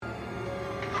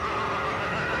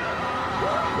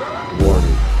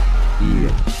Ian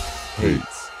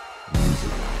hates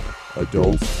music.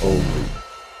 Adults only.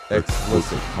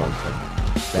 Explicit content.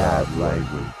 Bad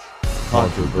language.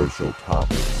 Controversial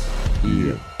topics.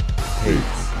 Ian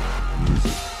hates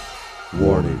music.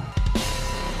 Warning.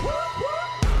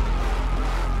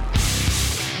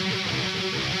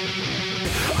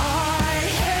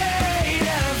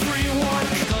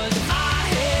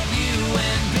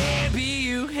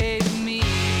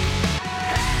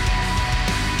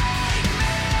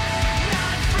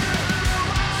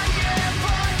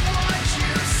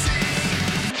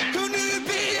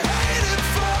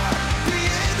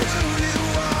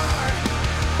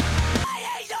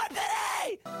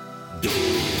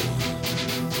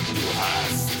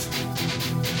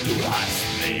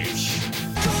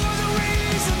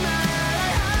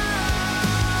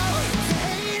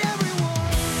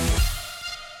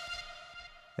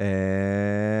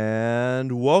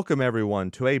 And welcome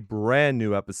everyone to a brand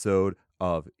new episode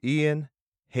of Ian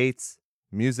Hates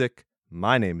Music.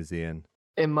 My name is Ian.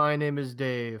 And my name is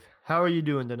Dave. How are you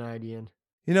doing tonight, Ian?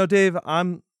 You know, Dave,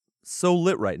 I'm so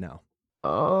lit right now.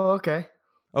 Oh, okay.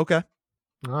 Okay.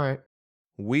 All right.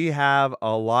 We have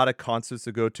a lot of concerts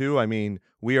to go to. I mean,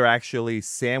 we are actually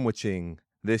sandwiching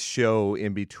this show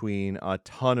in between a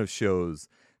ton of shows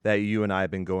that you and I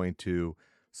have been going to.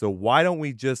 So why don't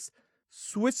we just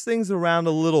switch things around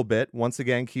a little bit, once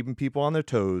again, keeping people on their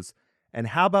toes. And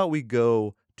how about we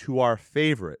go to our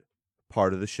favorite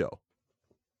part of the show?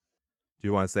 Do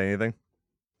you want to say anything?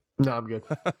 No, I'm good.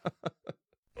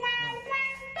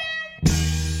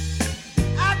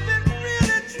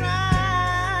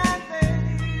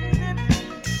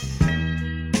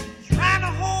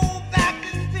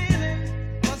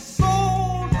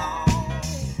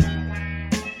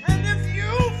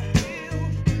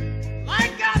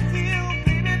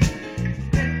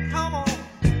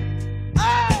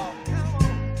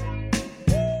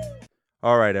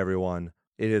 All right, everyone.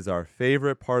 It is our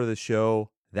favorite part of the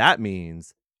show. That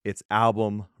means it's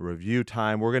album review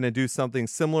time. We're going to do something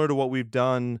similar to what we've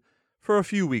done for a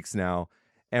few weeks now.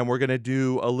 And we're going to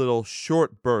do a little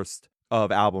short burst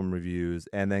of album reviews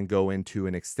and then go into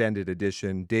an extended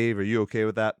edition. Dave, are you okay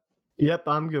with that? Yep,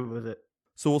 I'm good with it.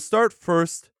 So we'll start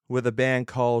first with a band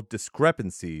called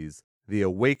Discrepancies, The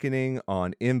Awakening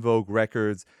on In Vogue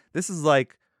Records. This is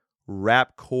like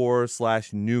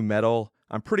rapcore / new metal.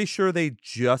 I'm pretty sure they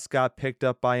just got picked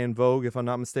up by In Vogue, if I'm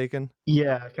not mistaken.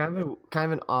 Yeah, kind of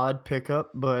an odd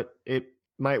pickup, but it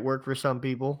might work for some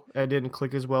people. It didn't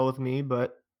click as well with me,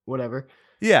 but whatever.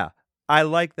 Yeah, I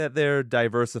like that they're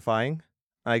diversifying,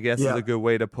 I guess is a good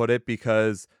way to put it,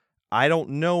 because I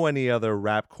don't know any other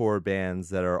rapcore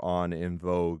bands that are on In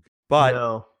Vogue. But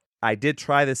no. I did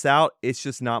try this out. It's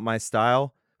just not my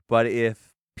style. But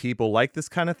if people like this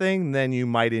kind of thing, then you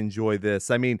might enjoy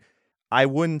this. I mean, I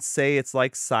wouldn't say it's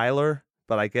like Siler,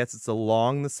 but I guess it's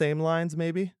along the same lines,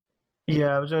 maybe?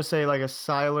 Yeah, I was going to say like a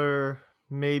Siler,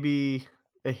 maybe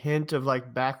a hint of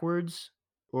like Backwards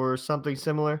or something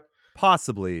similar.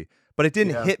 Possibly, but it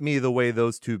didn't hit me the way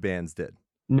those two bands did.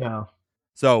 No.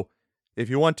 So, if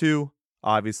you want to,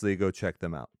 obviously go check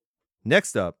them out.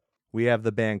 Next up, we have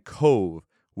the band Cove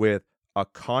with a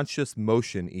Conscious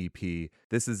Motion EP.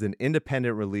 This is an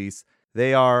independent release.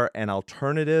 They are an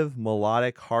alternative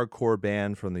melodic hardcore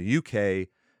band from the UK.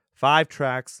 5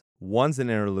 tracks, one's an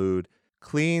interlude,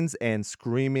 cleans and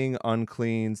screaming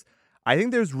uncleans. I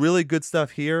think there's really good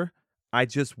stuff here. I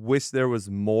just wish there was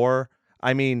more.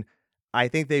 I mean, I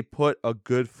think they put a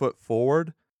good foot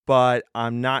forward, but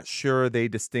I'm not sure they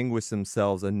distinguish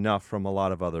themselves enough from a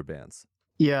lot of other bands.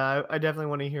 Yeah, I definitely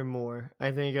want to hear more.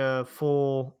 I think a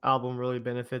full album really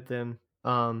benefit them.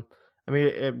 I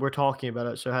mean, we're talking about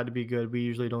it, so it had to be good. We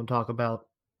usually don't talk about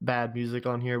bad music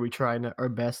on here. We try our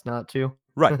best not to.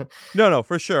 Right. No,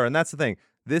 for sure. And that's the thing.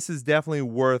 This is definitely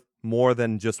worth more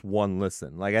than just one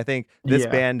listen. Like, I think this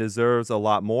band deserves a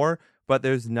lot more, but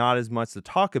there's not as much to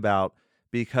talk about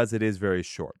because it is very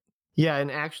short. Yeah,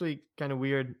 and actually kind of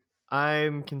weird.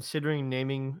 I'm considering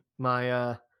naming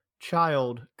my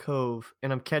child Cove,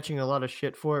 and I'm catching a lot of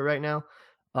shit for it right now,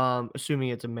 assuming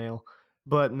it's a male.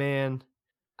 But man,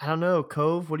 I don't know.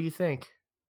 Cove, what do you think?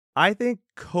 I think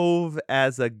Cove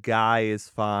as a guy is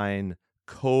fine.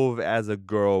 Cove as a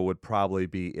girl would probably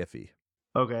be iffy.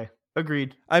 Okay,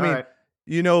 agreed. I mean,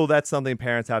 you know, that's something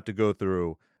parents have to go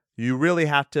through. You really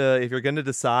have to, if you're going to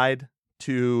decide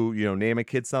to, you know, name a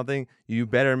kid something, you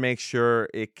better make sure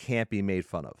it can't be made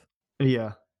fun of.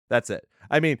 Yeah. That's it.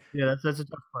 I mean, yeah, that's a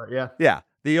tough part. Yeah. Yeah.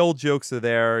 The old jokes are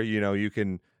there. You know, you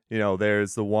can, you know,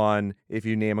 there's the one, if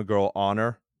you name a girl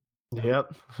Honor.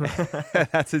 Yep.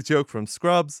 That's a joke from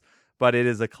Scrubs, but it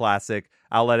is a classic.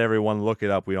 I'll let everyone look it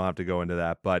up. We don't have to go into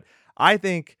that. But I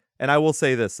think And I will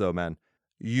say this though, man.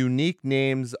 Unique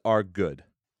names are good.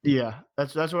 Yeah,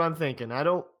 that's what I'm thinking. I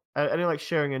didn't like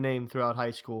sharing a name throughout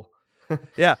high school.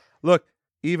 Yeah. Look,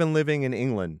 even living in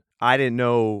England, I didn't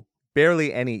know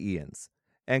barely any Ians.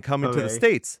 And coming to the Okay.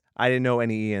 States, I didn't know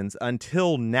any Ians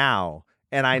until now.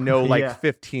 And I know like Yeah.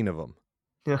 15 of them.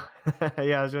 Yeah,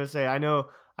 yeah. I was gonna say I know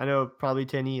probably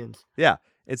 10 Ians. Yeah.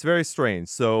 It's very strange.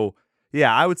 So,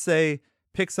 yeah, I would say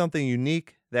pick something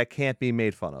unique that can't be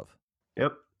made fun of.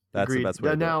 Yep. That's Agreed. the best way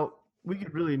to do it. Now we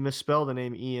could really misspell the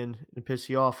name Ian and piss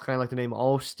you off, kind of like the name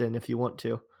Alston if you want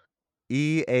to.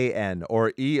 EAN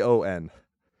or EON.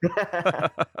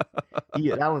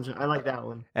 Yeah, I like that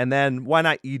one. And then why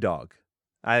not E-Dog?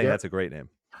 I think Yep. that's a great name.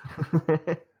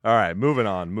 All right, moving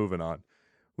on.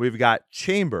 We've got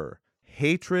Chamber,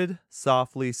 Hatred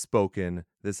Softly Spoken.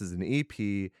 This is an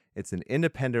EP. It's an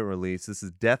independent release. This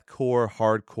is deathcore,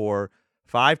 hardcore,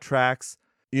 5 tracks.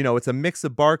 You know, it's a mix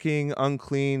of barking,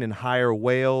 unclean, and higher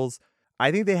wails.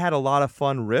 I think they had a lot of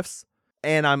fun riffs,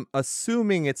 and I'm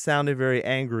assuming it sounded very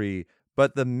angry,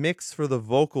 but the mix for the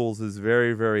vocals is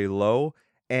very, very low,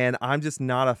 and I'm just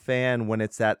not a fan when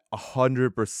it's at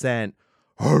 100%.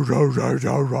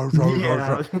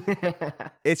 Yeah.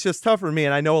 It's just tough for me,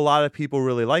 and I know a lot of people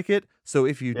really like it. So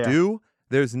if you Yeah. do,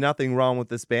 there's nothing wrong with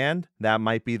this band. That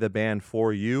might be the band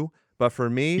for you. But for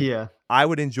me, Yeah. I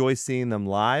would enjoy seeing them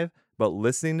live, but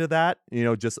listening to that, you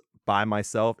know, just by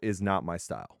myself is not my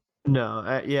style.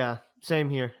 No, yeah, same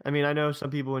here. I mean, I know some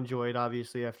people enjoyed,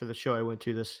 obviously, after the show I went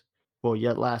to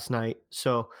yet last night.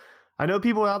 So I know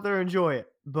people out there enjoy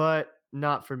it, but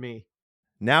not for me.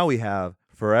 Now we have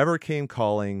Forever Came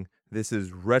Calling. This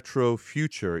is Retro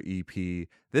Future EP.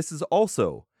 This is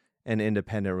also an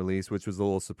independent release, which was a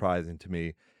little surprising to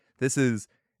me. This is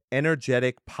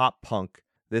energetic pop punk.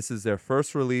 This is their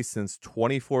first release since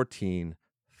 2014.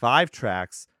 5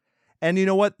 tracks. And you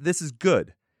know what? This is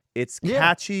good. It's Yeah.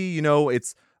 catchy. You know,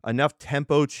 it's enough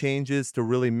tempo changes to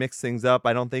really mix things up.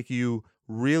 I don't think you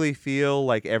really feel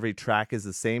like every track is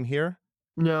the same here.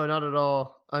 No, not at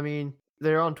all. I mean,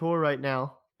 they're on tour right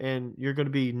now, and you're going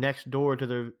to be next door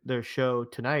to their show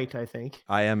tonight, I think.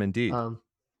 I am indeed.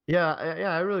 Yeah,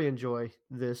 I really enjoy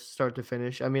this start to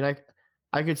finish. I mean,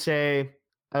 I could say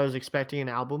I was expecting an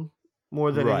album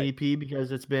more than an Right. EP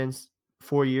because it's been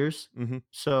 4 years. Mhm.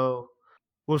 So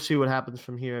we'll see what happens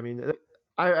from here. I mean,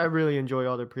 I really enjoy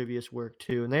all their previous work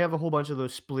too, and they have a whole bunch of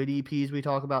those split EPs we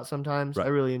talk about sometimes. Right. I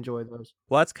really enjoy those.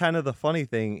 Well, that's kind of the funny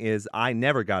thing is I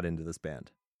never got into this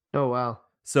band. Oh wow.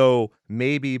 So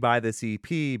maybe by this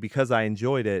EP, because I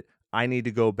enjoyed it, I need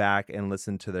to go back and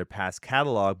listen to their past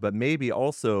catalog. But maybe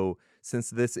also,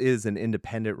 since this is an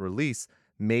independent release,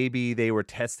 maybe they were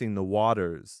testing the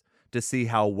waters to see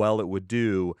how well it would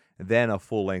do. Then a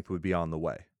full length would be on the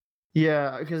way.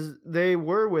 Yeah, because they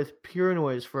were with Pure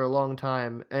Noise for a long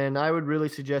time, and I would really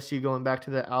suggest you going back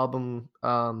to the album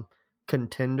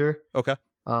Contender. Okay.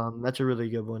 That's a really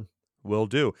good one. Will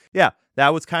do. Yeah, that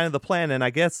was kind of the plan. And I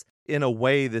guess in a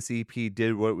way, this EP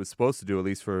did what it was supposed to do, at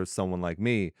least for someone like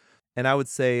me. And I would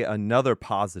say another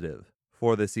positive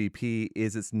for this EP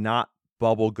is it's not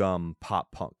bubblegum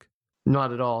pop punk.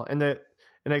 Not at all. And that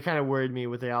kind of worried me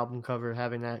with the album cover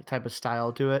having that type of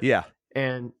style to it. Yeah.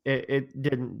 And it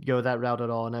didn't go that route at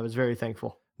all, and I was very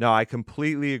thankful. No, I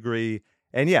completely agree.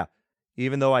 And yeah,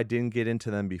 even though I didn't get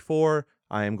into them before,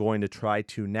 I am going to try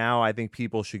to now. I think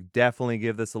people should definitely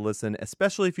give this a listen,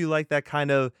 especially if you like that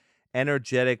kind of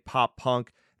energetic pop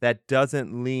punk that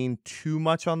doesn't lean too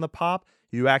much on the pop.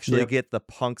 You actually Yep. get the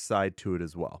punk side to it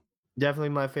as well. Definitely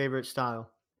my favorite style.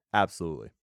 Absolutely.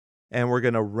 And we're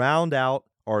going to round out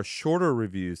our shorter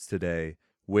reviews today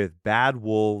with Bad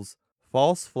Wolves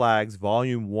False Flags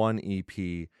Volume 1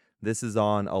 EP. This is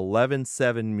on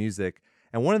 11/7 Music.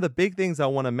 And one of the big things I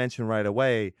want to mention right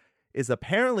away is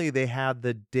apparently they had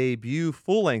the debut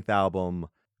full-length album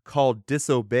called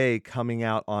Disobey coming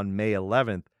out on May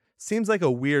 11th. Seems like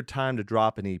a weird time to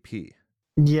drop an EP.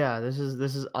 Yeah, this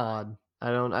is odd. I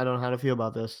don't know how to feel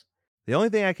about this. The only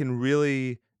thing I can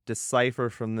really decipher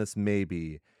from this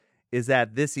maybe is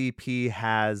that this EP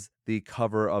has the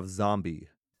cover of Zombie.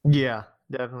 Yeah,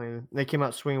 definitely. They came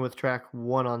out swinging with track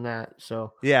 1 on that.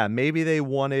 So Yeah, maybe they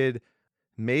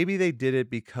did it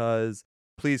because,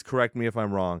 please correct me if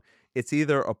I'm wrong, it's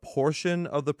either a portion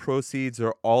of the proceeds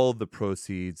or all of the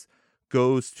proceeds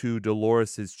goes to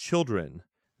Dolores's children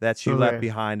that she left Okay.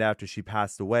 behind after she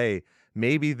passed away.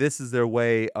 Maybe this is their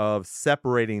way of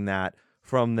separating that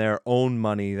from their own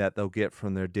money that they'll get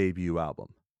from their debut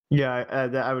album. yeah,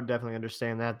 I would definitely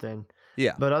understand that then.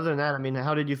 Yeah. But other than that, I mean,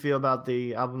 how did you feel about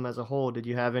the album as a whole? Did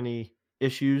you have any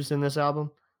issues in this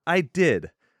album? I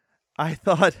did. I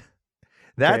thought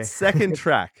that Okay. second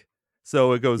track,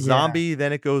 So it goes Yeah. Zombie,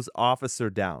 then it goes Officer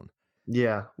Down.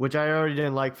 Yeah, which I already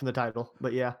didn't like from the title,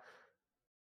 but yeah.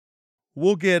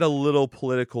 We'll get a little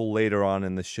political later on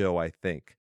in the show, I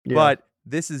think. Yeah. But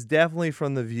this is definitely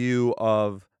from the view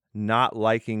of not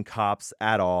liking cops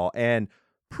at all, and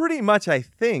pretty much, I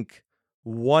think,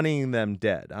 wanting them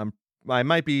dead. I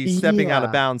might be stepping out of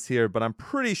Yeah. bounds here, but I'm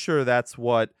pretty sure that's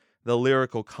what the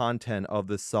lyrical content of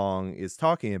this song is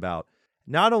talking about.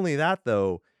 Not only that,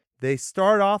 though, they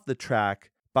start off the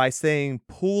track by saying,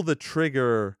 pull the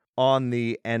trigger on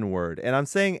the N-word. And I'm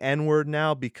saying N-word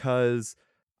now because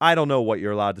I don't know what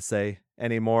you're allowed to say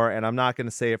anymore, and I'm not going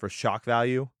to say it for shock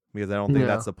value because I don't think No.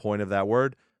 that's the point of that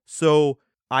word. So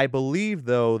I believe,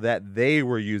 though, that they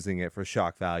were using it for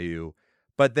shock value,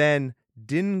 but then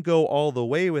didn't go all the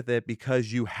way with it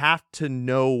because you have to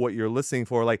know what you're listening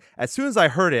for. Like, as soon as I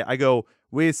heard it, I go,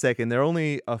 wait a second, there are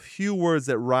only a few words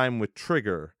that rhyme with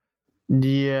trigger.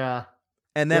 Yeah.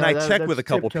 And then Yeah, I checked with a that's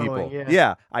couple tiptoeing, people. yeah.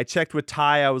 Yeah, I checked with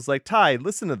Ty. I was like, Ty,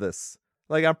 listen to this.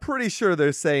 Like, I'm pretty sure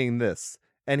they're saying this.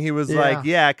 And he was like,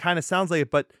 yeah, it kind of sounds like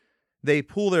it, but they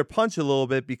pull their punch a little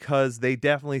bit because they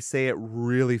definitely say it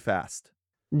really fast.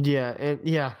 Yeah, and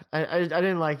yeah, I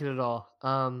didn't like it at all.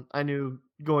 I knew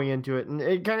going into it, and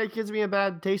it kind of gives me a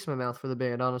bad taste in my mouth for the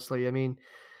band, honestly. I mean,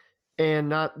 and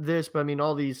not this, but I mean,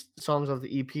 all these songs of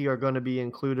the EP are going to be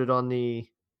included on the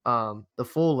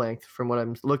full length from what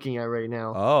I'm looking at right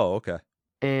now. Oh, okay.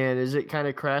 And is it kind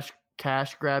of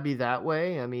cash grabby that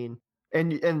way? I mean,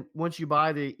 and once you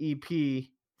buy the EP,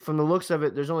 from the looks of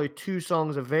it, there's only 2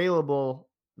 songs available,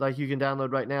 like you can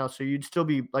download right now. So you'd still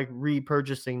be like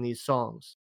repurchasing these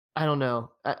songs. I don't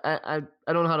know. I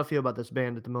don't know how to feel about this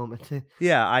band at the moment.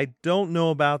 Yeah, I don't know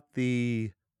about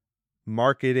the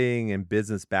marketing and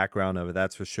business background of it,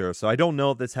 that's for sure. So I don't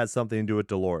know if this has something to do with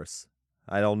Dolores.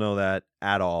 I don't know that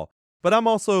at all. But I'm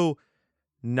also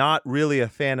not really a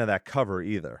fan of that cover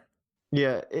either.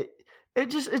 Yeah,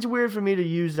 it's weird for me to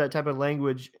use that type of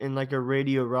language in like a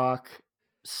radio rock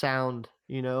sound,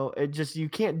 you know? It just you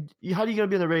can't how are you going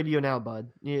to be on the radio now, bud?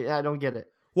 Yeah, I don't get it.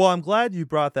 Well, I'm glad you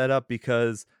brought that up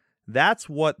because that's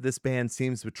what this band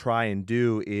seems to try and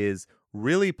do is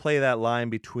really play that line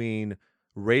between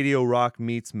radio rock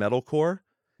meets metalcore.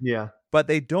 Yeah. But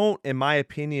they don't, in my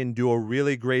opinion, do a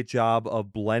really great job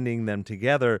of blending them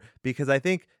together because I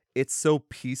think it's so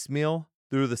piecemeal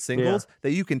through the singles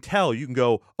that you can tell, you can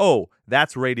go, oh,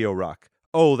 that's radio rock.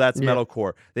 Oh, that's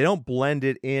metalcore. They don't blend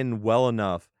it in well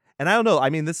enough. And I don't know. I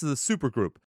mean, this is a super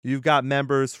group. You've got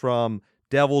members from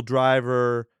Devil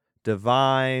Driver,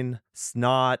 Divine,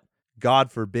 Snot,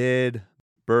 God Forbid,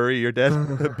 Bury Your Dead,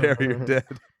 Bury Your Dead,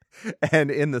 and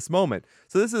In This Moment.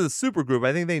 So this is a super group.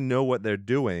 I think they know what they're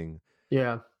doing.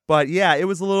 Yeah. But yeah, it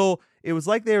was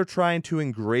like they were trying to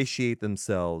ingratiate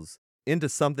themselves into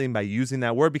something by using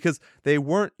that word because they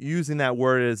weren't using that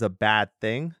word as a bad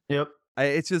thing. Yep.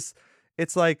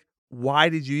 It's like, why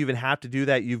did you even have to do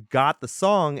that? You've got the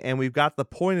song and we've got the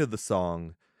point of the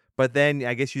song. But then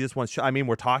I guess you just want,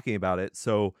 we're talking about it.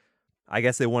 So I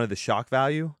guess they wanted the shock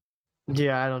value.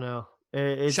 Yeah, I don't know.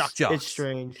 It's Shock jocks. It's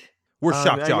strange. We're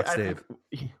shock jocks, Dave.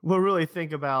 We'll really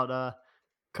think about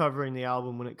covering the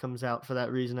album when it comes out for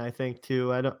that reason, I think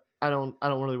too. I don't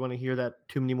really want to hear that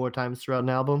too many more times throughout an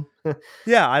album.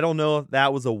 Yeah, I don't know if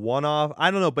that was a one-off.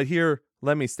 I don't know, but here,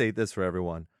 let me state this for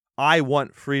everyone. I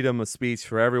want freedom of speech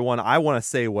for everyone. I want to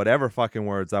say whatever fucking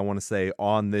words I want to say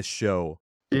on this show.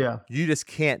 Yeah. You just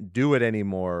can't do it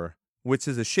anymore, which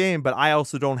is a shame, but I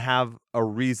also don't have a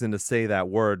reason to say that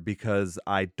word because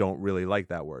I don't really like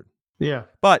that word. Yeah.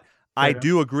 But I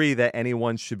do agree that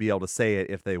anyone should be able to say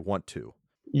it if they want to.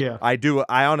 Yeah. I do.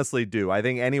 I honestly do. I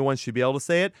think anyone should be able to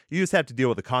say it. You just have to deal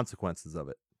with the consequences of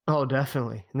it. Oh,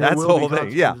 definitely. And That's the whole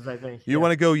thing. Yeah. I think. You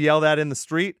want to go yell that in the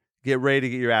street? Get ready to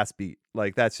get your ass beat.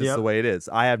 Like, that's just the way it is.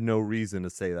 I have no reason to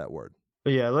say that word.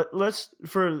 But yeah,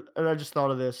 I just thought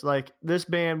of this. Like, this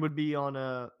band would be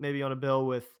maybe on a bill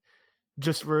with,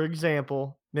 just for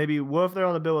example, maybe what if they're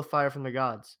on the bill with Fire from the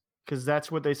Gods? Because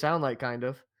that's what they sound like, kind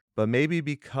of. But maybe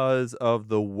because of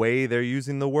the way they're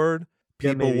using the word,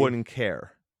 people wouldn't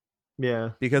care.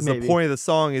 Yeah. Because the point of the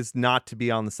song is not to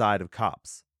be on the side of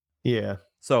cops. Yeah.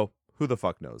 So who the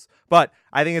fuck knows? But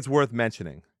I think it's worth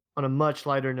mentioning. On a much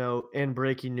lighter note, in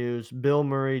breaking news, Bill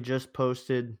Murray just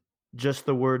posted just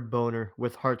the word boner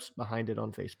with hearts behind it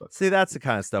on Facebook. See, that's the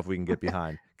kind of stuff we can get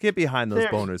behind. Get behind those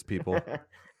boners, people.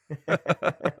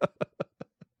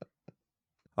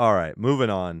 All right, moving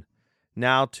on.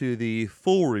 Now to the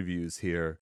full reviews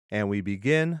here. And we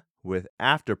begin with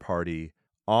After Party,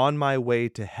 On My Way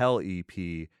to Hell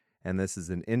EP. And this is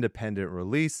an independent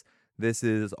release. This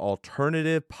is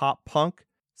alternative pop punk,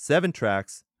 7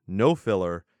 tracks, no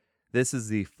filler. This is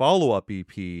the follow-up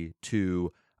EP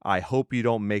to I Hope You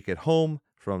Don't Make It Home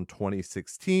from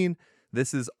 2016.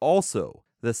 This is also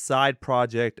the side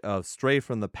project of Stray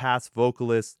from the Past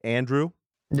vocalist Andrew.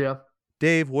 Yeah.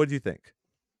 Dave, what do you think?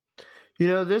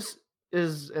 This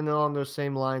is along those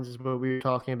same lines as what we were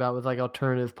talking about with like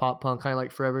alternative pop punk, kind of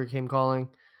like Forever Came Calling.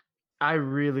 I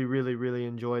really, really, really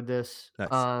enjoyed this.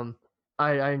 Nice.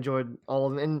 I enjoyed all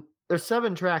of them. And there's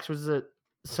 7 tracks, which is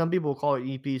some people call it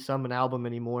EP, some an album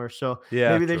anymore. So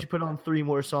Yeah, maybe they true. should put on 3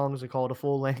 more songs and call it a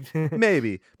full length.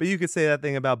 Maybe, but you could say that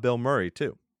thing about Bill Murray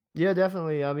too. Yeah,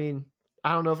 definitely. I mean,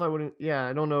 I don't know if I wouldn't. Yeah,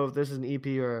 I don't know if this is an EP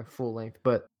or a full length,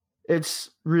 but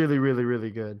it's really, really, really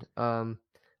good.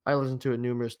 I listened to it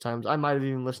numerous times. I might have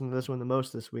even listened to this one the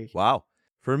most this week. Wow.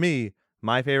 For me,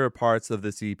 my favorite parts of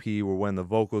this EP were when the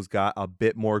vocals got a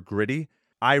bit more gritty.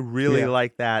 I really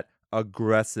like that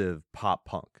aggressive pop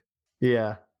punk.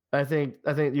 Yeah. I think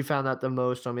you found that the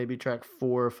most on maybe track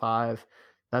 4 or 5.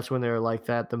 That's when they were like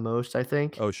that the most, I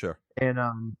think. Oh, sure. And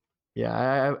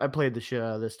yeah, I played the shit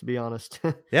out of this, to be honest.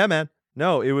 Yeah, man.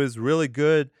 No, it was really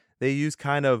good. They used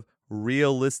kind of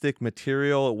realistic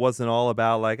material. It wasn't all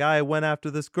about like, I went after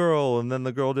this girl and then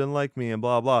the girl didn't like me and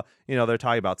blah, blah. They're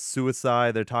talking about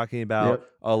suicide. They're talking about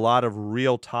a lot of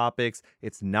real topics.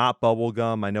 It's not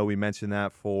bubblegum. I know we mentioned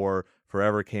that for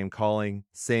Forever Came Calling.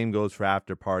 Same goes for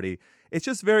After Party. It's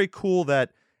just very cool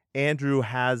that Andrew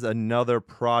has another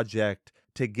project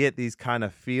to get these kind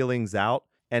of feelings out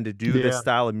and to do this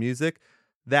style of music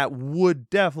that would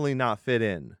definitely not fit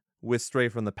in with Stray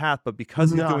from the Path, but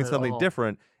because he's doing something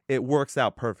different, it works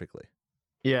out perfectly.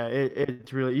 Yeah,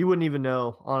 it's really, you wouldn't even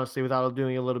know, honestly, without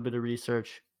doing a little bit of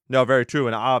research. No, very true.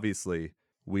 And obviously,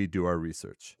 we do our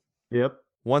research. Yep.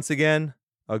 Once again,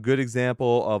 a good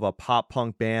example of a pop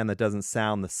punk band that doesn't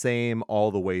sound the same all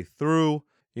the way through.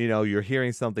 You're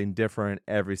hearing something different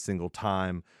every single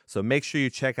time. So make sure you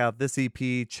check out this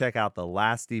EP, check out the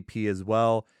last EP as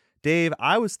well. Dave,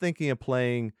 I was thinking of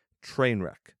playing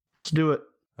Trainwreck. Let's do it.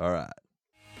 All right.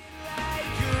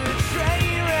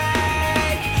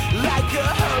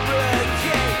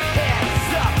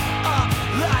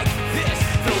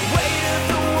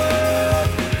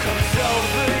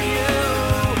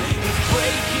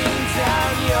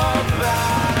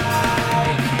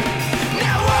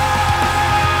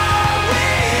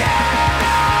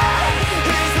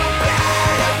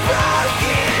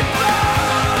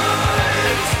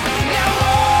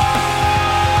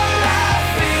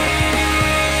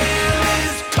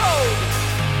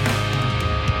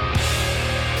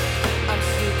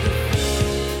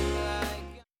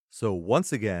 So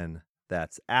once again,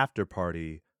 that's After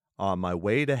Party on My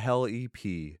Way to Hell EP,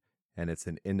 and it's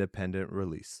an independent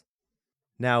release.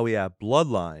 Now we have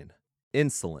Bloodline,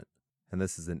 Insolent, and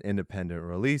this is an independent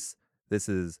release. This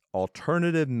is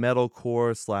alternative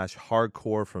metalcore /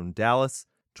 hardcore from Dallas,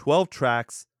 12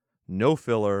 tracks, no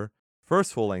filler,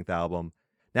 first full-length album.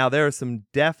 Now there are some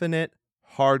definite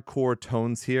hardcore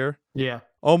tones here. Yeah.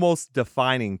 Almost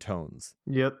defining tones.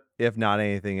 Yep. If not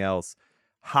anything else.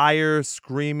 Higher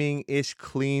screaming-ish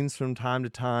cleans from time to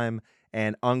time,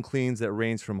 and uncleans that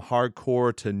range from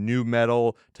hardcore to new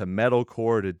metal to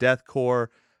metalcore to deathcore.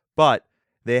 But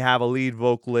they have a lead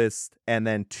vocalist and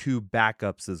then 2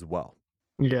 backups as well.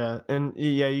 Yeah, and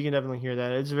yeah, you can definitely hear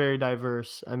that. It's very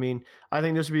diverse. I mean, I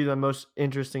think this would be the most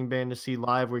interesting band to see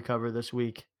live we cover this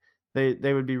week.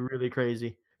 They would be really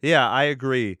crazy. Yeah, I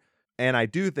agree. And I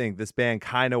do think this band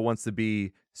kind of wants to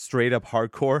be straight up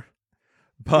hardcore.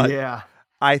 But yeah.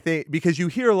 I think because you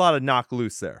hear a lot of Knock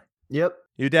Loose there. Yep.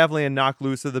 You definitely a Knock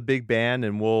Loose of the big band,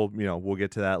 and we'll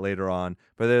get to that later on.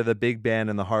 But they're the big band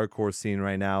in the hardcore scene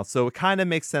right now. So it kind of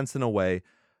makes sense in a way.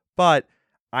 But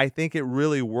I think it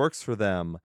really works for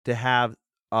them to have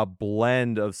a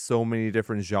blend of so many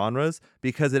different genres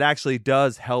because it actually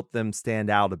does help them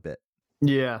stand out a bit.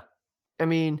 Yeah. I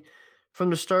mean, from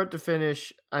the start to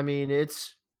finish, I mean,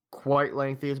 it's quite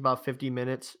lengthy. It's about 50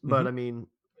 minutes. But I mean,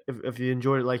 if you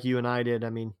enjoyed it like you and I did, I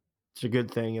mean, it's a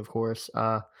good thing, of course.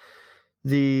 I'm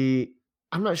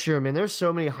not sure, man. There's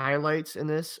so many highlights in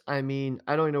this. I mean,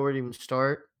 I don't even know where to even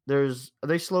start.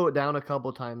 They slow it down a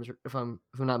couple times, if I'm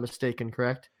not mistaken,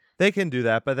 correct? They can do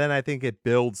that, but then I think it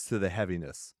builds to the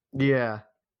heaviness. Yeah.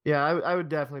 I would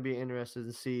definitely be interested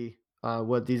to see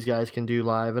what these guys can do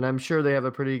live, and I'm sure they have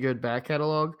a pretty good back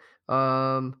catalog.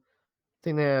 I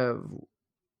think they have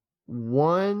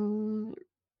 1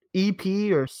 EP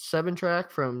or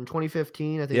 7-track from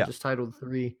 2015. I think just titled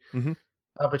 3. Mm-hmm.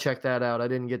 I'll have to check that out. I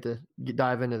didn't get to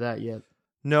dive into that yet.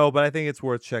 No, but I think it's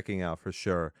worth checking out for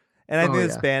sure. And I think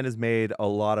this band has made a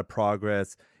lot of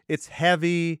progress. It's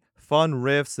heavy, fun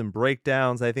riffs and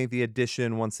breakdowns. I think the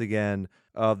addition, once again,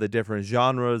 of the different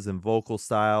genres and vocal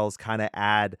styles kind of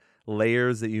add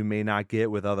layers that you may not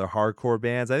get with other hardcore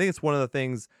bands. I think it's one of the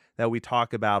things that we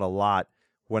talk about a lot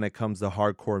when it comes to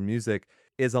hardcore music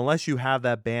is unless you have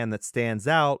that band that stands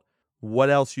out, what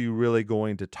else are you really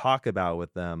going to talk about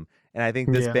with them? And I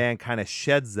think this band kind of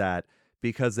sheds that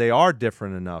because they are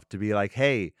different enough to be like,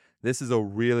 hey, this is a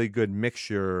really good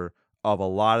mixture of a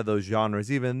lot of those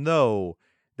genres, even though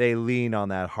they lean on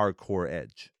that hardcore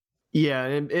edge. Yeah,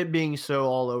 and it being so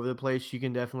all over the place, you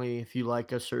can definitely, if you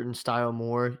like a certain style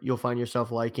more, you'll find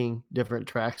yourself liking different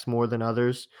tracks more than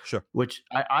others. Sure. Which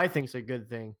I think is a good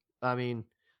thing. I mean,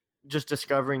 just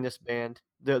discovering this band,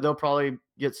 they'll probably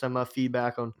get some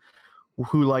feedback on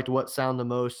who liked what sound the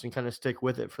most and kind of stick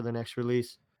with it for the next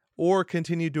release. Or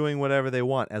continue doing whatever they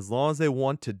want. As long as they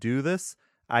want to do this,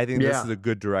 I think this is a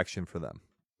good direction for them.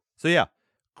 So yeah,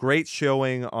 great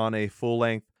showing on a full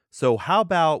length. So how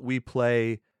about we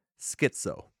play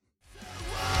Schizo?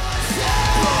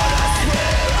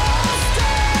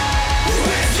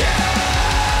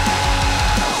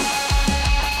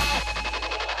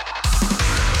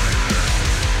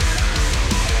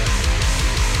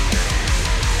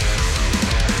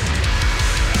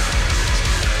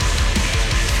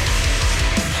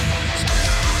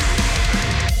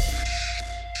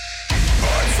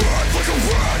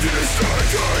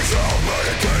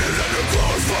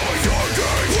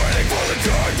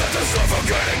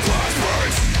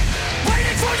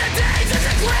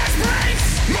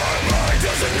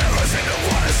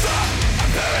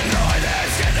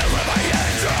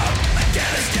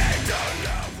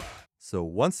 So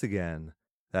once again,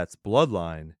 that's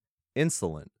Bloodline,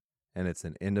 Insolent, and it's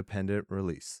an independent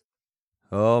release.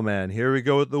 Oh man, here we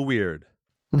go with the weird.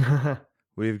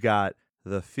 We've got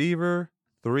The Fever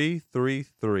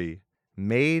 333,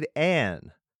 Made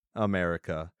in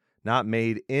America, not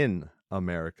Made in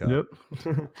America.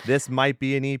 Yep. This might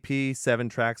be an EP, 7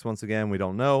 tracks once again, we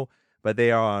don't know, but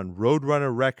they are on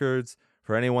Roadrunner Records.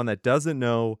 For anyone that doesn't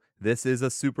know, this is a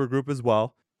supergroup as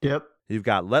well. Yep. You've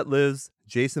got Let Lives,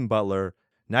 Jason Butler,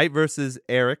 Night vs.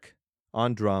 Eric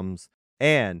on drums,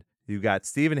 and you've got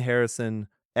Steven Harrison,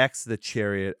 ex The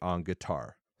Chariot on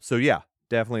guitar. So yeah,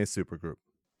 definitely a supergroup.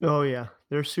 Oh yeah,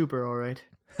 they're super all right.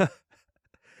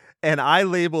 And I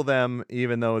label them,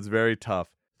 even though it's very tough,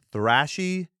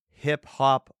 thrashy,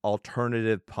 hip-hop,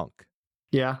 alternative punk.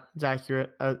 Yeah, it's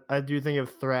accurate. I do think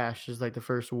of thrash as like the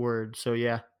first word, so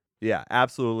yeah. Yeah,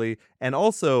 absolutely. And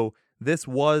also, this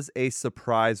was a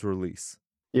surprise release.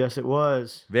 Yes, it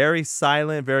was. Very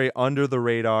silent, very under the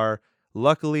radar.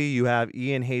 Luckily, you have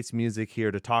Ian Hates Music here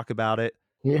to talk about it.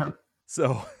 Yeah.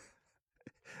 So,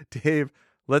 Dave,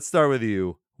 let's start with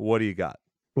you. What do you got?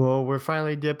 Well, we're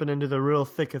finally dipping into the real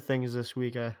thick of things this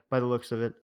week, by the looks of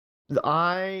it.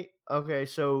 Okay,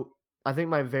 so I think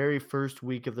my very first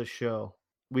week of the show,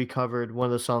 we covered one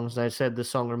of the songs, and I said this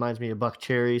song reminds me of Buck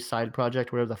Cherry's side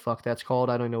project, whatever the fuck that's called.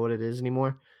 I don't know what it is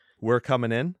anymore. We're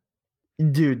Coming In?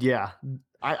 Dude, yeah.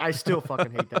 I still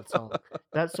fucking hate that song.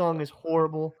 That song is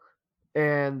horrible,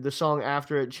 and the song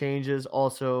after it changes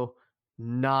also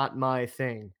not my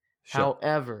thing.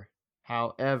 Sure.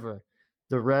 However,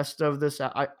 the rest of this,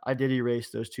 I did erase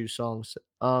those 2 songs.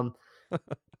 The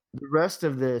rest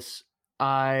of this,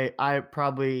 I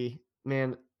probably,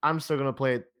 man, I'm still gonna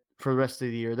play it for the rest of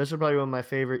the year. This is probably one of my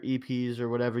favorite EPs or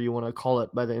whatever you want to call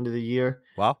it by the end of the year.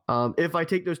 Wow. If I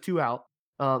take those 2 out,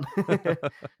 that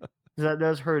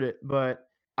does hurt it, but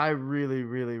I really,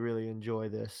 really, really enjoy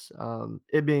this.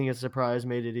 It being a surprise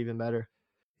made it even better.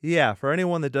 Yeah, for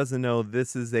anyone that doesn't know,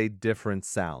 this is a different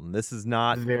sound. This is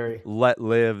not Very. Let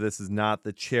Live. This is not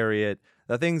The Chariot.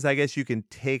 The things I guess you can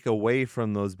take away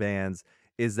from those bands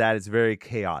is that it's very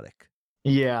chaotic.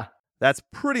 Yeah. That's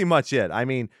pretty much it. I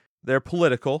mean, they're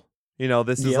political. You know,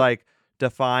 this is like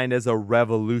defined as a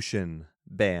revolution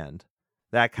band,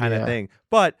 that kind of thing.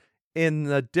 But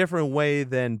in a different way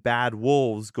than Bad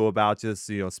Wolves go about just,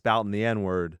 spouting the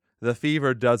N-word, The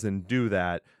Fever doesn't do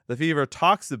that. The Fever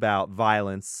talks about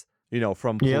violence,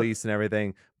 from police and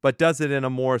everything, but does it in a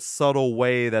more subtle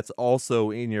way that's also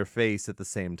in your face at the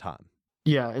same time.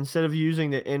 Yeah, instead of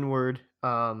using the N-word,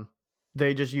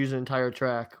 they just use an entire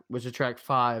track, which is track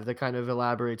 5, that kind of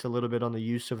elaborates a little bit on the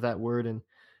use of that word, and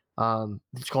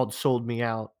it's called Sold Me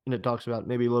Out, and it talks about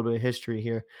maybe a little bit of history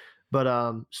here.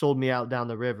 But Sold Me Out Down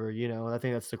the River, I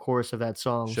think that's the chorus of that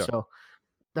song. Sure. So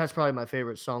that's probably my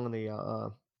favorite song on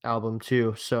the album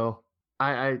too. So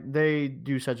they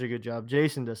do such a good job.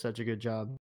 Jason does such a good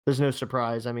job. There's no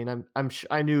surprise. I mean,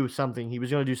 I knew something. He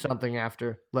was going to do something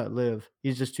after Let Live.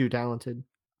 He's just too talented.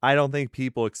 I don't think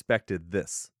people expected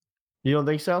this. You don't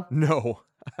think so? No,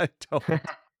 I don't.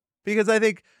 Because I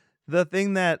think the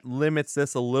thing that limits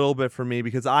this a little bit for me,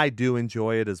 because I do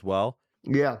enjoy it as well,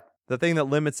 Yeah. the thing that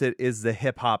limits it is the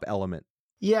hip hop element.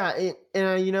 Yeah, it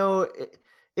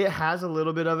has a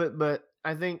little bit of it, but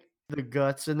I think the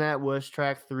guts in that was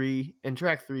track 3, and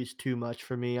track 3 is too much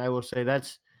for me. I will say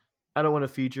I don't want to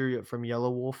feature it from Yellow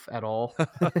Wolf at all.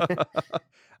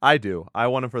 I do. I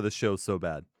want him for the show so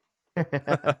bad.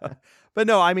 But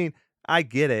no, I mean, I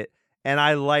get it. And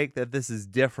I like that this is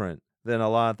different than a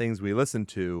lot of things we listen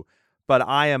to. But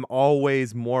I am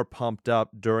always more pumped up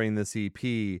during this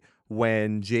EP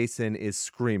when Jason is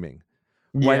screaming.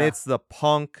 When Yeah. it's the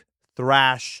punk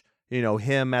thrash,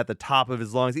 him at the top of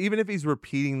his lungs, even if he's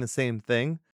repeating the same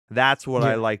thing, that's what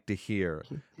I Yeah. like to hear.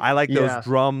 I like Yeah. those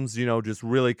drums, just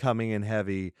really coming in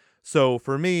heavy. So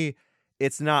for me,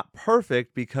 it's not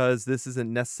perfect because this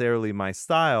isn't necessarily my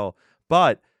style,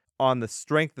 but on the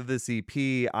strength of this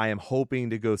EP, I am hoping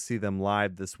to go see them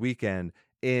live this weekend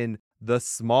in the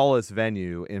smallest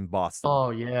venue in Boston.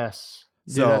 Oh, yes.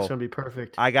 Dude, So that's going to be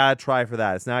perfect. I got to try for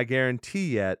that. It's not a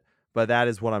guarantee yet, but that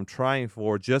is what I'm trying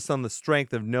for, just on the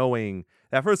strength of knowing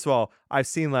that, first of all, I've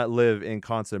seen Let Live in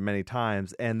concert many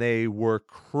times, and they were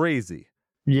crazy.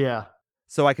 Yeah.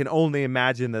 So I can only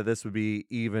imagine that this would be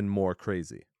even more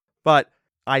crazy. But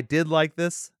I did like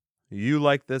this. You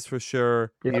like this for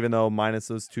sure, Yep. even though minus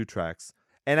those 2 tracks.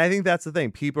 And I think that's the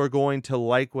thing. People are going to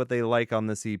like what they like on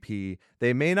this EP.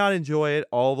 They may not enjoy it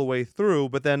all the way through,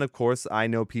 but then, of course, I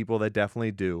know people that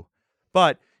definitely do.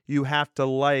 But you have to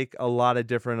like a lot of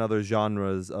different other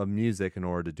genres of music in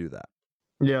order to do that.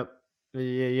 Yep. Yeah,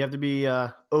 you have to be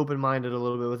open-minded a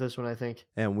little bit with this one, I think.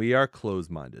 And we are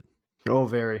closed-minded. Oh,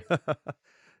 very.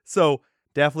 So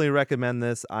definitely recommend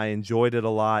this. I enjoyed it a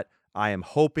lot. I am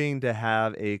hoping to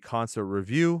have a concert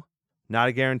review. Not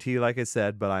a guarantee, like I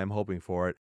said, but I am hoping for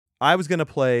it. I was going to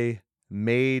play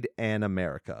Made in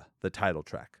America, the title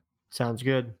track. Sounds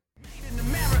good. Made in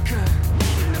America.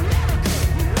 Made in America.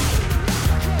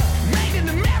 Made in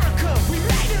America. We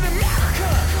made in America.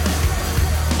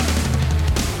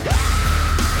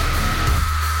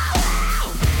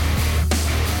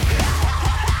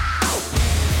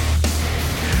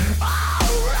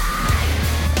 All right.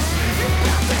 You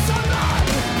got this or not?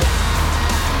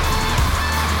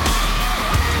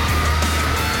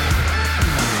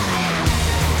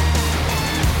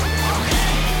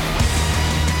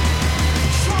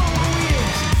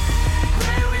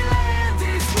 Where we land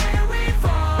is where we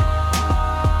fall.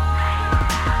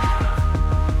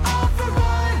 All for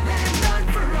one and none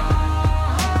for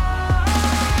all.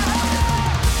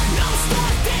 No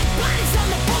stars, dead bodies on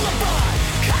the boulevard.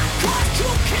 Cop cars,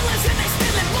 true killers, and they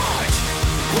still at large.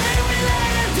 Where we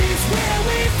land is where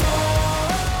we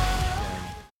fall.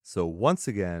 So once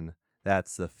again,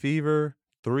 that's the Fever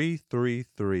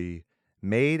 333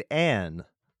 Made in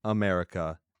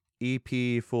America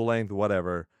EP, full length,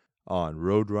 whatever, on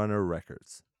Roadrunner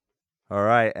Records. All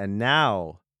right, and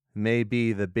now may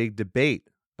be the big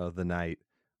debate of the night.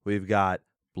 We've got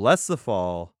Bless the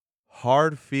Fall,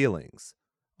 Hard Feelings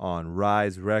on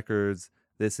Rise Records.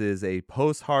 This is a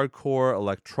post-hardcore,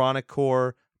 electronic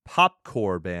core,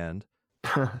 popcore band.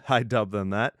 I dub them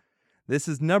that. This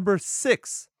is number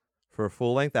 6 for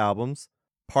full-length albums,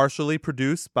 partially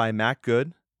produced by Matt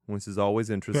Good, which is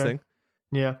always interesting.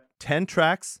 Yeah. 10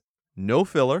 tracks, no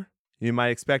filler. You might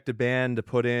expect a band to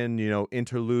put in,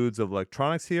 interludes of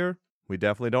electronics here. We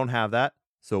definitely don't have that.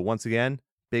 So once again,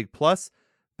 big plus.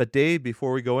 But Dave,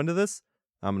 before we go into this,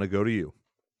 I'm going to go to you.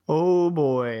 Oh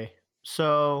boy.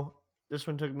 So this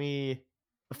one took me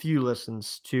a few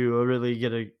listens to really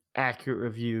get an accurate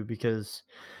review because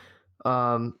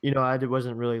I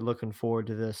wasn't really looking forward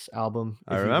to this album.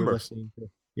 I if you were remember. listening to-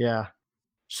 Yeah.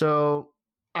 So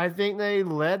I think they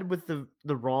led with the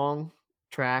wrong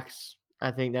tracks. I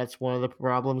think that's one of the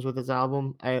problems with this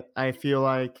album. I feel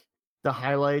like the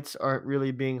highlights aren't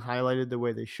really being highlighted the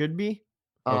way they should be.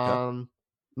 Okay.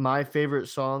 My favorite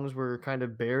songs were kind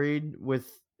of buried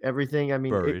with everything. I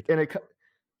mean, Buried.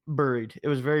 buried. It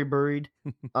was very buried.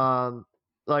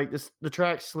 Like the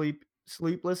track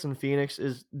Sleepless and Phoenix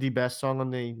is the best song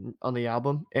on the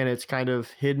album, and it's kind of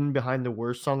hidden behind the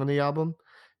worst song on the album.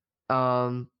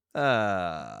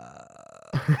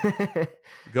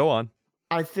 Go on.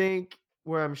 I think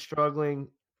where I'm struggling,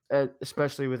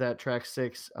 especially with that track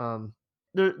 6,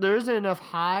 there isn't enough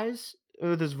highs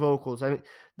with his vocals. I mean,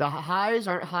 the highs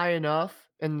aren't high enough,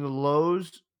 and the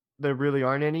lows there really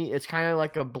aren't any. It's kind of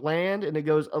like a bland, and it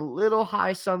goes a little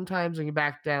high sometimes and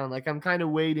back down. Like I'm kind of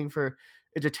waiting for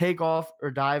it to take off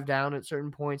or dive down at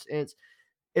certain points, and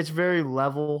it's very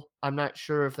level. I'm not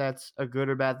sure if that's a good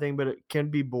or bad thing, but it can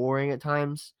be boring at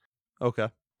times. Okay.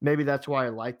 maybe that's why I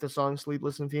like the song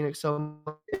Sleepless in Phoenix so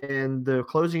much. And the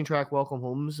closing track, Welcome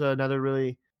Home's another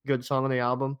really good song on the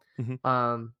album. Mhm.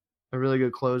 A really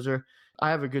good closer. I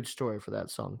have a good story for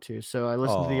that song too. So I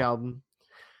listened to the Aw.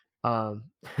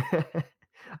 album.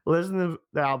 Listened to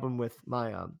the album with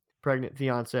my pregnant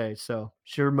fiance. So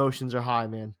her emotions are high,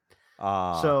 man.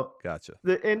 So Gotcha.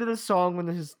 the end of the song when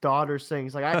his daughter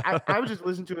sings, like I was just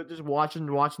listening to it, just watching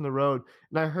the road,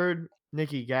 and I heard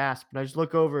Nikki gasp, and I just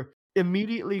look over,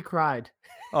 immediately cried.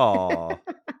 Aw,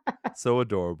 so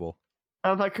adorable.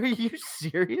 I'm like, are you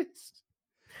serious?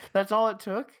 That's all it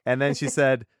took? And then she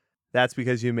said, "That's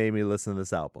because you made me listen to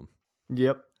this album."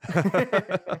 Yep.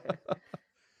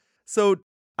 So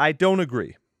I don't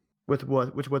agree With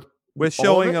what? With with all of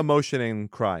showing it? emotion and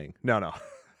crying. No.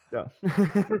 No.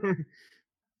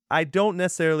 I don't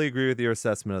necessarily agree with your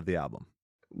assessment of the album.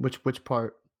 Which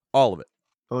part? All of it.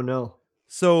 Oh no.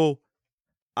 So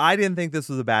I didn't think this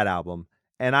was a bad album,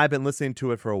 and I've been listening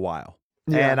to it for a while.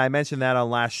 Yeah. And I mentioned that on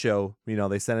last show.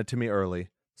 They sent it to me early.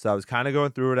 So I was kind of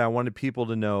going through it. I wanted people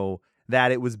to know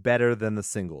that it was better than the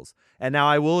singles. And now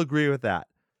I will agree with that.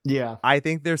 Yeah. I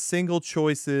think their single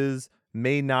choices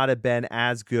may not have been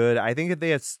as good. I think if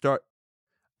they had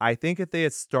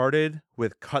started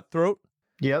with Cutthroat,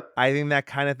 Yep. I think that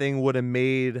kind of thing would have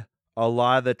made a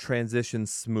lot of the transition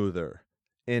smoother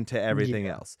into everything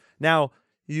Yeah. else. Now,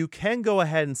 you can go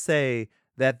ahead and say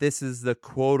that this is the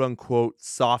quote unquote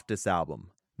softest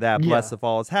album that Yeah. Bless the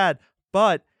Fall has had,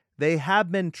 but they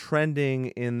have been trending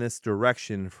in this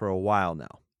direction for a while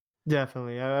now.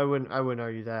 Definitely. I wouldn't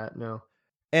argue that. No.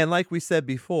 And like we said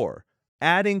before,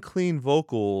 adding clean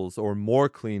vocals or more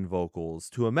clean vocals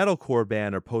to a metalcore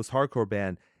band or post-hardcore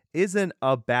band isn't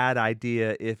a bad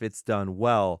idea if it's done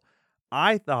well.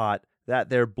 I thought that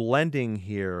their blending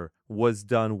here was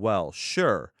done well.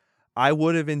 Sure, I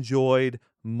would have enjoyed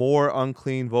more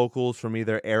unclean vocals from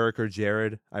either Eric or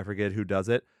Jared. I forget who does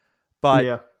it. But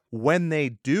yeah. when they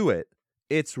do it,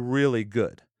 it's really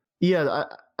good. Yeah,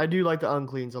 I do like the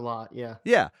uncleans a lot. Yeah.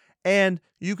 Yeah. And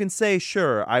you can say,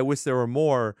 sure, I wish there were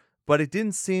more, but it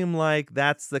didn't seem like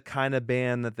that's the kind of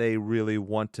band that they really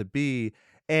want to be.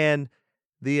 And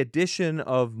the addition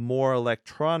of more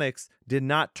electronics did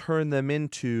not turn them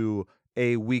into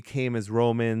a We Came as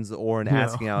Romans or an No.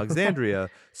 Asking Alexandria.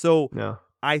 So No.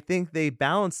 I think they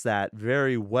balanced that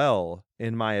very well,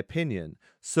 in my opinion.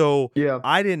 So Yeah.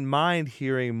 I didn't mind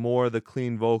hearing more of the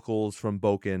clean vocals from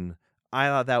Boken. I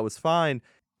thought that was fine.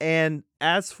 And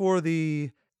as for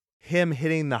him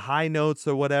hitting the high notes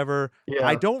or whatever, Yeah.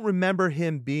 I don't remember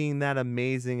him being that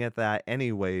amazing at that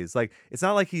anyways. Like, it's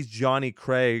not like he's Johnny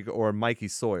Craig or Mikey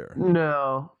Sawyer.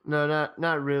 No,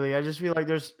 not really. I just feel like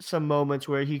there's some moments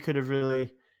where he could have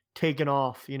really taken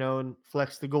off, and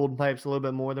flexed the golden pipes a little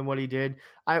bit more than what he did.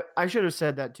 I should have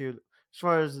said that too. As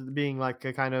far as being like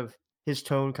a kind of his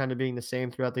tone kind of being the same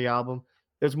throughout the album,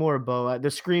 there's more of Bo. The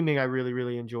screaming I really,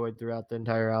 really enjoyed throughout the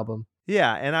entire album.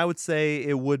 Yeah, and I would say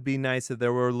it would be nice if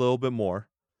there were a little bit more.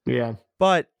 Yeah.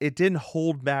 But it didn't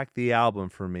hold back the album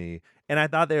for me. And I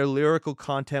thought their lyrical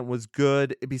content was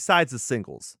good besides the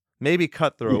singles. Maybe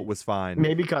Cutthroat was fine.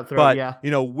 Maybe Cutthroat, But,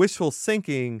 yeah. Wishful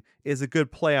Sinking is a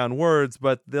good play on words,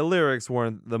 but the lyrics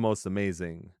weren't the most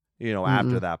amazing,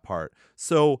 after that part.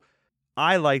 So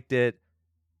I liked it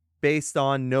based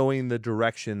on knowing the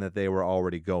direction that they were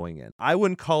already going in. I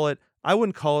wouldn't call it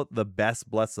the best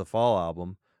Bless the Fall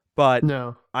album, but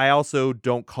No. I also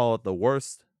don't call it the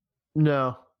worst.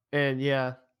 No. And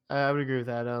yeah, I would agree with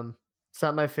that. It's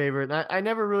not my favorite. I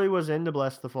never really was into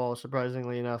Bless the Fall,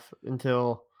 surprisingly enough,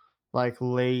 until like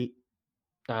late.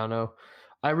 I don't know.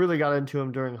 I really got into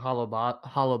him during Hollow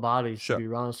Bodies, Sure. to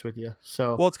be honest with you.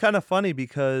 So Well, it's kind of funny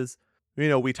because,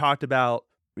 we talked about,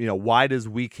 why does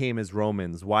We Came as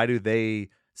Romans? Why do they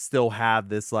still have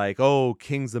this like, oh,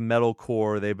 Kings of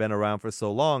Metalcore, they've been around for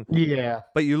so long? yeah,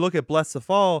 But you look at Bless the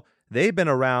Fall, they've been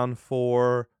around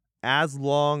for as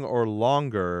long or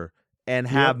longer and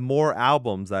have more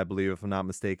albums, I believe, if I'm not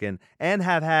mistaken, and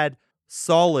have had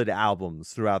solid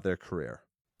albums throughout their career.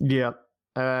 yeah,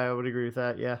 I would agree with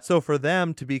that. Yeah, So for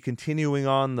them to be continuing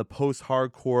on the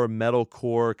post-hardcore,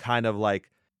 metalcore kind of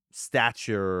like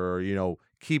stature, or,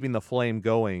 keeping the flame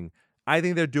going, I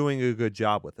think they're doing a good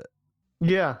job with it.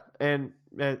 yeah, and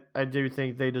I do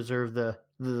think they deserve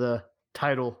the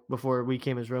title before We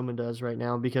Came as Roman does right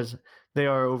now, because they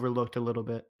are overlooked a little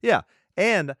bit. Yeah,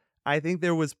 and I think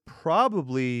there was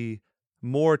probably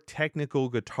more technical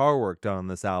guitar work done on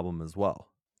this album as well.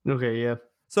 Okay, yeah,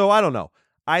 So I don't know.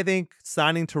 I think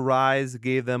signing to Rise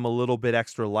gave them a little bit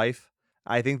extra life.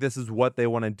 I think this is what they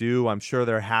want to do. I'm sure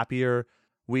they're happier.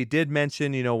 We did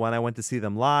mention, when I went to see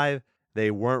them live, they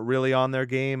weren't really on their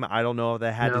game. I don't know if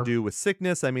that had to No. do with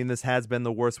sickness. I mean, this has been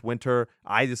the worst winter.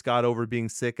 I just got over being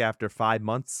sick after 5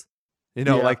 months. You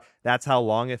know, Yeah. like that's how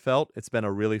long it felt. It's been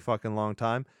a really fucking long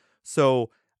time. So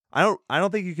I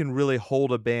don't think you can really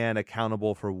hold a band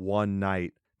accountable for one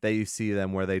night that you see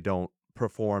them where they don't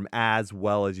perform as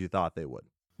well as you thought they would.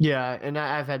 Yeah, and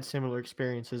I've had similar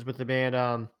experiences with the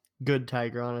band Good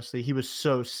Tiger, honestly. He was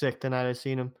so sick the night I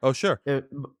seen him. Oh, sure.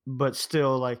 But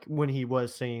still, like, when he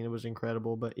was singing, it was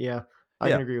incredible. But yeah, I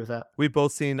Yeah. can agree with that. We've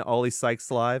both seen Ollie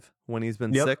Sykes live when he's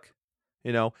been Yep. sick,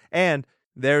 you know, and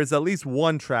there's at least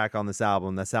one track on this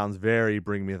album that sounds very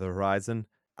Bring Me the Horizon.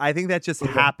 I think that just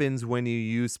Okay. happens when you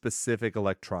use specific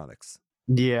electronics.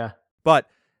 Yeah. But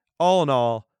all in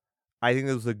all, I think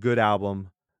this was a good album.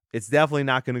 It's definitely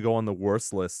not going to go on the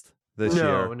worst list this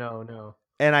year. No.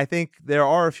 And I think there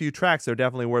are a few tracks that are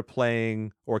definitely worth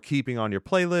playing or keeping on your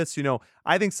playlist. You know,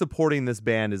 I think supporting this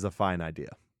band is a fine idea.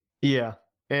 Yeah.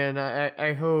 And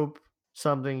I hope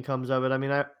something comes of it. I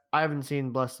mean, I haven't seen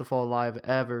Bless the Fall live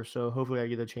ever, so hopefully I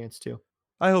get a chance to.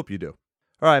 I hope you do.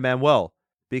 All right, man. Well,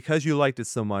 because you liked it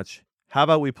so much, how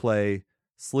about we play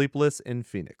Sleepless in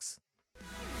Phoenix? You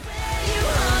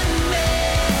haunt me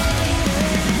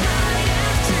night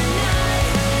after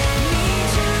night. Need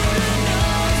you to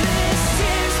know this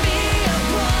tears me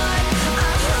apart.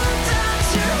 I hope that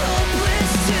you're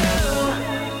hopeless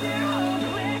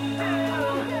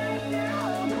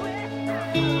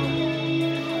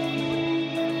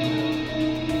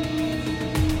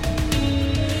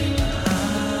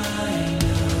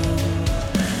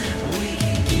we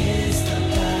can kiss the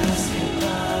past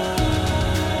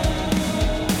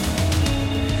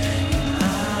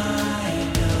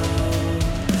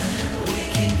we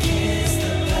can kiss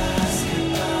the past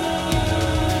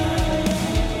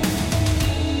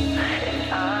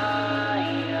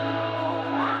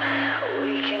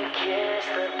we can kiss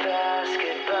the past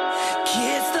goodbye.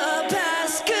 Kiss the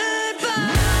past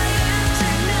goodbye. Night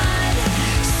after night,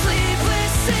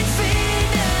 sleepless in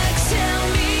Phoenix. Tell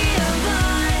me a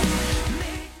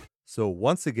lie. So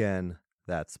once again,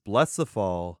 that's Bless the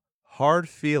Fall, Hard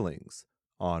Feelings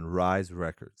on Rise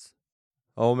Records.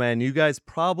 Oh man, you guys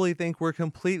probably think we're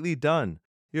completely done.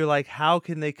 You're like, how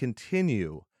can they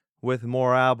continue with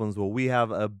more albums? Well, we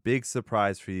have a big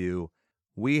surprise for you.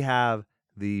 We have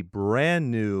the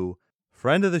brand new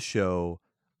friend of the show,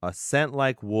 A Scent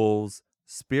Like Wolves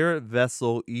Spirit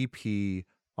Vessel EP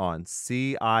on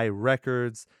CI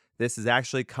Records. This is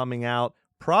actually coming out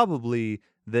probably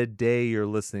the day you're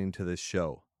listening to this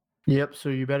show. Yep, so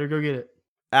you better go get it.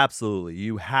 Absolutely.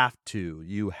 You have to.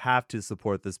 You have to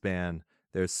support this band.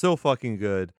 They're so fucking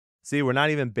good. See, we're not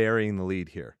even burying the lead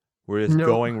here. We're just Nope.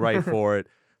 going right for it.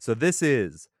 So this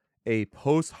is a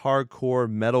post-hardcore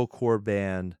metalcore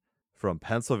band from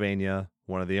Pennsylvania.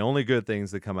 One of the only good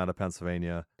things that come out of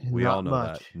Pennsylvania. We Not all know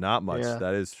much. that. Not much. Yeah.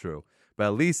 That is true. But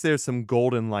at least there's some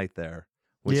golden light there,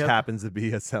 which Yep. happens to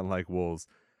be A Scent Like Wolves.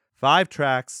 5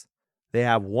 tracks. They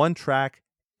have one track,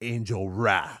 Angel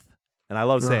Wrath. And I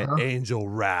love saying Uh-huh. Angel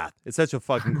Wrath. It's such a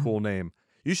fucking cool name.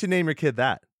 You should name your kid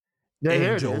that. Yeah,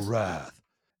 there it Angel is. Wrath.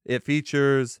 It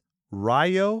features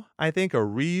Ryo, I think, or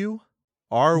Ryu,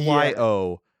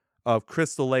 RYO of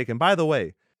Crystal Lake. And by the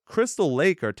way, Crystal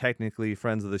Lake are technically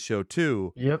friends of the show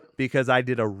too, Yep. because I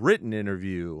did a written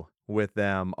interview with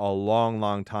them a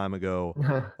long time ago.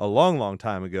 A long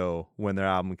time ago when their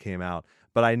album came out.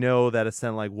 But I know that A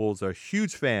Scent Like Wolves are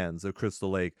huge fans of Crystal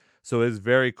Lake. So it's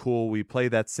very cool. We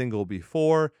played that single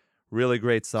before. Really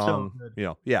great song. good. You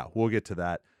know, yeah, we'll get to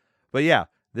that. But yeah,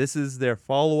 this is their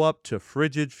follow-up to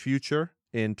Frigid Future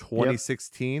in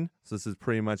 2016. So this is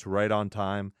pretty much right on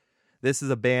time. This is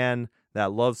a band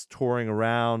that loves touring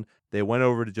around. They went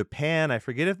over to Japan. I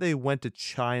forget if they went to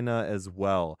China as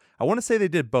well. I want to say they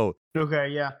did both. Okay,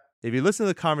 yeah. If you listen to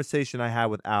the conversation I had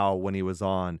with Al when he was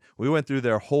on, we went through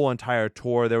their whole entire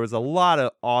tour. There was a lot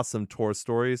of awesome tour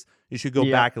stories. You should go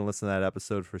Yeah. back and listen to that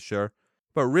episode for sure.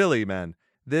 But really, man,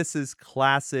 this is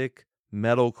classic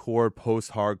metalcore,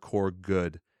 post-hardcore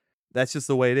good. That's just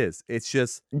the way it is. It's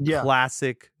just Yeah.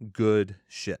 classic good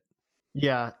shit.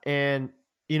 Yeah, and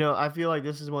you know, I feel like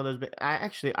this is one of those.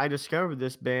 I discovered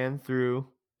this band through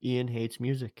Ian Hates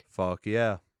Music. Fuck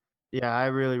yeah. Yeah, I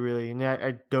really, and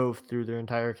I dove through their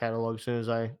entire catalog as soon as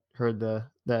I heard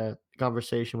the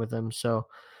conversation with them. So,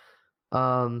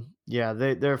 yeah,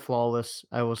 they're flawless.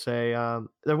 I will say,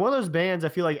 they're one of those bands I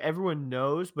feel like everyone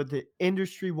knows, but the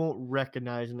industry won't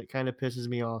recognize, and it kind of pisses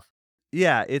me off.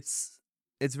 Yeah, it's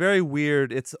very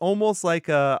weird. It's almost like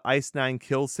a Ice Nine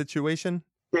Kills situation.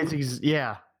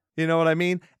 Yeah, You know what I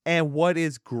mean? And what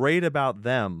is great about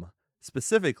them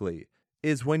specifically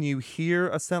is when you hear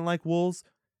A Scent Like Wolves,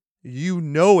 you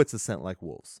know it's A Scent Like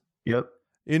Wolves. Yep.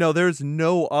 You know, there's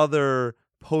no other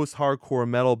post-hardcore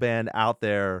metal band out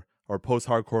there, or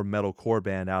post-hardcore metalcore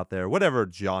band out there, whatever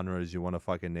genres you want to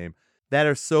fucking name, that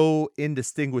are so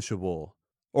indistinguishable,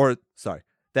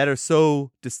 that are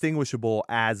so distinguishable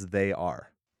as they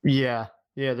are. Yeah.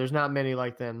 Yeah, there's not many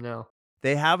like them, no.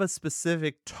 They have a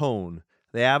specific tone.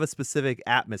 They have a specific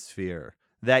atmosphere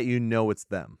that you know it's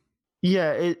them.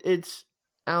 Yeah, it's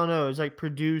I don't know, it's like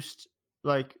produced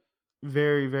like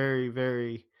very, very,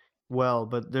 very well,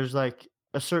 but there's like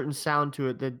a certain sound to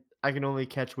it that I can only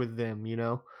catch with them, you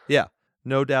know? Yeah,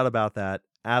 no doubt about that.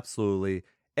 Absolutely.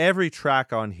 Every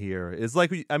track on here is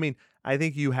like, I mean, I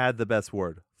think you had the best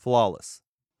word, flawless.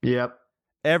 Yep.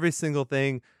 Every single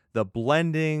thing, the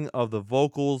blending of the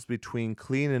vocals between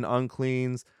clean and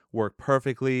uncleans work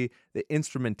perfectly. The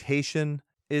instrumentation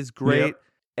is great. Yep.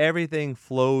 Everything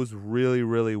flows really,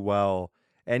 really well.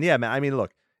 And yeah, man, I mean,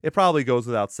 look, it probably goes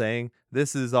without saying,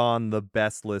 this is on the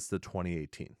best list of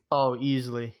 2018. Oh,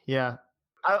 easily. Yeah.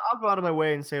 I'll go out of my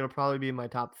way and say it'll probably be in my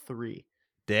top 3.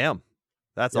 Damn,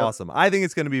 that's Yep. awesome. I think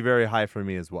it's going to be very high for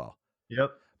me as well.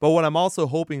 Yep. But what I'm also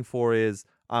hoping for is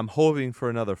I'm hoping for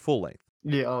another full length.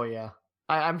 Yeah, oh yeah.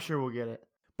 I'm sure we'll get it.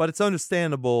 But it's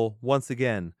understandable, once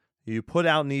again, you put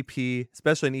out an EP,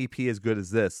 especially an EP as good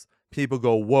as this, people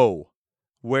go, whoa,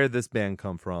 where'd this band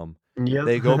come from? Yep.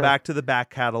 They go back to the back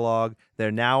catalog.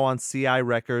 They're now on CI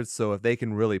Records, so if they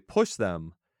can really push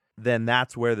them, then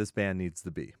that's where this band needs to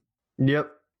be.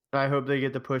 Yep. I hope they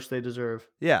get the push they deserve.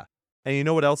 Yeah. And you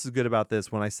know what else is good about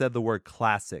this? When I said the word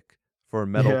classic for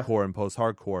metalcore and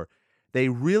post-hardcore, they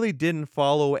really didn't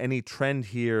follow any trend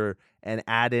here and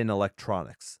add in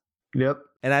electronics. Yep.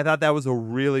 And I thought that was a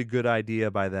really good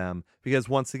idea by them because,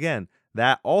 once again,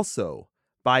 that also,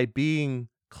 by being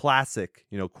classic,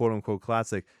 you know, quote unquote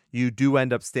classic, you do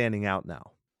end up standing out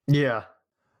now. Yeah.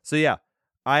 So yeah,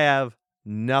 I have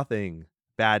nothing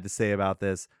bad to say about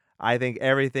this. I think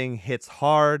everything hits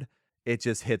hard. It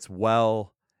just hits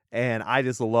well. And I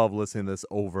just love listening to this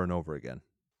over and over again.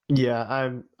 Yeah,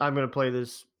 I'm gonna play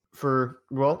this for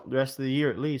the rest of the year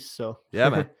at least. So Yeah,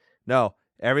 man. No,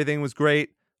 everything was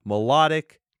great.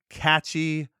 Melodic,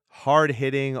 catchy, hard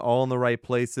hitting, all in the right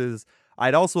places.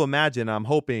 I'd also imagine, I'm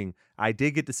hoping, I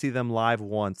did get to see them live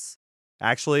once,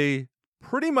 actually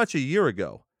pretty much a year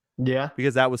ago, yeah.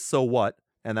 because that was So What,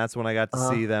 and that's when I got to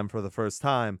see them for the first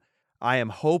time. I am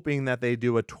hoping that they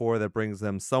do a tour that brings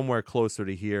them somewhere closer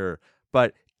to here,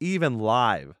 but even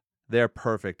live, they're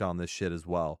perfect on this shit as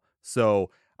well. So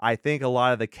I think a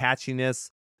lot of the catchiness,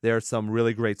 there are some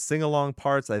really great sing-along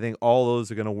parts. I think all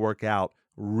those are going to work out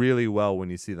really well when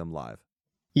you see them live.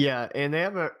 Yeah, and they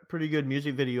have a pretty good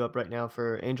music video up right now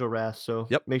for Angel Wrath, so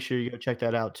Yep. make sure you go check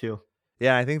that out too.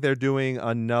 Yeah, I think they're doing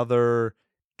another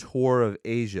tour of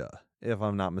Asia, if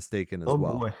I'm not mistaken, as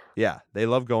well. Boy. Yeah, they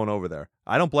love going over there.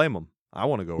 I don't blame them. I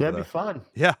want to go over That'd there. be fun.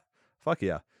 Yeah, fuck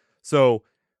yeah. So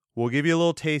we'll give you a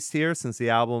little taste here since the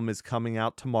album is coming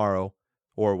out tomorrow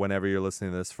or whenever you're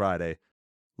listening to this Friday.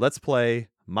 Let's play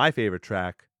my favorite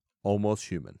track, Almost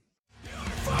Human.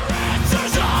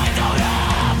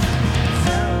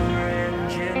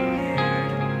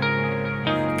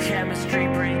 Chemistry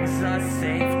brings us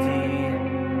safety.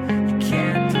 You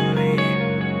can't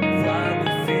believe what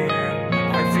we fear.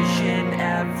 Our vision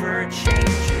ever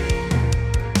changing.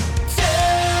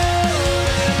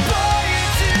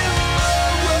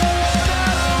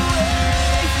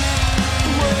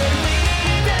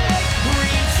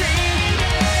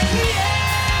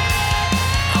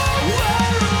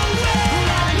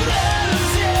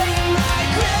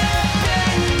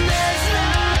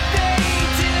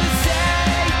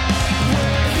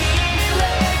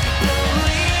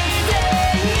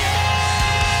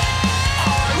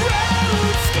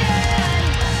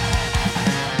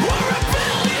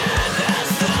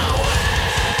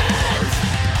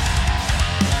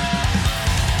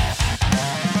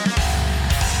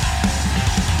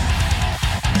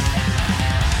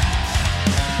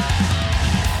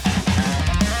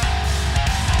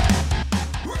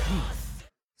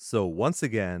 So once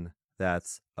again,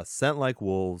 that's A Scent Like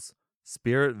Wolves,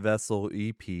 Spirit Vessel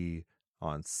EP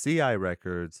on CI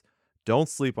Records. Don't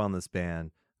sleep on this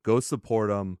band. Go support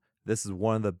them. This is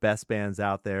one of the best bands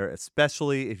out there,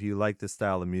 especially if you like this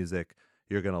style of music.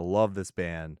 You're going to love this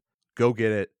band. Go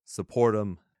get it. Support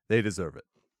them. They deserve it.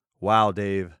 Wow,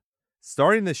 Dave.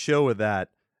 Starting the show with that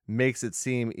makes it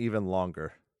seem even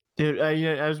longer. Dude,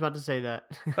 I was about to say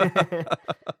that.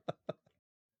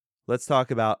 Let's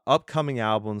talk about upcoming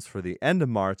albums for the end of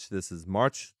March. This is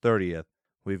March 30th.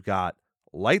 We've got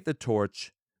Light the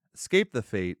Torch, Escape the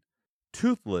Fate,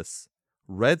 Toothless,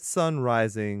 Red Sun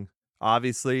Rising,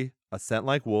 obviously A Scent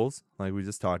Like Wolves, like we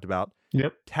just talked about,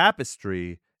 Yep.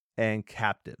 Tapestry, and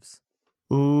Captives.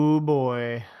 Ooh,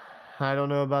 boy. I don't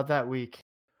know about that week.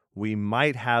 We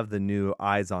might have the new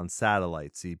Eyes on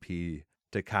Satellites EP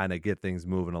to kind of get things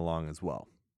moving along as well.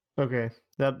 Okay.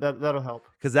 That'll help.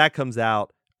 Because that comes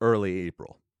out early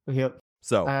April. Yep.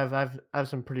 So, I have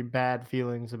some pretty bad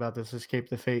feelings about this Escape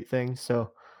the Fate thing,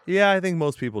 so yeah, I think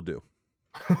most people do.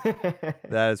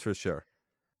 That is for sure.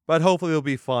 But hopefully it'll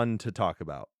be fun to talk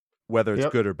about, whether it's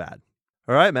Yep. good or bad.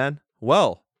 All right, man.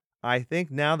 Well, I think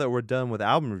now that we're done with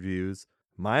album reviews,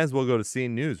 might as well go to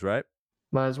Scene News, right?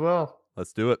 might as well.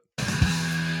 Let's do it.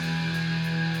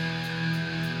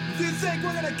 Do you think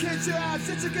we're gonna kiss your ass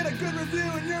since you get a good review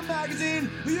in your magazine?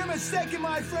 Well, you're mistaken,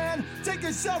 my friend. Take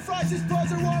your self-righteous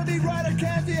buzzer wannabe writer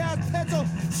candy ass pencil,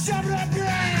 shove it up your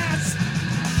ass!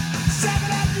 Shove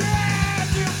it up your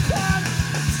ass, you punk!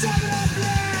 Shove it up your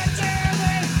ass,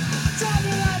 Jeremy! Shove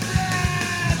it up your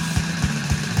ass!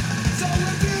 So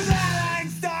review that,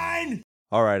 Einstein!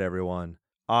 All right, everyone.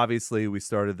 Obviously, we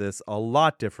started this a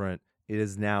lot different. It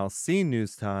is now Scene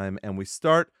News time, and we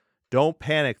start. Don't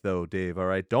panic, though, Dave, all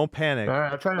right? Don't panic. All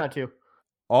right, I'll try not to.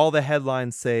 All the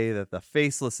headlines say that the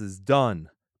Faceless is done,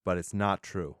 but it's not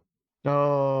true.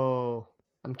 Oh,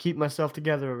 I'm keeping myself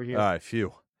together over here. All right,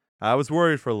 phew. I was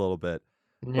worried for a little bit.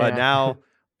 But Yeah. now,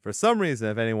 for some reason,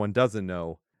 if anyone doesn't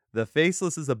know, the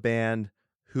Faceless is a band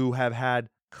who have had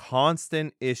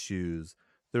constant issues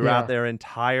throughout Yeah. their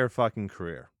entire fucking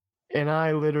career. And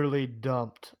I literally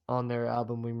dumped on their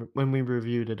album when we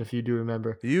reviewed it, if you do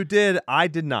remember. You did. I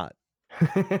did not.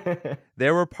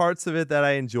 There were parts of it that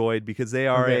I enjoyed because they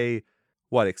are Okay.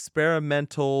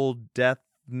 experimental death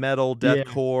metal, Yeah.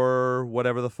 deathcore,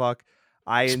 whatever the fuck.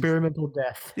 Experimental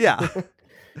death. Yeah.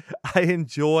 I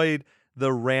enjoyed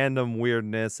the random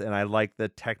weirdness and I liked the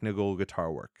technical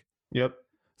guitar work. Yep.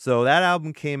 So that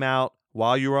album came out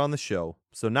while you were on the show.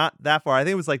 So not that far. I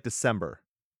think it was like December,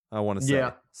 I want to say.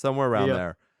 Yeah. Somewhere around Yeah.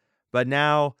 there. But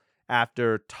now,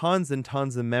 after tons and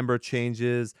tons of member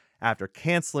changes, after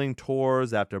canceling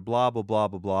tours, after blah, blah, blah,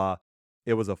 blah, blah,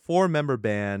 it was a 4-member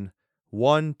band.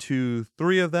 1, 2,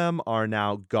 3 of them are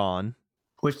now gone.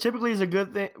 Which typically is a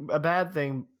good thing, a bad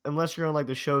thing, unless you're on like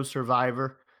the show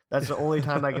Survivor. That's the only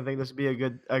time I can think this would be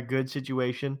a good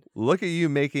situation. Look at you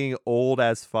making old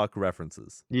as fuck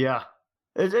references. Yeah.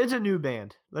 It's a new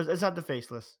band. It's not the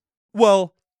Faceless.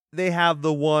 Well, they have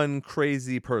the one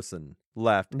crazy person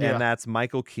left, Yeah. and that's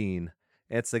Michael Keane.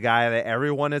 It's the guy that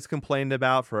everyone has complained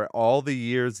about for all the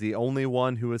years, the only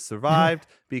one who has survived,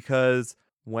 because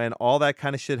when all that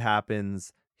kind of shit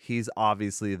happens, he's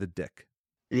obviously the dick.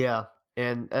 Yeah.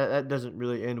 And that doesn't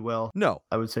really end well, No.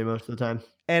 I would say, most of the time.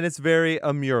 And it's very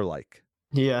Amur-like.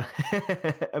 Yeah.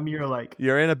 Amir like.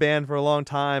 You're in a band for a long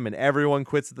time, and everyone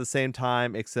quits at the same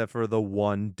time except for the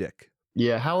one dick.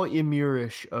 Yeah. How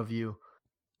Amirish of you.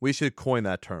 We should coin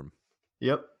that term.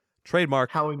 Yep.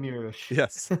 Trademark. How Amirish.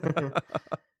 Yes.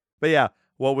 But yeah,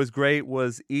 what was great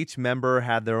was each member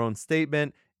had their own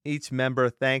statement. Each member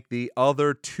thanked the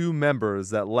other 2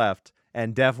 members that left,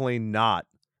 and definitely not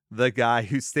the guy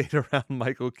who stayed around,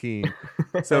 Michael Keane.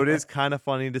 So it is kind of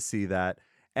funny to see that.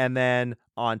 And then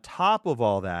on top of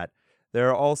all that, there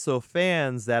are also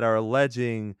fans that are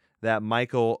alleging that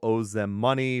Michael owes them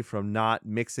money from not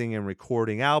mixing and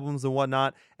recording albums and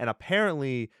whatnot. And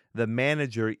apparently the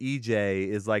manager, EJ,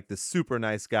 is like the super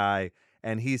nice guy,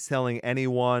 and he's telling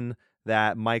anyone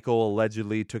that Michael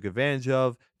allegedly took advantage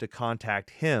of to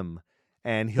contact him,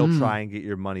 and he'll try and get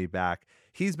your money back.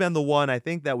 He's been the one, I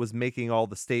think, that was making all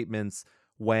the statements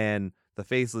when the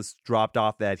Faceless dropped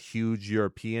off that huge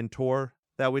European tour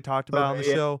that we talked about on the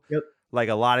show. Yep. Like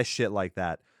a lot of shit like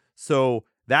that. So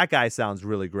that guy sounds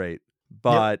really great,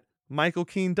 but Michael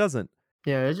Keane doesn't.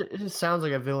 Yeah, it just sounds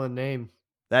like a villain name.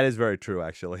 That is very true,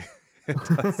 actually. It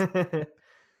does.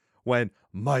 When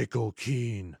Michael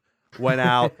Keane went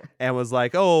out and was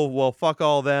like, oh, well, fuck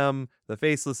all them. The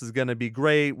Faceless is going to be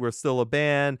great. We're still a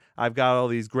band. I've got all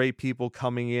these great people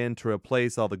coming in to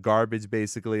replace all the garbage,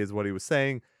 basically, is what he was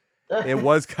saying. It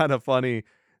was kind of funny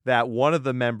that one of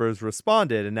the members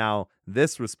responded, and now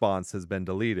this response has been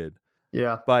deleted.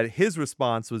 Yeah. But his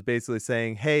response was basically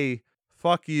saying, hey,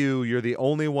 fuck you. You're the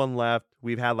only one left.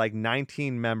 We've had like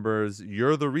 19 members.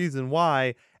 You're the reason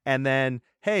why. And then,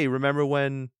 hey, remember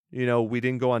when, we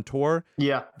didn't go on tour?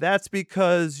 Yeah. That's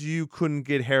because you couldn't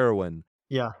get heroin.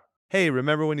 Yeah. Hey,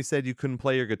 remember when you said you couldn't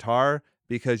play your guitar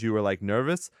because you were like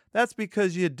nervous? That's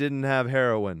because you didn't have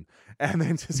heroin. And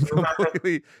then just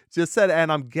completely just said,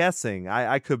 and I'm guessing,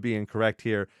 I could be incorrect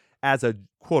here, as a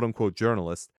quote unquote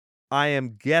journalist, I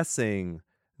am guessing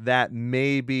that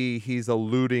maybe he's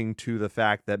alluding to the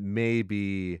fact that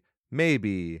maybe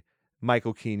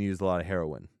Michael Keane used a lot of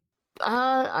heroin.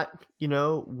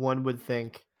 One would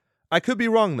think. I could be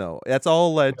wrong though. That's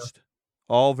all alleged.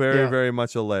 All very, Yeah. very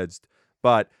much alleged.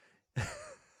 But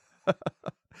I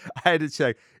had to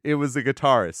check. It was the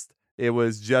guitarist. It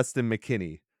was Justin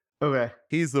McKinney. Okay.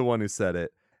 He's the one who said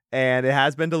it. And it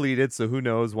has been deleted, so who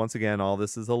knows? Once again, all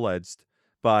this is alleged.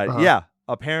 But yeah,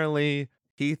 apparently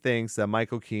he thinks that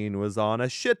Michael Keane was on a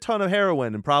shit ton of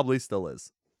heroin and probably still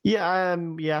is.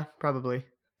 Yeah, probably.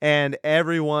 And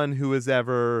everyone who has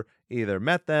ever either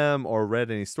met them or read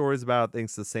any stories about it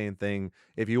thinks the same thing.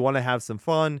 If you want to have some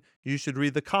fun, you should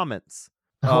read the comments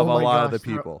of Oh a my lot of the gosh,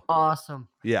 they're people. Awesome.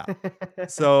 Yeah.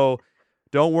 So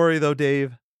don't worry though,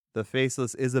 Dave. The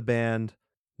Faceless is a band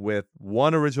with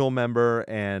one original member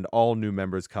and all new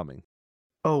members coming.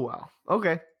 Oh wow.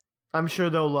 Okay. I'm sure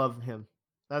they'll love him.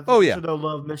 I'm yeah. sure they'll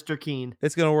love Mr. Keane.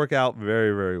 It's going to work out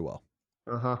very, very well.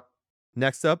 Uh-huh.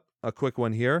 Next up, a quick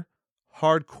one here.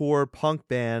 Hardcore punk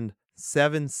band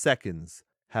 7 Seconds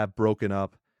have broken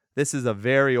up. This is a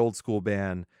very old school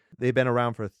band. They've been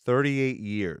around for 38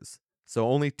 years. So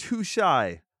only 2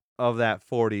 shy of that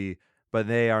 40, but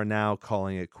they are now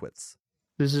calling it quits.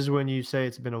 This is when you say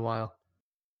it's been a while.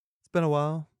 It's been a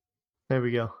while. There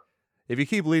we go. If you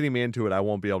keep leading me into it, I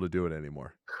won't be able to do it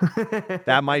anymore.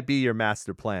 That might be your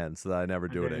master plan so that I never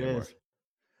do it There anymore. is.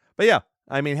 But yeah,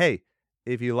 I mean, hey,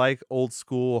 if you like old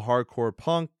school hardcore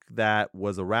punk that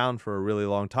was around for a really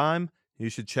long time, you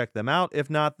should check them out. If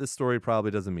not, this story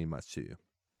probably doesn't mean much to you.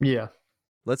 Yeah.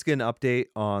 Let's get an update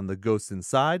on the Ghost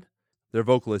Inside. Their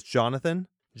vocalist, Jonathan,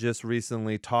 just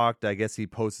recently talked. I guess he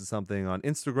posted something on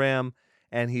Instagram,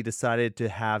 and he decided to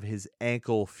have his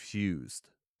ankle fused.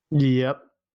 Yep.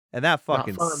 And that Not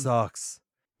fucking fun. sucks.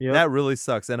 Yep. That really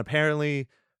sucks. And apparently,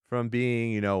 from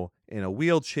being, in a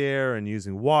wheelchair and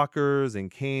using walkers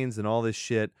and canes and all this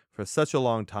shit for such a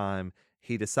long time,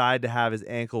 he decided to have his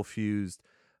ankle fused.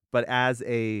 But as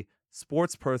a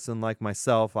sports person like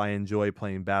myself, I enjoy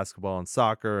playing basketball and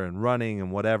soccer and running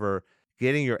and whatever.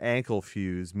 Getting your ankle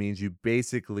fused means you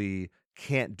basically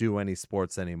can't do any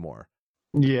sports anymore.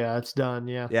 Yeah, it's done.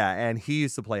 Yeah. Yeah, and he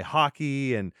used to play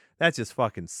hockey, and that just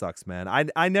fucking sucks, man.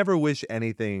 I never wish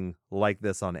anything like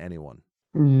this on anyone.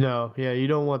 No. Yeah, you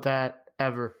don't want that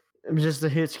ever. Just the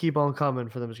hits keep on coming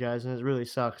for those guys, and it really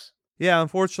sucks. Yeah,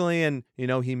 unfortunately, and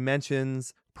he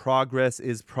mentions progress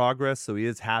is progress, so he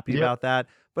is happy Yep. about that.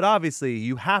 But obviously,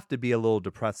 you have to be a little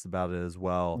depressed about it as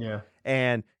well. Yeah.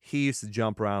 And he used to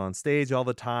jump around on stage all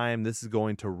the time. This is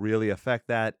going to really affect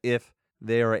that if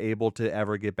they are able to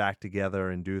ever get back together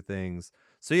and do things.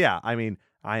 So yeah, I mean,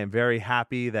 I am very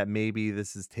happy that maybe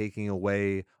this is taking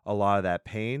away a lot of that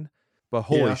pain. But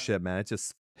holy Yeah. shit, man, it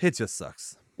just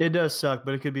sucks. It does suck,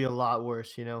 but it could be a lot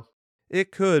worse,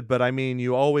 It could, but I mean,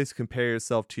 you always compare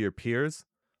yourself to your peers.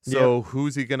 So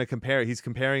who's he going to compare? He's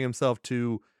comparing himself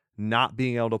to not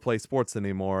being able to play sports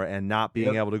anymore and not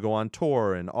being Yep. able to go on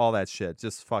tour and all that shit.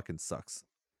 Just fucking sucks.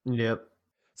 Yep.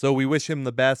 So we wish him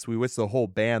the best. We wish the whole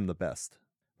band the best.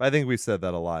 I think we've said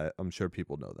that a lot. I'm sure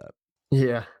people know that.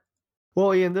 Yeah.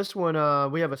 Well, Ian, this one,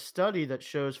 we have a study that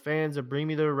shows fans of Bring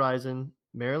Me the Horizon,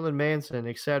 Marilyn Manson,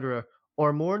 etc.,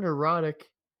 are more neurotic,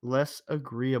 less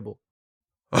agreeable.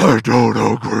 I don't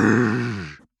agree.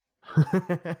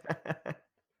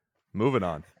 Moving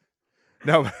on.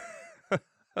 No,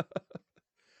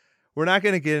 we're not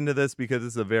going to get into this because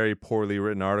it's a very poorly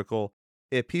written article.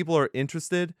 If people are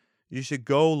interested, you should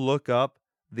go look up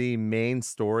the main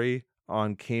story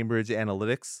on Cambridge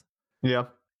Analytics Yeah.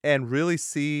 and really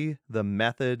see the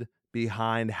method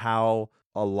behind how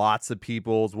lots of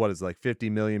people's, 50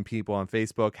 million people on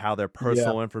Facebook, how their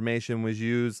personal information was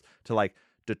used to like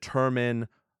determine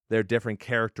their different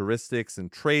characteristics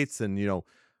and traits and,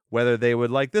 whether they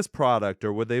would like this product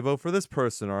or would they vote for this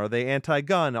person or are they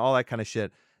anti-gun, all that kind of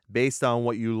shit based on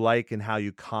what you like and how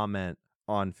you comment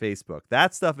on Facebook.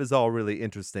 That stuff is all really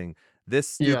interesting. This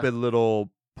stupid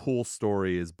little pool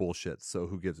story is bullshit, so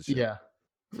who gives a shit? Yeah.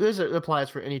 This applies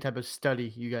for any type of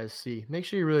study you guys see. Make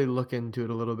sure you really look into it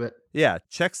a little bit. Yeah,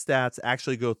 check stats,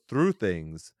 actually go through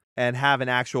things and have an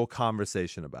actual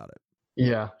conversation about it.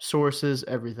 Yeah. Sources,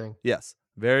 everything. Yes,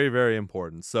 very, very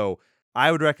important. So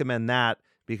I would recommend that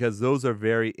because those are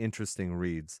very interesting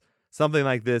reads. Something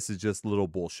like this is just little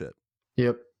bullshit.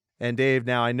 Yep. And Dave,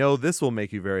 now I know this will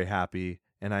make you very happy,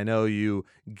 and I know you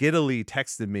giddily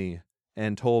texted me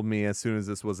and told me as soon as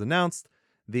this was announced,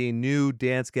 the new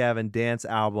Dance Gavin Dance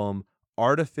album,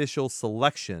 Artificial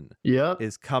Selection, Yep.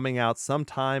 is coming out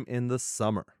sometime in the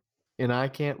summer. And I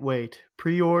can't wait.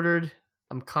 Pre-ordered.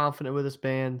 I'm confident with this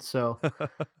band, so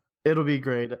it'll be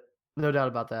great. No doubt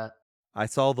about that. I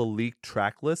saw the leaked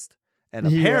track list, and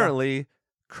Yeah. apparently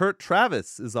Kurt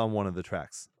Travis is on one of the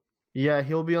tracks. Yeah,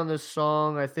 he'll be on this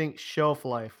song, I think Shelf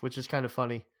Life, which is kind of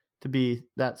funny to be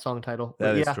that song title.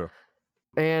 That But is yeah, true.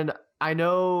 and I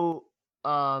know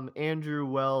Andrew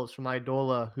Wells from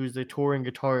Idola, who's the touring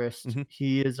guitarist, Mhm.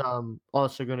 he is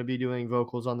also going to be doing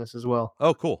vocals on this as well.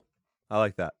 Oh, cool. I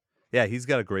like that. Yeah, he's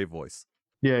got a great voice.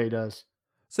 Yeah, he does.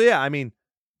 So yeah, I mean,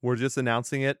 we're just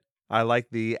announcing it. I like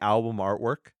the album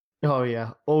artwork. Oh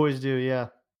yeah, always do. Yeah.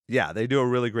 Yeah, they do a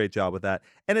really great job with that.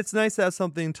 And it's nice to have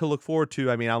something to look forward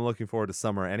to. I mean, I'm looking forward to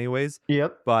summer anyways,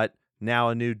 Yep. but now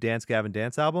a new Dance Gavin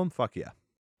Dance album? Fuck yeah.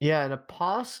 Yeah, and a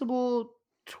possible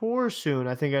tour soon.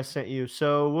 I think I sent you.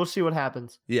 So we'll see what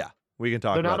happens. Yeah, we can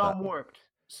talk They're about not that. on Warped,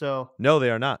 so No, they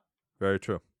are not. Very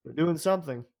true. they're doing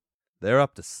something. They're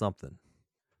up to something.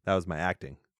 That was my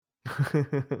acting.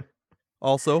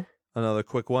 Also, another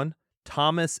quick one.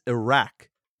 Thomas Erak,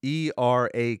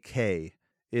 E-R-A-K,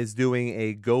 is doing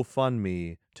a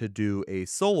GoFundMe to do a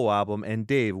solo album. And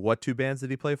Dave, what 2 bands did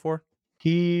he play for?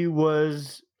 He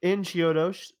was in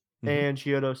Chiodos, Mhm. and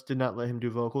Chiodos did not let him do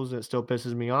vocals, and it still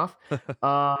pisses me off.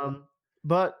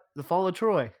 But The Fall of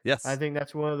Troy, Yes. I think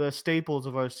that's one of the staples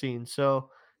of our scene. So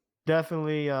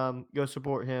definitely go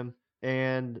support him.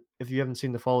 And if you haven't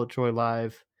seen The Fall of Troy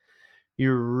live,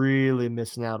 you're really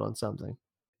missing out on something.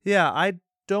 Yeah, I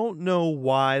don't know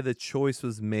why the choice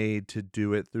was made to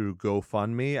do it through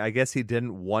GoFundMe. I guess he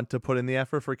didn't want to put in the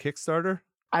effort for Kickstarter.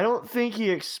 I don't think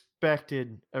he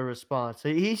expected a response.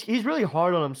 He's really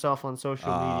hard on himself on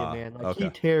social media, man. Like he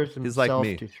okay. tears He's like himself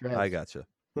me. to shreds. I gotcha.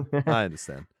 I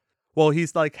understand. Well,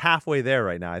 he's like halfway there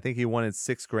right now. I think he wanted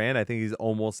 $6,000. I think he's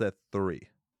almost at 3.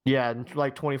 Yeah, in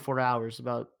like 24 hours,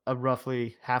 about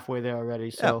roughly halfway there already.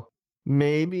 So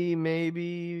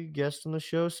maybe guest on the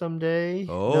show someday.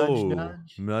 Oh,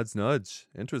 Nudge, nudge. nudge.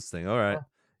 Interesting. All right. Yeah.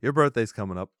 Your birthday's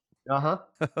coming up. Uh-huh.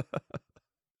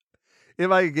 If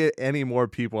I could get any more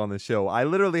people on the show, I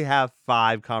literally have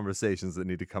 5 conversations that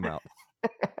need to come out.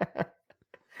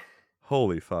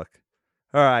 Holy fuck.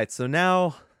 All right, so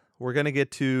now we're going to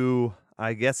get to,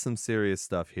 I guess, some serious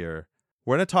stuff here.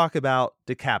 We're going to talk about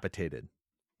Decapitated.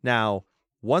 Now,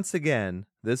 once again,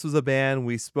 this was a band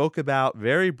we spoke about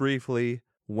very briefly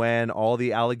when all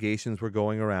the allegations were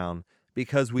going around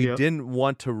because we Yep. didn't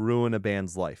want to ruin a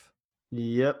band's life.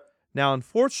 Yep. Now,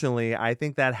 unfortunately, I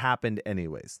think that happened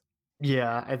anyways.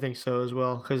 Yeah, I think so as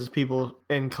well. Because people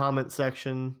in comment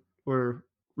section were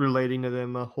relating to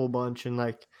them a whole bunch and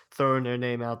like throwing their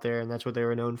name out there, and that's what they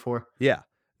were known for. Yeah.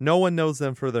 No one knows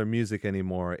them for their music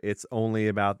anymore. It's only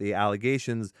about the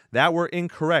allegations that were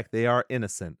incorrect. They are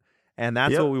innocent. And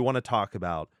that's Yep. what we want to talk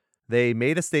about. They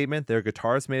made a statement. Their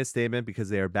guitarist made a statement because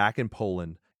they are back in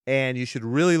Poland. And you should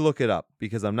really look it up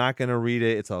because I'm not going to read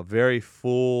it. It's a very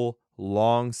full,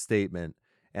 long statement.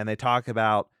 And they talk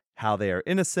about how they are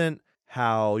innocent,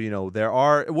 how, there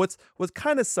are what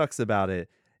kind of sucks about it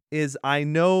is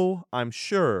I'm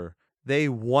sure they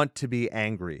want to be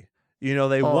angry. They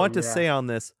Oh, want to yeah. say on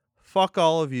this, fuck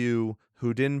all of you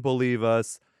who didn't believe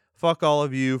us. Fuck all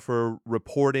of you for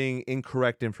reporting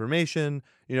incorrect information,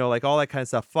 like all that kind of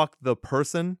stuff. Fuck the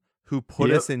person who put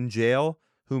Yep. us in jail,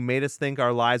 who made us think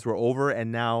our lives were over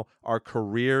and now our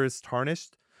career is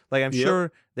tarnished. Like, I'm Yep.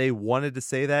 sure they wanted to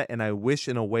say that, and I wish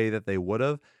in a way that they would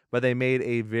have, but they made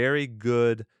a very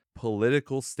good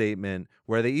political statement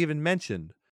where they even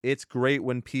mentioned it's great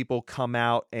when people come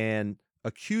out and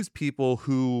accuse people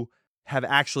who have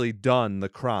actually done the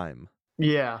crime.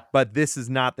 Yeah. But this is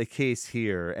not the case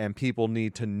here, and people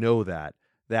need to know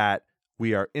that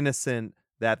we are innocent,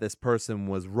 that this person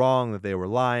was wrong, that they were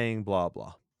lying, blah,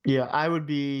 blah. Yeah, I would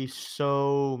be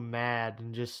so mad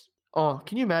and just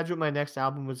can you imagine what my next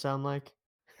album would sound like?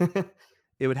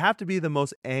 It would have to be the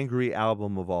most angry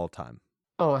album of all time.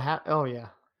 Oh yeah.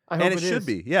 I hope And it should is.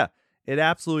 be. Yeah, it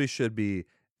absolutely should be.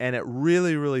 And it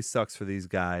really, really sucks for these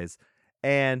guys.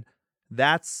 And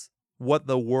that's what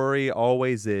the worry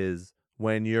always is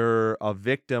when you're a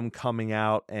victim coming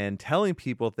out and telling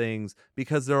people things,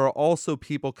 because there are also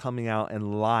people coming out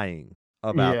and lying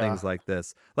about Yeah. things like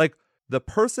this. Like the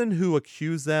person who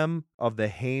accused them of the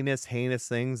heinous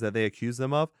things that they accuse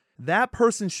them of, that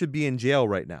person should be in jail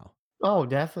right now. Oh,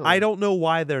 definitely. I don't know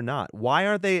why they're not. Why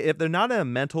are they, if they're not in a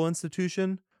mental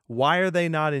institution, why are they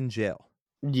not in jail?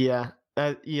 Yeah.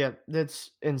 Yeah,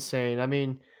 that's insane. I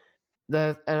mean,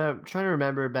 and I'm trying to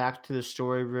remember back to the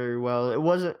story very well. It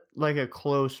wasn't like a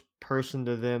close person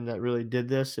to them that really did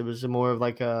this. It was more of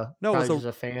like No, it was probably just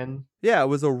a fan. Yeah, it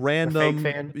was a random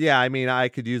fan? Yeah, I mean, I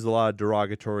could use a lot of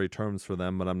derogatory terms for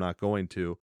them, but I'm not going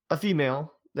to. A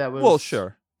female that was Well,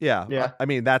 sure. Yeah. Yeah. I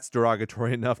mean, that's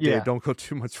derogatory enough, Dave. Yeah. Don't go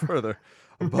too much further.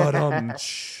 But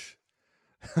shh.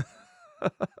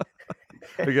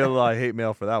 We get a lot of hate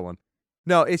mail for that one.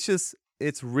 No, it's just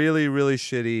It's really, really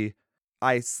shitty.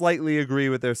 I slightly agree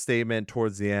with their statement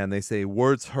towards the end. They say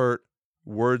words hurt,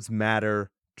 words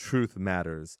matter, truth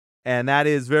matters. And that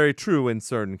is very true in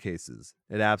certain cases.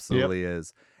 It absolutely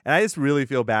is. And I just really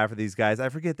feel bad for these guys. I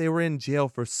forget they were in jail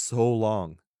for so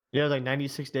long. Yeah, like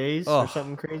 96 days or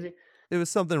something crazy. It was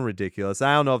something ridiculous.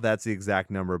 I don't know if that's the exact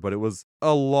number, but it was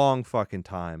a long fucking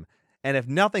time. And if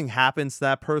nothing happens to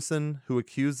that person who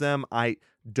accused them, I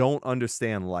don't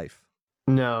understand life.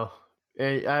 No.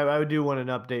 I do want an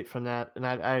update from that, and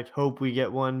I hope we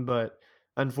get one, but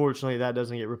unfortunately that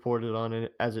doesn't get reported on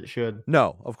as it should.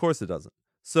 No, of course it doesn't.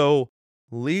 So,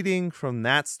 leading from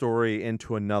that story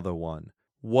into another one,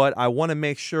 what I want to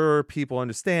make sure people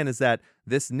understand is that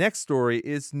this next story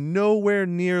is nowhere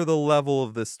near the level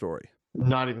of this story.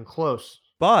 Not even close.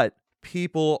 But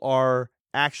people are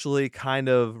actually kind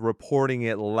of reporting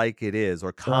it like it is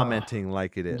or commenting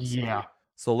like it is. Yeah.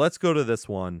 So let's go to this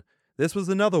one. This was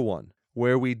another one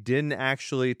where we didn't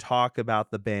actually talk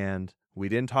about the band. We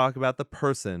didn't talk about the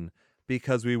person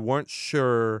because we weren't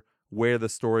sure where the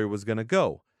story was going to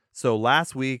go. So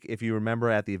last week, if you remember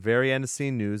at the very end of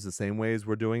Scene News, the same way as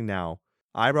we're doing now,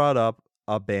 I brought up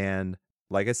a band,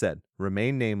 like I said,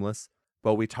 remain nameless,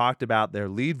 but we talked about their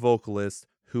lead vocalist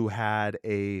who had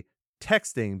a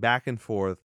texting back and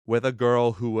forth with a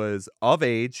girl who was of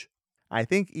age, I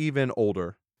think even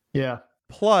older, Yeah.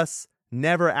 plus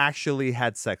never actually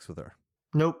had sex with her.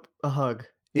 Nope. A hug.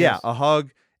 Yeah, Yes. a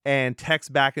hug and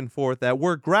text back and forth that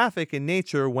were graphic in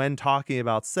nature when talking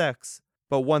about sex.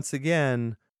 But once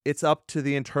again, it's up to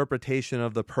the interpretation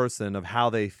of the person of how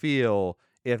they feel,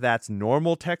 if that's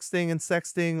normal texting and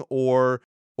sexting or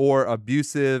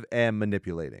abusive and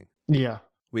manipulating. Yeah.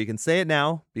 We can say it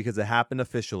now because it happened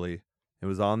officially. It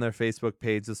was on their Facebook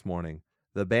page this morning.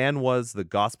 The band was the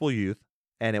Gospel Youth,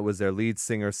 and it was their lead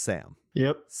singer, Sam.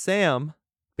 Yep. Sam,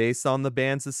 based on the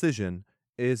band's decision,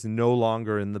 is no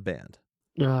longer in the band.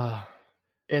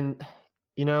 And,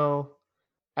 you know,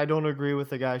 I don't agree with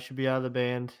the guy should be out of the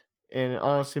band. And it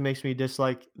honestly makes me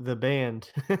dislike the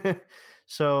band.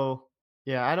 So,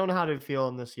 yeah, I don't know how to feel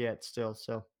on this yet still.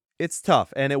 So, It's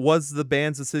tough, and it was the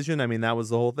band's decision. I mean, that was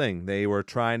the whole thing. They were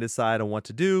trying to decide on what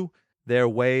to do. Their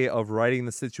way of writing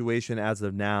the situation as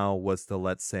of now was to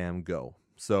let Sam go.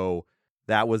 So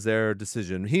that was their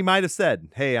decision. He might have said,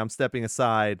 hey, I'm stepping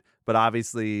aside, but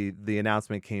obviously the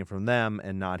announcement came from them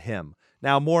and not him.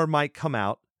 Now, more might come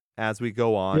out as we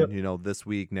go on, Yep. this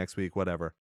week, next week,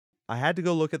 whatever. I had to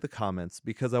go look at the comments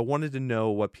because I wanted to know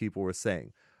what people were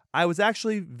saying. I was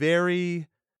actually very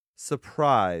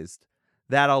surprised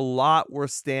that a lot were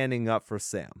standing up for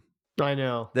Sam. I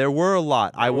know. There were a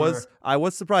lot. I There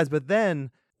was surprised. But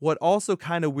then what also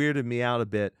kind of weirded me out a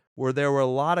bit were there were a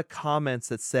lot of comments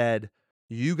that said,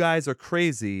 you guys are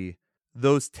crazy.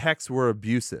 Those texts were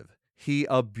abusive. He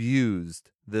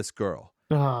abused this girl.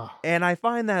 Ah, And I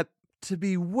find that to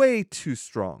be way too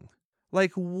strong.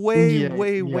 Like way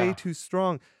yeah. too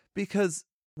strong. Because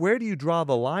where do you draw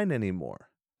the line anymore?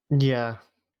 Yeah.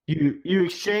 You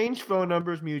exchange phone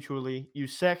numbers mutually. You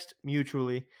sext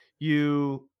mutually.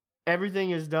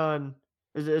 Everything is done.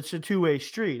 It's a two-way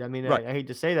street. I mean, Right. I hate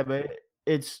to say that, but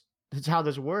it's how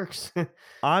this works.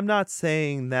 I'm not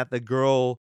saying that the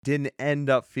girl didn't end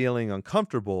up feeling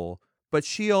uncomfortable, but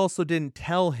she also didn't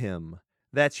tell him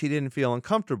that she didn't feel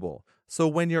uncomfortable. So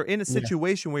when you're in a Yeah.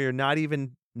 situation where you're not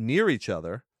even near each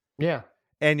other Yeah.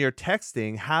 and you're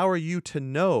texting, how are you to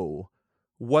know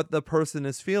what the person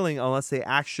is feeling unless they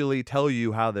actually tell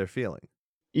you how they're feeling?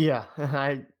 Yeah.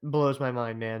 It blows my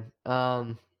mind, man.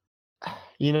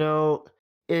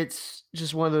 It's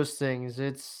just one of those things.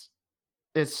 It's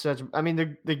such. I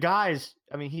mean, the guy's.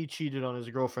 I mean, he cheated on his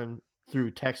girlfriend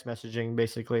through text messaging,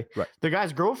 basically. Right. The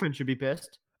guy's girlfriend should be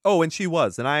pissed. Oh, and she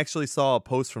was. And I actually saw a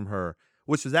post from her,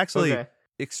 which was actually Okay.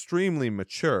 extremely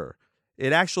mature.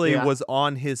 It actually Yeah. was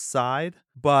on his side,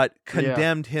 but Yeah.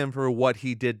 condemned him for what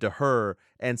he did to her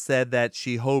and said that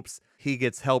she hopes he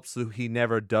gets help so he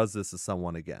never does this to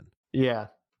someone again. Yeah.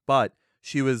 But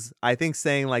she was, I think,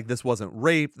 saying like this wasn't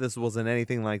rape, this wasn't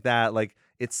anything like that. Like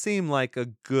it seemed like a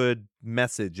good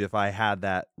message if I had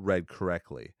that read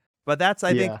correctly. But that's,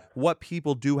 I think, Yeah. what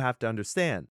people do have to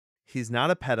understand. He's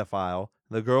not a pedophile.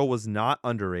 The girl was not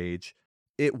underage.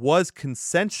 It was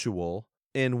consensual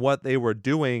in what they were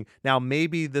doing. Now,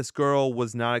 maybe this girl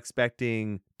was not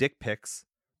expecting dick pics,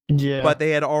 Yeah. but they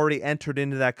had already entered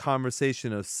into that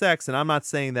conversation of sex. And I'm not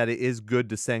saying that it is good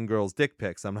to send girls dick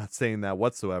pics. I'm not saying that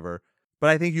whatsoever.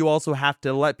 But I think you also have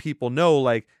to let people know,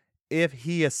 like, if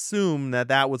he assumed that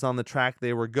that was on the track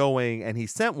they were going and he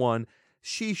sent one,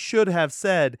 she should have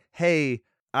said, hey,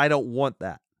 I don't want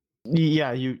that.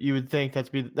 Yeah, you would think that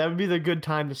would be the good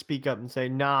time to speak up and say,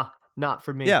 nah, not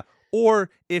for me. Yeah. Or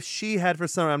if she had, for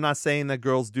some, I'm not saying that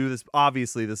girls do this.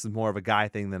 Obviously, this is more of a guy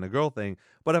thing than a girl thing.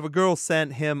 But if a girl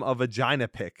sent him a vagina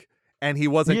pic and he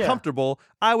wasn't Yeah. comfortable,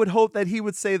 I would hope that he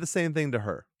would say the same thing to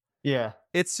her. Yeah.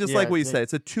 It's just Yeah, like what you they- said.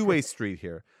 It's a two-way street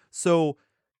here. So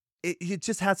it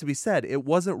just has to be said. It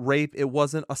wasn't rape. It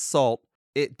wasn't assault.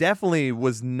 It definitely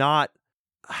was not.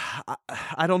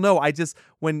 I don't know. I just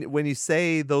when you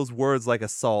say those words like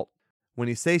assault, when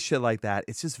you say shit like that,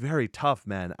 it's just very tough,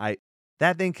 man.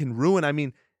 That thing can ruin. I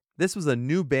mean, this was a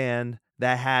new band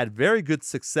that had very good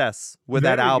success with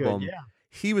that Very good, album. yeah.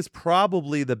 He was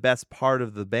probably the best part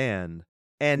of the band,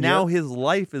 and now his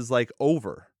life is like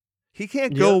over. He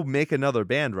can't go make another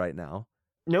band right now.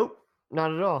 Nope,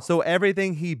 not at all. So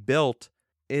everything he built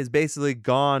is basically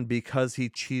gone because he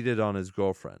cheated on his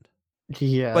girlfriend,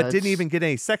 yeah, but didn't that's- even get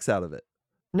any sex out of it.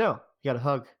 No, you got a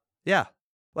hug. Yeah.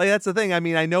 Like that's the thing. I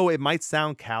mean, I know it might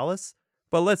sound callous,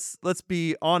 but let's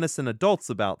be honest and adults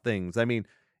about things. I mean,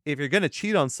 if you're going to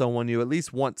cheat on someone, you at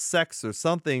least want sex or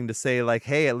something to say like,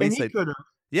 "Hey, at And least he could have.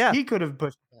 yeah, He could have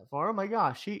pushed it that far. Oh my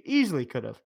gosh, he easily could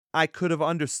have. I could have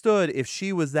understood if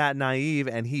she was that naive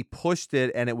and he pushed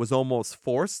it and it was almost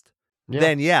forced. Yeah.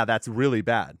 Then yeah, that's really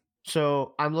bad.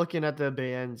 So I'm looking at the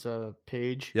band's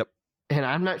page. Yep. And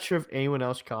I'm not sure if anyone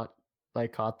else caught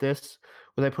this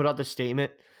when they put out the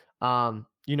statement.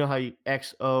 You know how you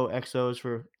XOXOs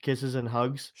for kisses and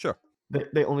hugs? Sure.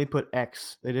 They only put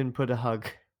X. They didn't put a hug.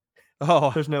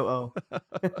 Oh, There's no O.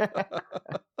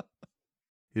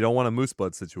 you don't want a moose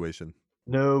blood situation.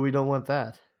 No, we don't want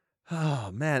that.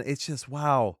 Oh man, it's just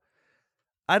wow.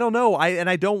 I don't know.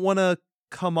 I don't want to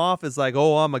come off as like,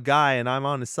 oh, I'm a guy and I'm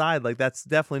on his side. Like that's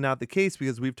definitely not the case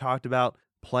because we've talked about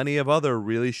plenty of other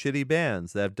really shitty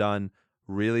bands that have done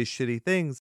really shitty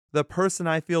things. The person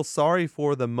I feel sorry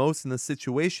for the most in the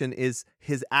situation is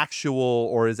his actual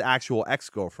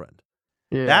ex-girlfriend.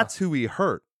 Yeah. That's who he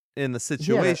hurt in the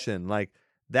situation. Like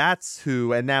that's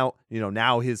who, and now,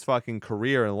 now his fucking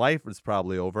career and life is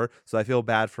probably over. So I feel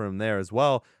bad for him there as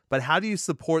well. But how do you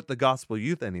support the gospel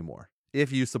youth anymore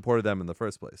if you supported them in the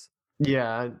first place?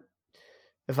 Yeah.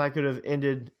 If I could have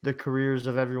ended the careers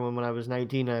of everyone when I was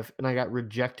 19 and I got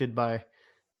rejected by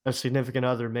a significant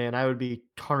other, man, I would be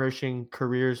tarnishing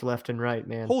careers left and right,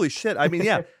 man. Holy shit. I mean,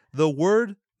 yeah, the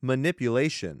word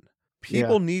manipulation,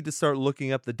 people need to start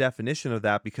looking up the definition of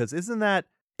that because isn't that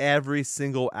every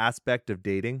single aspect of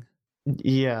dating?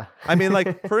 Yeah. I mean,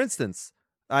 like, for instance,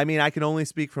 I can only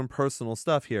speak from personal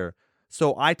stuff here.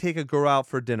 So I take a girl out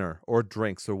for dinner or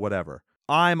drinks or whatever.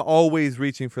 I'm always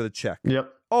reaching for the check.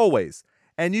 Yep. Always.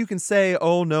 And you can say,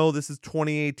 oh, no, this is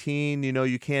 2018.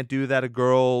 You can't do that. A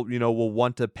girl, will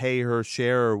want to pay her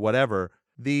share or whatever.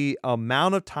 The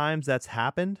amount of times that's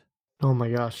happened, Oh my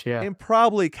gosh, yeah. I can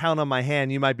probably count on my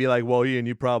hand. You might be like, well, Ian,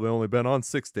 you probably only been on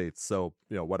 6 dates. So,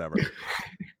 whatever.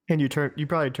 And you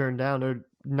probably turned down or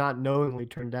not knowingly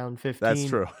turned down 15. That's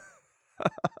true.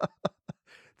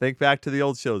 Think back to the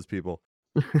old shows, people.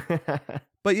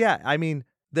 But yeah,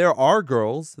 there are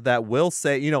girls that will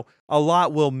say, a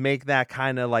lot will make that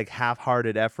kind of like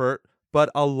half-hearted effort, but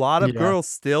a lot of girls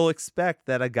still expect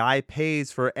that a guy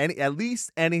pays for at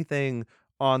least anything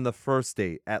on the first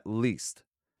date, at least.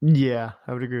 Yeah,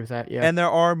 I would agree with that. Yeah. And there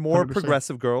are more 100%.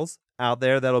 progressive girls out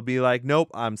there that'll be like, nope,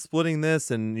 I'm splitting this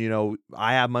and,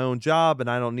 I have my own job and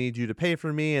I don't need you to pay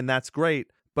for me. And that's great.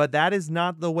 But that is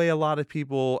not the way a lot of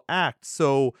people act.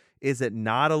 So is it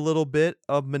not a little bit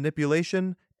of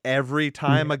manipulation every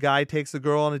time a guy takes a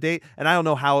girl on a date? And I don't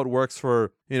know how it works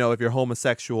for, if you're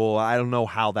homosexual, I don't know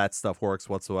how that stuff works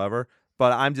whatsoever.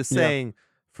 But I'm just saying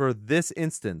for this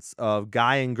instance of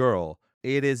guy and girl,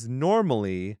 it is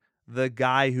normally the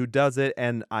guy who does it.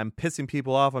 And I'm pissing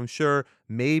people off, I'm sure.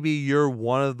 Maybe you're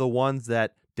one of the ones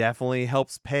that definitely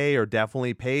helps pay or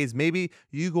definitely pays. Maybe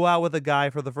you go out with a guy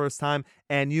for the first time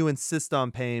and you insist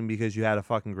on paying because you had a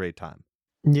fucking great time.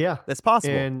 Yeah. That's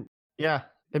possible. And yeah,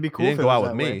 it'd be cool. You if didn't it go was out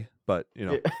with that me, way. but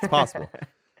it's possible.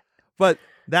 But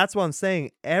that's what I'm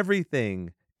saying.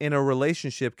 Everything in a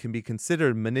relationship can be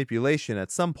considered manipulation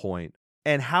at some point.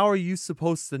 And how are you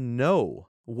supposed to know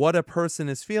what a person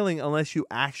is feeling unless you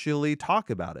actually talk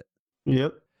about it?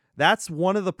 Yep. That's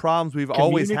one of the problems we've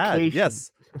always had. Communication.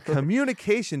 Yes.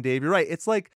 Communication, Dave. You're right. It's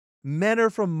like men are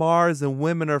from Mars and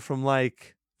women are from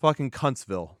like fucking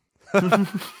Cuntsville.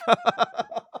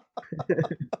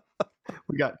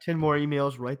 We got 10 more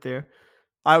emails right there.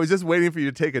 I was just waiting for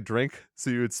you to take a drink so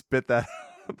you would spit that.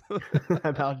 I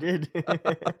about did.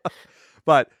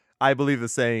 But I believe the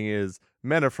saying is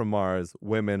men are from Mars,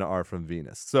 women are from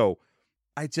Venus. So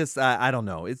I don't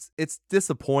know. It's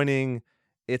disappointing.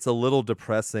 It's a little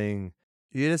depressing.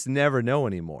 You just never know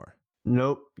anymore.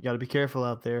 Nope. You got to be careful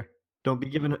out there. Don't be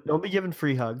giving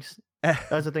free hugs.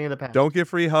 That's a thing of the past. Don't get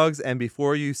free hugs. And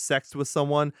before you sext with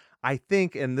someone, I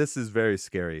think, and this is very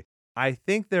scary, I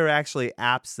think there are actually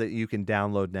apps that you can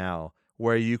download now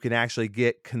where you can actually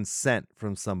get consent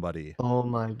from somebody Oh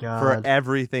my god. for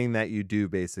everything that you do,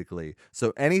 basically.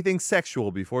 So anything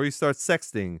sexual before you start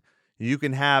sexting, you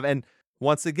can have. And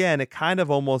once again, it kind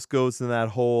of almost goes to that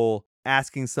whole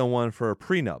asking someone for a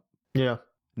prenup. Yeah.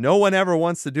 No one ever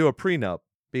wants to do a prenup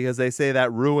because they say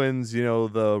that ruins,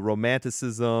 the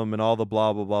romanticism and all the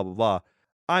blah, blah, blah, blah, blah.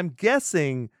 I'm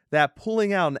guessing that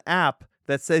pulling out an app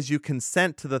that says you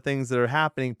consent to the things that are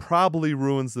happening probably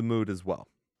ruins the mood as well.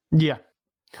 Yeah.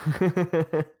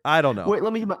 I don't know. Wait,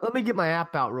 let me get my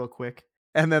app out real quick.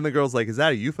 And then the girl's like, is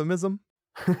that a euphemism?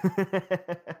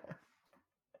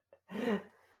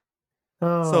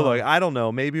 So, like, I don't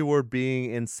know. Maybe we're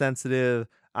being insensitive.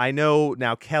 I know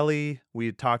now Kelly,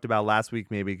 we talked about last week,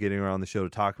 maybe getting her on the show to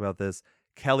talk about this.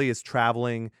 Kelly is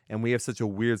traveling, and we have such a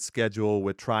weird schedule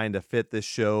with trying to fit this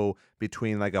show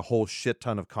between like a whole shit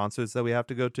ton of concerts that we have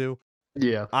to go to.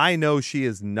 Yeah. I know she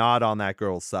is not on that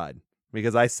girl's side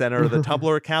because I sent her the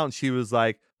Tumblr account and she was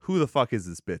like, who the fuck is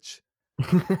this bitch?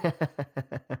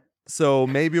 So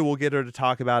maybe we'll get her to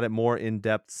talk about it more in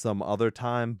depth some other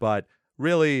time. But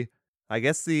really, I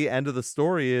guess the end of the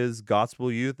story is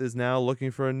Gospel Youth is now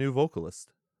looking for a new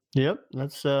vocalist. Yep.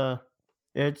 That's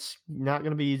it's not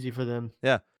gonna be easy for them.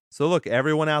 Yeah. So look,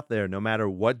 everyone out there, no matter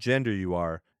what gender you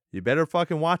are, you better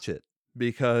fucking watch it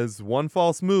because one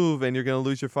false move and you're going to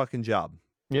lose your fucking job.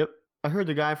 Yep. I heard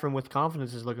the guy from With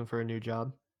Confidence is looking for a new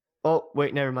job. Oh,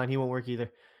 wait, never mind. He won't work either.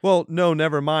 Well, no,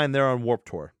 never mind. They're on Warped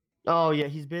Tour. Oh, yeah,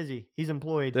 he's busy. He's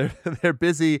employed. They're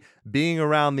busy being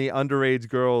around the underage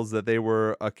girls that they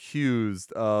were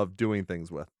accused of doing things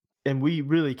with. And we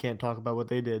really can't talk about what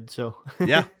they did, so.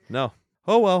 Yeah, no.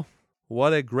 Oh, well.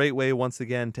 What a great way once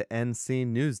again to end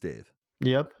Scene News, Dave.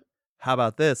 Yep. How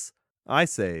about this? I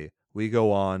say we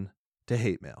go on to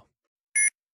hate mail.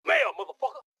 Mail,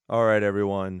 motherfucker! All right,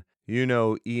 everyone. You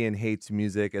know Ian Hates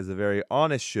Music as a very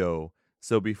honest show.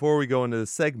 So before we go into the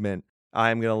segment,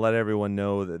 I'm going to let everyone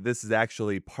know that this is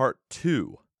actually part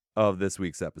 2 of this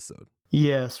week's episode.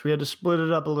 Yes, we had to split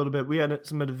it up a little bit. We had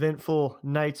some eventful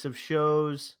nights of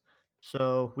shows,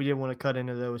 so we didn't want to cut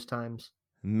into those times.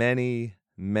 Many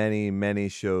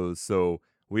shows. So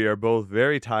we are both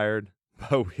very tired,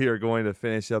 but we are going to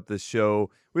finish up this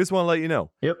show. We just want to let you know.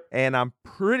 Yep. And I'm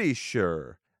pretty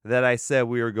sure that I said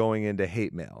we were going into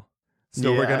hate mail.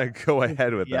 So we're Yeah. going to go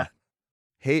ahead with Yeah. that.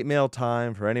 Hate mail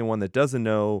time. For anyone that doesn't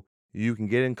know, you can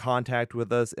get in contact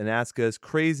with us and ask us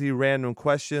crazy random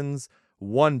questions.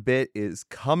 One bit is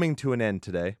coming to an end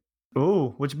today.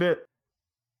 Ooh, which bit?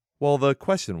 Well, the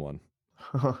question one.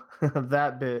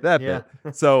 That bit. That yeah.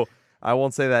 bit. So I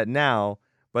won't say that now,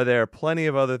 but there are plenty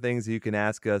of other things you can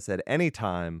ask us at any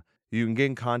time. You can get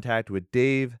in contact with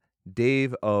Dave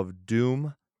of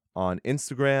Doom on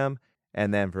Instagram.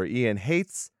 And then for Ian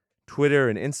Hates, Twitter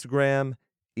and Instagram,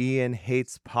 Ian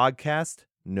Hates Podcast,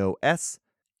 no S,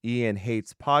 Ian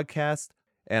Hates Podcast.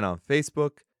 And on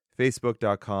Facebook,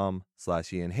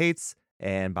 facebook.com/Ian Hates.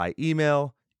 And by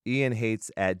email,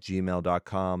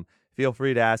 ianhates@gmail.com. Feel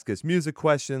free to ask us music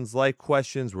questions, life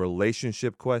questions,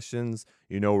 relationship questions.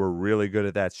 You know we're really good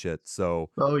at that shit, so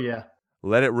Oh, yeah.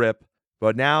 let it rip.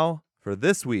 But now, for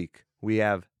this week, we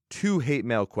have 2 hate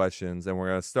mail questions, and we're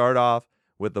going to start off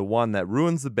with the one that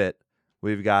ruins the bit.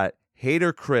 We've got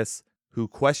Hater Chris, who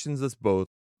questions us both.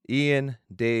 Ian,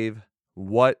 Dave,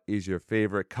 what is your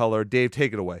favorite color? Dave,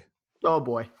 take it away. Oh,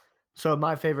 boy. So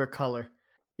my favorite color.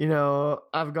 You know,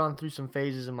 I've gone through some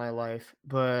phases in my life,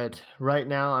 but right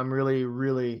now I'm really,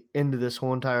 really into this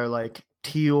whole entire like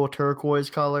teal turquoise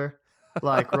color,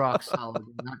 like rock solid.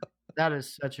 That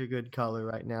is such a good color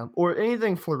right now. Or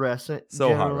anything fluorescent.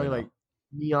 So hot generally, right now. like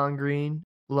neon green.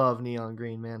 Love neon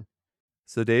green, man.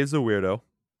 So Dave's a weirdo.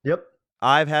 Yep.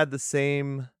 I've had the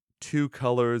same 2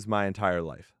 colors my entire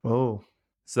life. Oh,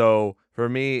 So for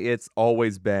me, it's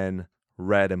always been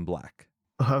red and black.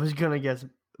 I was gonna guess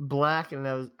black, and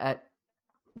that was at.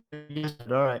 All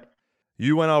right.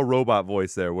 You went all robot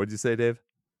voice there. What'd you say, Dave?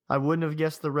 I wouldn't have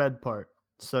guessed the red part,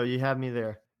 so you have me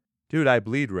there. Dude, I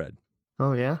bleed red.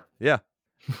 Oh yeah. Yeah.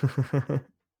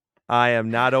 I am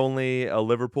not only a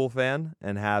Liverpool fan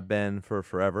and have been for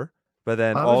forever, but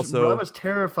then I also was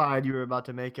terrified you were about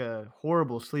to make a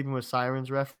horrible Sleeping with Sirens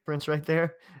reference right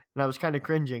there, and I was kind of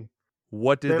cringing.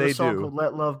 what did have they a song do? called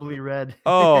 "Let Love Bleed Red."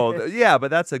 Oh, yeah,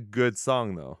 but that's a good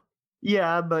song though.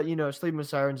 Yeah, but you know, Sleeping with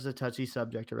Sirens is a touchy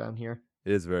subject around here.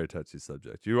 It is a very touchy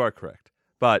subject. You are correct.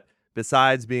 But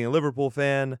besides being a Liverpool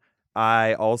fan,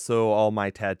 I also, all my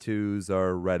tattoos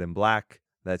are red and black.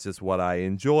 That's just what I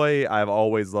enjoy. I've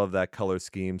always loved that color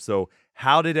scheme. So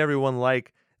how did everyone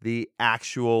like the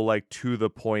actual, like, to the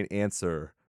point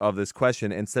answer of this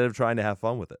question instead of trying to have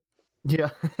fun with it? Yeah.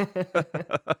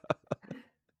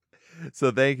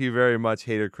 So thank you very much,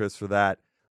 Hater Chris, for that.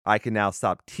 I can now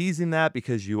stop teasing that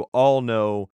because you all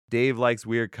know Dave likes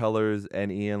weird colors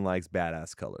and Ian likes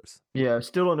badass colors. Yeah,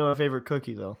 still don't know a favorite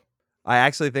cookie, though. I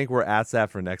actually think we're at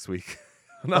that for next week.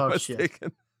 I'm not Oh, shit.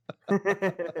 mistaken.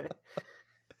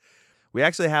 We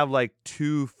actually have like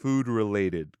 2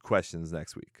 food-related questions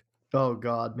next week. Oh,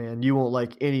 God, man. You won't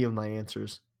like any of my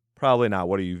answers. Probably not.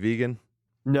 What are you, vegan?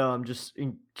 No, I'm just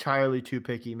entirely too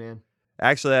picky, man.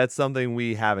 Actually, that's something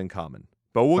we have in common.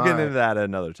 But we'll get All right. into that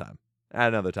another time.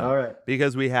 All right.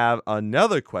 Because we have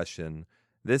another question.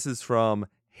 This is from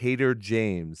Hater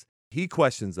James. He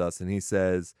questions us and he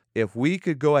says, if we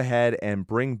could go ahead and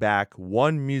bring back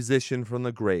one musician from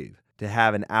the grave to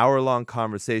have an hour-long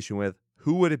conversation with,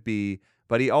 who would it be?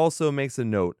 But he also makes a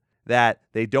note that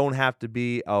they don't have to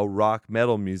be a rock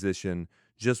metal musician,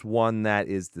 just one that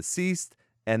is deceased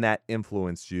and that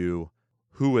influenced you.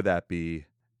 Who would that be?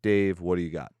 Dave, what do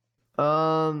you got?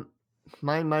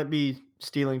 Mine might be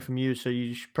stealing from you, so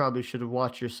you probably should have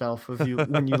watched yourself when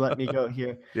you let me go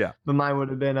here. Yeah. But mine would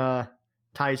have been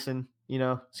Tyson,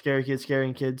 Scary Kids,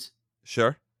 Scaring Kids.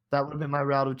 Sure. That would have been my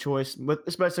route of choice,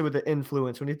 especially with the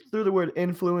influence. When you threw the word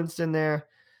influence in there,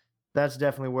 that's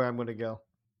definitely where I'm going to go.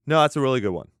 No, that's a really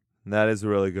good one. That is a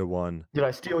really good one. Did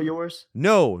I steal yours?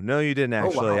 No, you didn't Oh,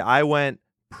 actually. wow. I went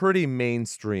pretty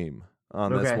mainstream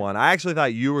on this Okay. one. I actually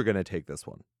thought you were going to take this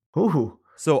one. Ooh.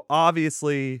 So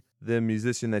obviously, the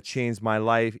musician that changed my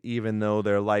life, even though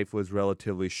their life was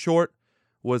relatively short,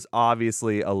 was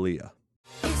obviously Aaliyah.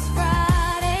 It's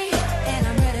Friday, and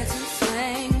I'm ready to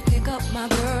swing. Pick up my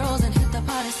girls and hit the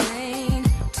party scene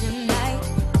tonight.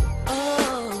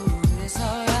 Oh, it's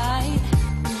alright.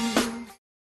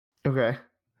 Okay.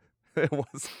 It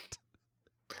wasn't.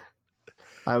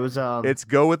 I was It's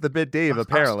go with the bit, Dave. I was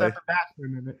Apparently, stepping back for a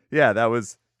minute. yeah, that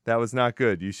was not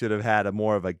good. You should have had a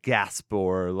more of a gasp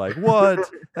or like,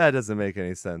 what? That doesn't make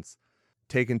any sense.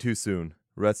 Taken too soon.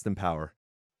 Rest in power.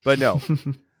 But no,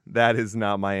 that is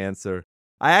not my answer.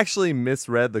 I actually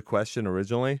misread the question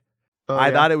originally. Oh, I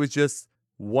yeah? thought it was just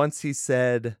once he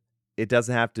said it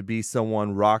doesn't have to be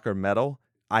someone rock or metal.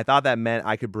 I thought that meant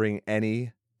I could bring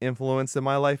any influence in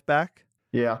my life back.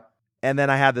 Yeah. And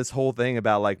then I had this whole thing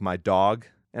about like my dog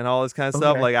and all this kind of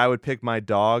stuff. Okay. Like I would pick my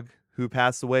dog who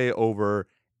passed away over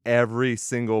every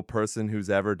single person who's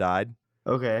ever died.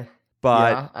 Okay.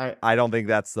 But yeah, I don't think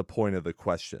that's the point of the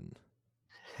question.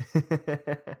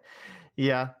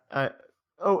 yeah.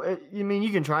 You mean you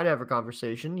can try to have a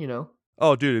conversation,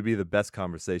 Oh, dude, it'd be the best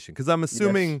conversation. Because I'm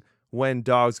assuming when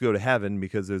dogs go to heaven,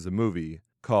 because there's a movie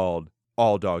called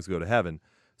All Dogs Go to Heaven.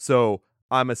 So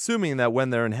I'm assuming that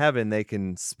when they're in heaven, they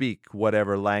can speak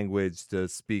whatever language to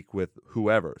speak with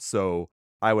whoever. So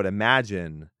I would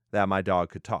imagine that my dog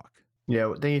could talk.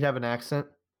 Yeah. Then you'd have an accent.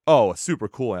 Oh, a super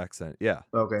cool accent. Yeah.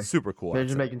 Okay. Super cool They're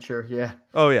just accent. making sure. Yeah.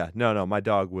 Oh, yeah. No. My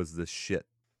dog was the shit.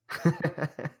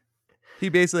 He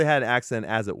basically had an accent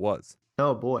as it was.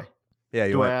 Oh boy. Yeah.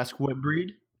 You Do I went ask what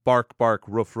breed? bark, bark,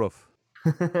 roof, roof.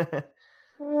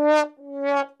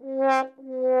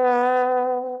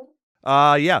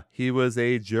 Yeah. He was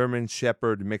a German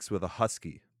Shepherd mixed with a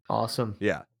Husky. Awesome.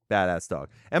 Yeah. Badass dog.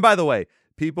 And by the way,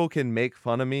 people can make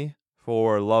fun of me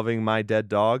for loving my dead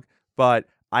dog, but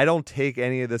I don't take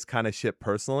any of this kind of shit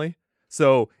personally.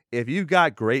 So if you've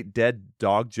got great dead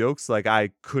dog jokes, like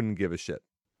I couldn't give a shit.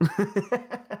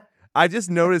 I just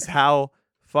noticed how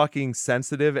fucking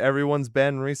sensitive everyone's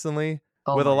been recently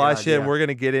Oh with a my lot of God, shit. And yeah. we're going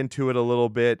to get into it a little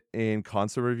bit in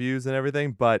concert reviews and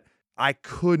everything, but I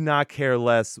could not care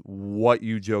less what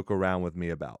you joke around with me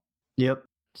about. Yep.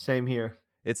 Same here.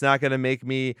 It's not going to make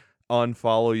me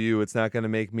unfollow you. It's not going to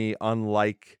make me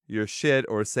unlike your shit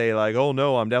or say like, oh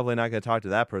no, I'm definitely not going to talk to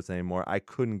that person anymore. I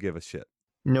couldn't give a shit.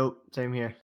 Nope. Same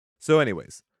here. So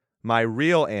anyways, my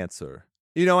real answer,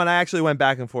 and I actually went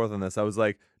back and forth on this. I was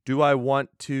like, do I want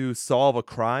to solve a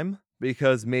crime?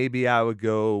 Because maybe I would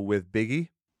go with Biggie.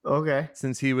 Okay.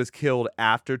 Since he was killed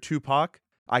after Tupac,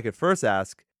 I could first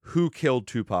ask who killed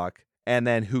Tupac and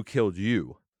then who killed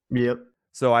you. Yep.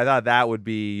 So I thought that would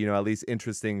be, at least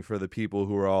interesting for the people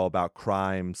who are all about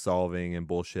crime solving and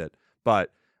bullshit.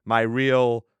 But my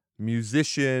real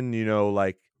musician,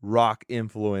 like rock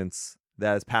influence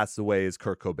that has passed away is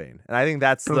Kurt Cobain. And I think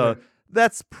that's Okay.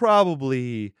 that's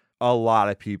probably a lot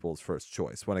of people's first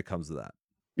choice when it comes to that.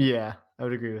 Yeah, I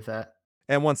would agree with that.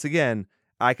 And once again,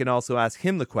 I can also ask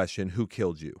him the question, who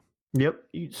killed you? Yep.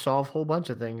 You solve a whole bunch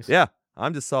of things. Yeah,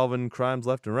 I'm just solving crimes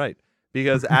left and right.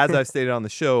 Because as I've stated on the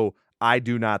show, I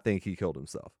do not think he killed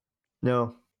himself.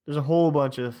 No, there's a whole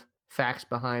bunch of facts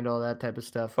behind all that type of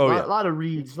stuff. Oh, a lot, yeah. a lot of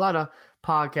reads, a lot of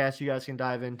podcasts you guys can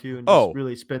dive into and just Oh.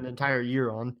 really spend an entire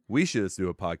year on. We should just do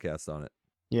a podcast on it.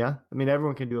 Yeah, I mean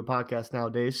everyone can do a podcast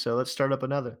nowadays, so let's start up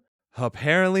another.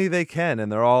 Apparently they can,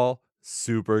 and they're all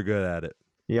super good at it.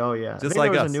 Yeah, oh yeah. I Just think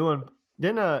like there was us. a new one.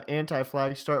 Didn't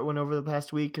Anti-Flag start one over the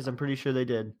past week? Because I'm pretty sure they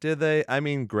did. Did they? I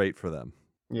mean, great for them.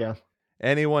 Yeah,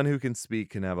 Anyone who can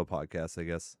speak can have a podcast, I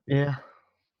guess. yeah.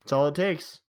 That's all it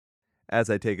takes. As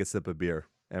I take a sip of beer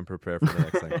and prepare for the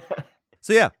next thing.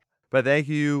 So yeah, but thank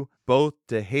you both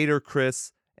to Hater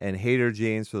Chris and Hater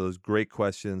James for those great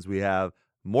questions. We have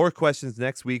more questions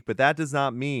next week, but that does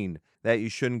not mean that you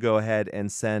shouldn't go ahead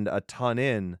and send a ton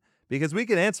in because we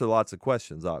can answer lots of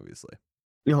questions, obviously.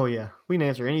 Oh yeah, we can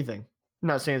answer anything. I'm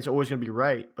not saying it's always gonna be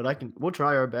right, but we'll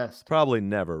try our best. Probably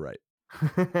never right,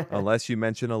 unless you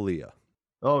mention Aaliyah.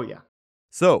 Oh yeah.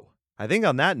 So I think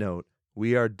on that note,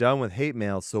 we are done with hate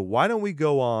mail. So why don't we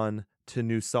go on to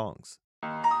new songs? Yo,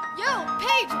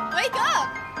 Paige, wake up!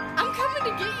 I'm coming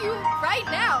to get you right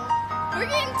now. We're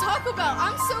getting Taco Bell.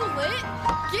 I'm so lit.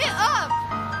 Get up!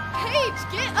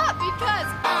 Paige, get up because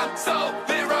I'm so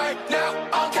lit right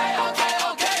now. Okay.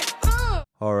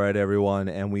 All right, everyone.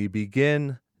 And we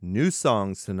begin new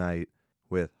songs tonight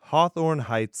with Hawthorne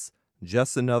Heights,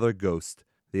 Just Another Ghost.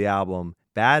 The album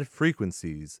Bad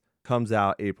Frequencies comes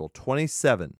out April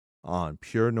 27 on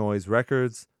Pure Noise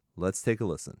Records. Let's take a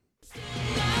listen.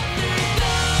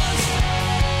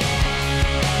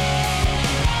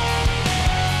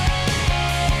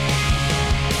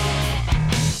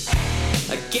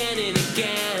 Again and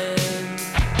again,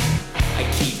 I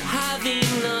keep having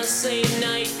the same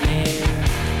nightmare.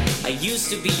 I used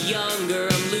to be younger,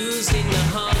 I'm losing the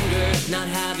hunger, not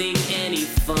having any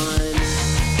fun.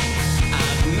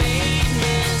 I've made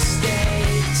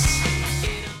mistakes.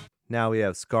 Now we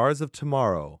have Scars of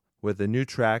Tomorrow with the new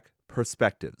track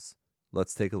Perspectives.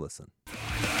 Let's take a listen.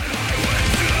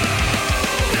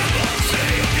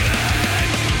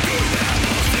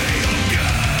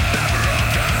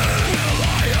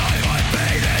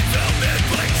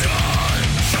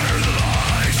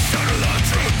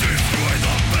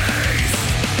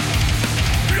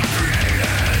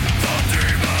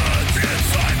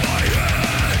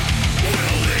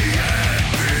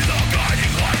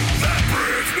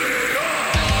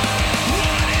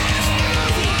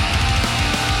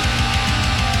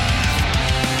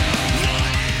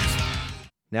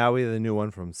 Now we have the new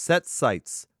one from Set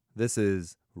Sights. This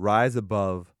is Rise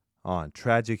Above on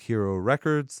Tragic Hero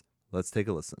Records. Let's take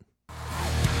a listen.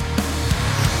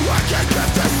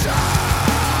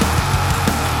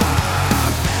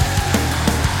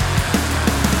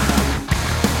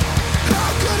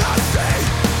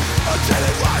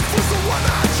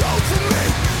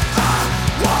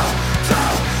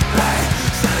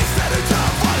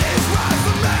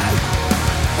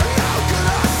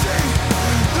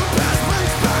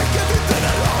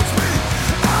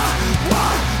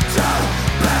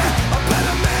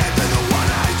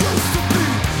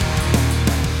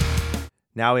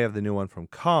 Now we have the new one from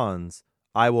Cons,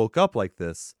 I Woke Up Like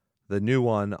This, the new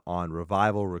one on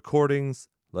Revival Recordings.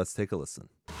 Let's take a listen.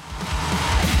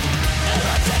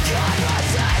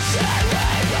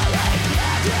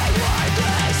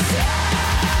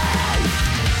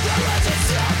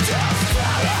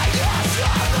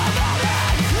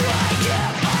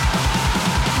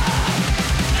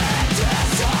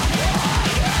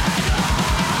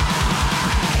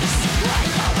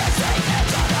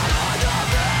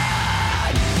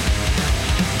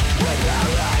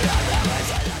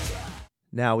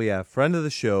 Now we have friend of the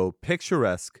show,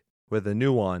 Picturesque, with a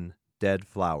new one, Dead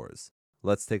Flowers.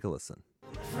 Let's take a listen.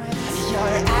 You're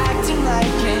acting like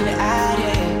an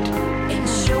addict and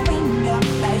showing up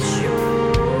as you.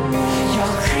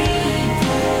 You're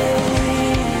creeping.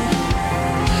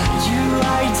 You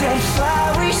are dead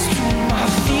flowers through my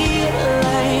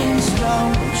feelings,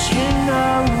 don't you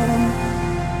know?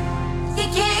 You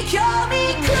can't call me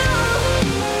cool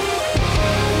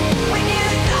when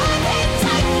you're not that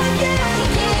type of girl. You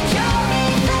can't call me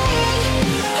fake.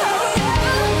 Oh no,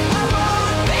 I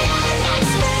won't be the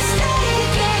next mistake. You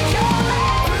can't call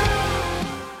me.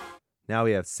 Now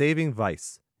we have Saving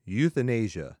Vice,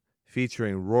 Euthanasia,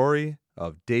 featuring Rory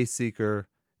of Dayseeker.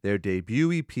 Their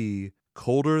debut EP,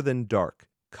 Colder Than Dark,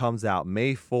 comes out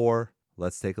May 4.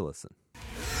 Let's take a listen.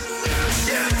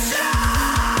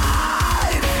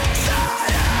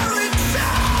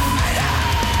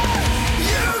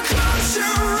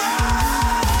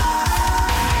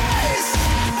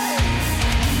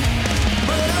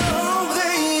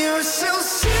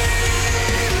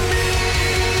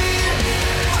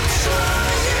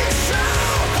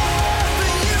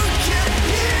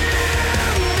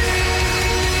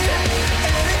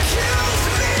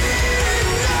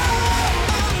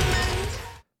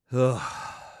 Ugh.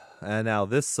 And now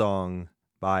this song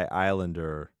by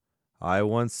Islander, I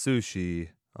Want Sushi,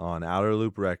 on Outer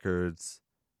Loop Records,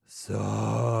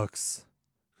 sucks.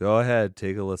 Go ahead,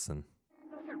 take a listen.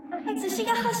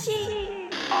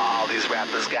 All these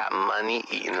rappers got money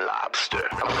eating lobster.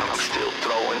 I'm still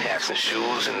throwing hats and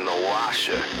shoes in the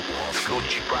washer.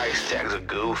 Gucci price tags are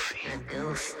goofy.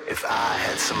 If I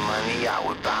had some money, I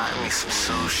would buy me some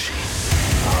sushi.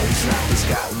 All these rappers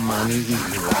got money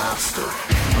eating lobster.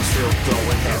 I'm still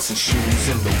throwing hats and shoes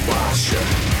in the washer.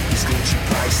 These Gucci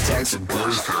price tags are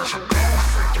goofy.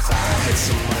 If I had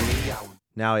some money, I would.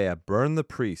 Now we have Burn the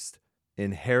Priest,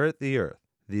 Inherit the Earth,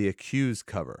 the Accused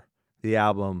cover. The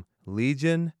album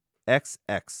Legion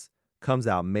XX comes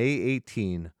out May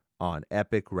 18 on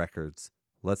Epic Records.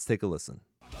 Let's take a listen.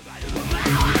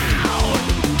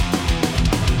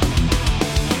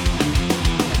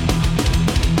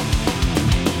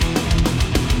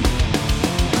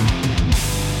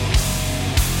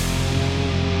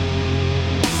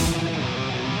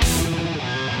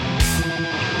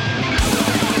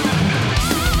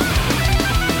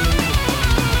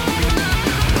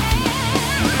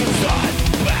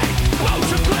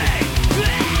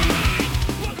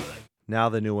 Now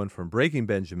the new one from Breaking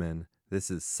Benjamin. This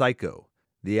is Psycho.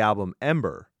 The album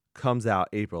Ember comes out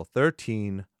April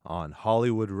 13 on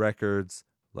Hollywood Records.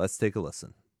 Let's take a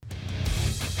listen.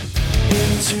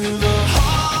 Into the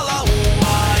hollow,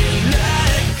 I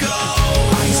let it go.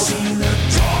 I see the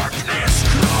darkness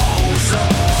close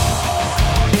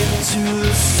into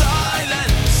the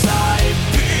silence I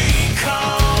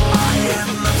become. I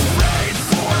am afraid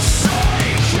for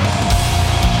Satan.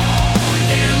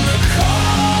 In the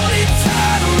cold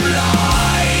eternal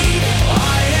light,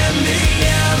 I am the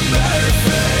ember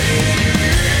flame.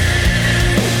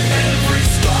 Every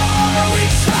scar we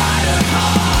try to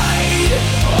hide,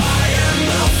 I am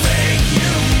the fake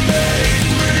you made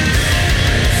me.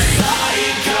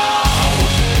 Psycho,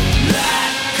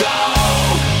 let go.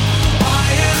 I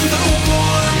am the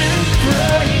warm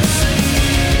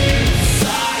embracing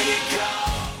psycho.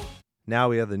 Now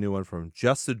we have the new one from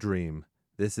Just a Dream.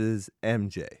 This is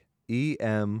MJ.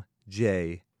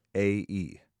 EMJAE.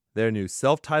 Their new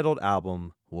self-titled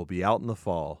album will be out in the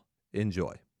fall.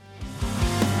 Enjoy.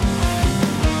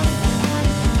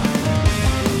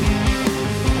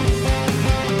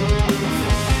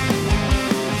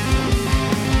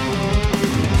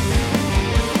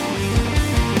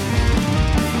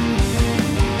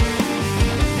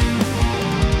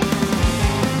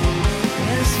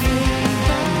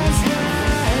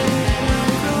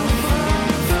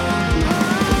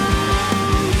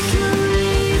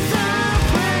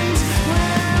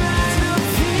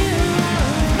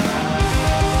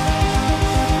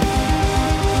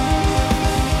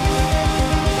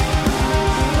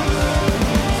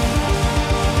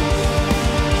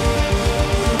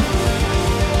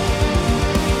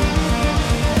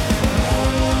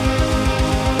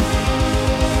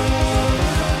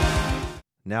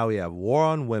 Now we have War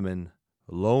on Women,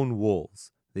 Lone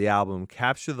Wolves. The album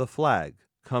Capture the Flag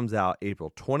comes out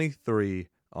April 23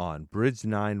 on Bridge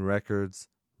 9 Records.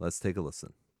 Let's take a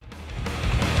listen.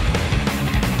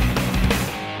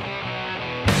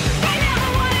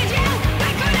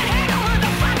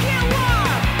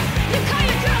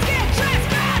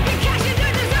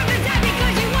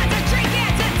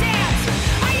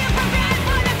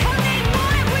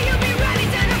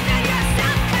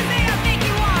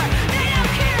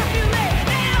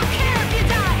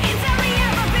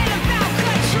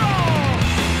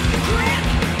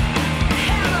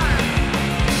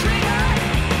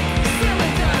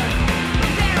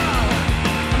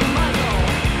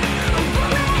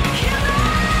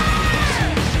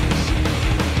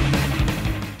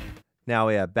 Now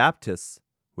we have Baptists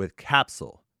with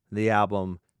Capsule. The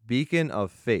album Beacon of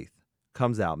Faith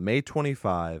comes out May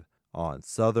 25 on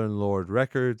Southern Lord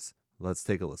Records. Let's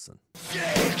take a listen.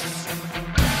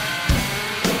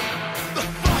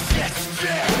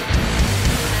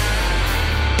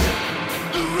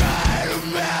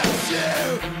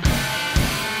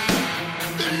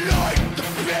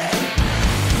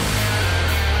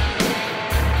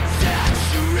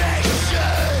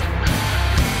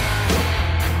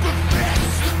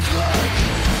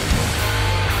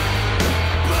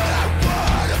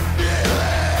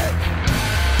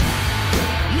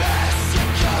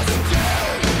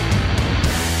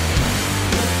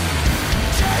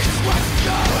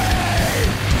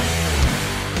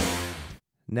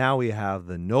 Now we have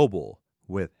The Noble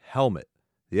with Helmet.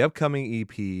 The upcoming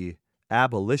EP,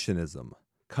 Abolitionism,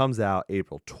 comes out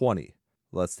April 20.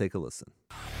 Let's take a listen.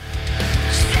 Losing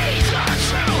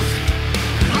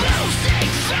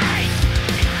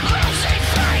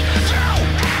faith through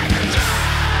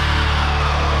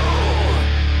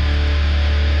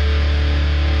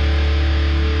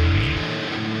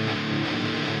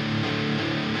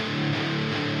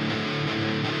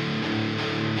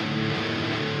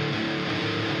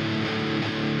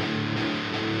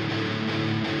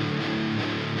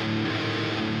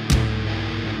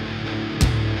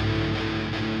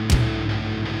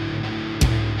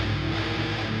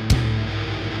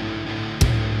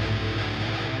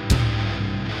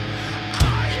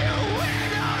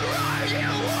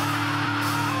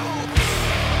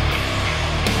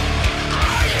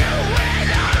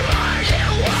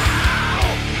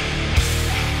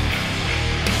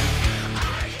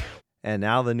And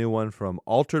now the new one from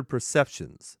Altered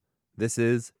Perceptions. This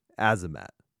is Azamat.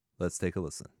 Let's take a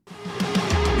listen.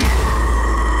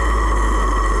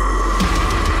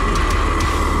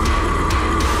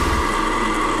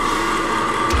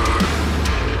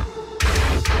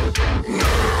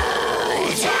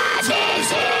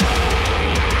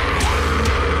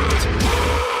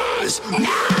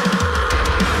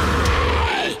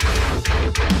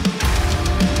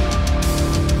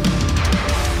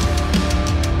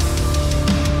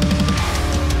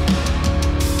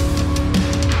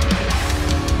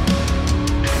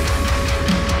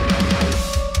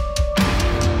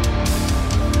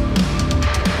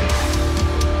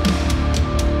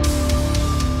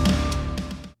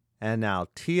 And now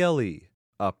TLE,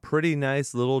 A Pretty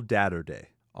Nice Little Dadder Day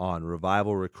on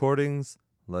Revival Recordings.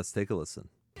 Let's take a listen.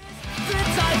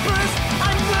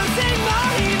 I'm losing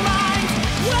my mind.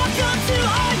 Welcome to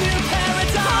our new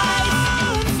paradise.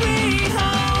 Home, sweet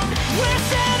home, where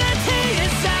sanity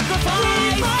is sacrificed.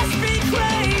 We must be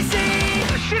crazy.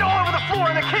 There's shit all over the floor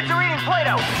and the kids are eating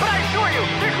Play-Doh. But I assure you,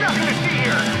 there's nothing to see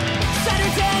here.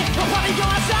 Saturday, we'll probably go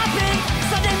out shopping.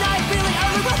 Sunday night, really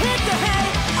early, we'll hit the hay.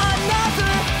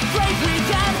 Another great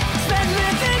weekend, spent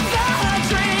living the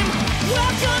dream.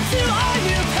 Welcome to our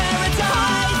new paradise.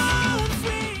 Home,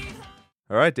 sweet home.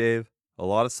 All right, Dave, a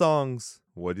lot of songs.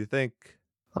 What do you think?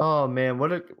 Oh man,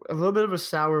 what a little bit of a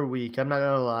sour week. I'm not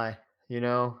gonna lie.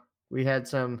 We had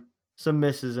some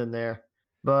misses in there,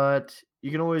 but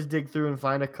you can always dig through and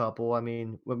find a couple. I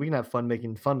mean, we can have fun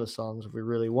making fun of songs if we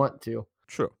really want to.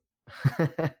 True.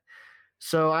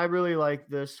 So I really like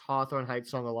this Hawthorne Heights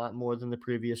song a lot more than the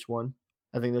previous one.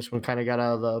 I think this one kind of got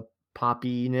out of the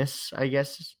poppiness, I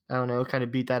guess. I don't know, kind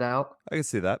of beat that out. I can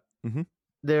see that. Mm-hmm.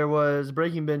 There was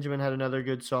Breaking Benjamin had another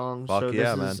good song. Fuck so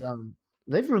yeah, this is,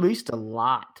 they've released a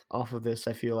lot off of this,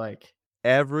 I feel like.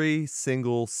 Every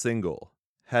single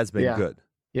has been Yeah. good.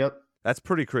 Yep. That's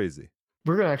pretty crazy.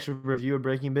 We're gonna actually review a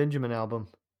Breaking Benjamin album.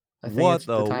 I think What it's,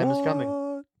 the time is what?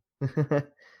 coming.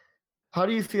 How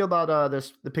do you feel about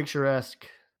the picturesque,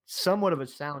 somewhat of a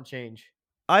sound change?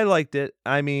 I liked it.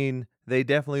 I mean, they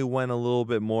definitely went a little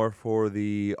bit more for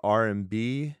the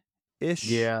R&B ish.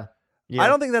 Yeah. I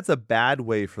don't think that's a bad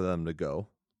way for them to go.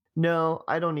 No,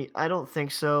 I don't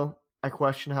think so. I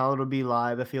question how it'll be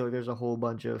live. I feel like there's a whole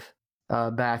bunch of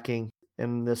backing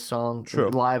in this song. True.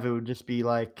 Live, it would just be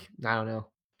like, I don't know,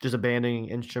 just abandoning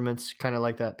instruments, kind of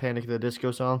like that Panic at the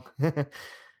Disco song.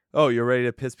 Oh, you're ready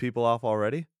to piss people off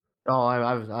already? Oh,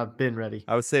 I've been ready.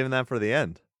 I was saving that for the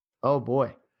end. Oh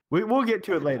boy, we'll get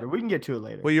to it later. We can get to it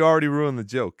later. Well, you already ruined the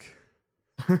joke.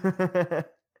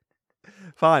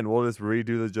 Fine, we'll just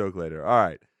redo the joke later. All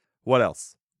right. What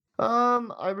else?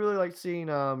 I really liked seeing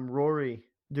Rory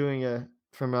doing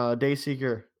from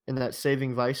Dayseeker in that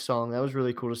Saving Vice song. That was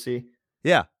really cool to see.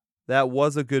 Yeah, that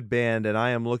was a good band, and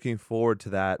I am looking forward to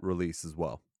that release as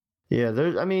well. Yeah,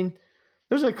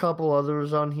 there's a couple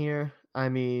others on here. I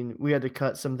mean, we had to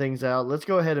cut some things out. Let's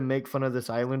go ahead and make fun of this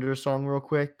Islander song real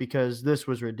quick because this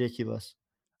was ridiculous.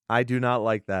 I do not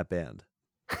like that band.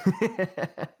 Do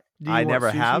you I want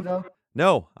never Sushi, have. though?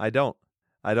 No, I don't.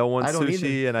 I don't want I don't either.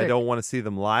 Sushi, and I Sick. don't want to see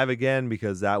them live again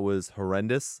because that was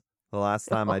horrendous the last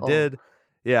time I Oh. did.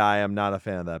 Yeah, I am not a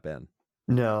fan of that band.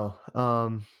 No.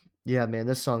 Yeah, man,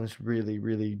 this song is really,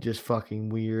 really just fucking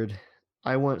weird.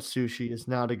 I Want Sushi is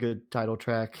not a good title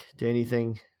track to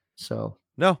anything. So,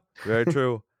 No, very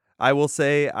true. I will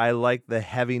say I like the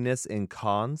heaviness in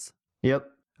Cons. yep.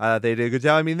 They did a good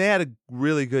job. I mean, they had a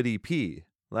really good EP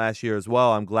last year as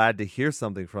well. I'm glad to hear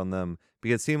something from them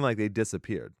because it seemed like they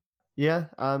disappeared. Yeah.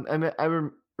 I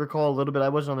recall a little bit. I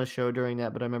wasn't on the show during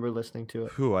that, but I remember listening to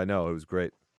it. Whew, I know. It was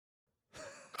great.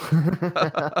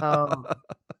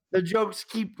 The jokes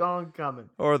keep on coming.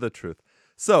 Or the truth.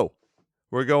 So,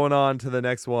 we're going on to the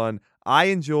next one. I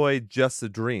enjoyed Just a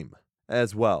Dream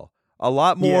as well. A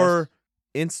lot more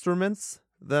instruments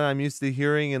than I'm used to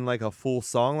hearing in like a full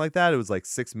song like that. It was like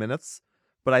 6 minutes,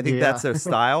 but I think that's Yeah. their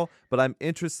style. But I'm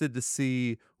interested to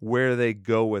see where they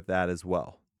go with that as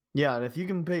well. Yeah, and if you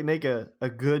can make a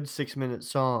good 6-minute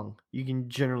song, you can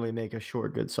generally make a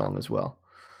short, good song as well.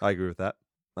 I agree with that.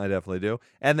 I definitely do.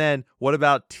 And then what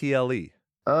about TLE?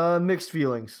 Mixed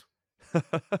feelings.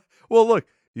 Well, look,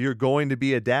 you're going to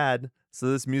be a dad, so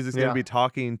this music's going Yeah. to be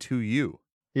talking to you.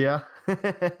 Yeah.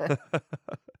 But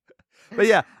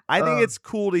yeah, I think Um, it's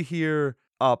cool to hear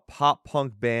a pop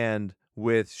punk band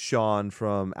with Sean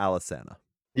from Alisana.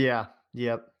 Yeah.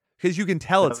 Yep. Because you can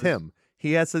tell That it's was- him.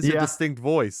 He has such a Yeah. distinct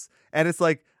voice, and it's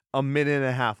like a minute and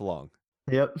a half long.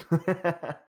 Yep.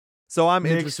 So I'm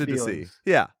Mixed interested to see. feelings.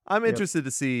 Yeah, I'm Yep. interested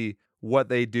to see what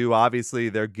they do. Obviously,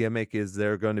 their gimmick is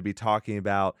they're going to be talking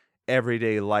about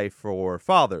everyday life for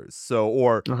fathers, so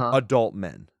or Uh-huh. adult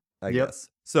men, I Yep. guess.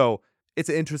 So it's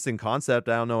an interesting concept.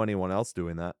 I don't know anyone else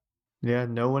doing that. Yeah,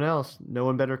 no one else. No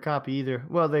one better copy either.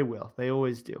 Well, they will. They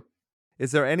always do.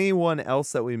 Is there anyone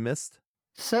else that we missed?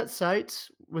 Set Sights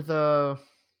with on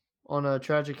a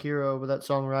Tragic Hero with that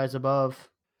song Rise Above.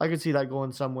 I could see that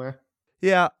going somewhere.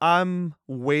 Yeah, I'm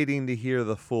waiting to hear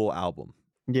the full album.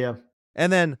 Yeah.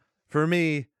 And then for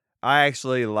me, I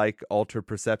actually like Altered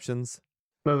Perceptions.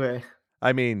 Okay.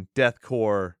 I mean,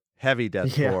 deathcore, heavy Yeah.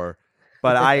 deathcore,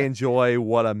 but I enjoy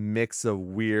what a mix of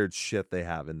weird shit they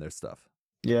have in their stuff.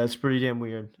 Yeah, it's pretty damn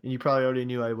weird. And you probably already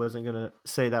knew I wasn't gonna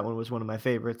say that one was one of my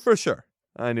favorites. For sure.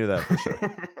 I knew that for sure.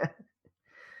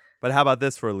 But how about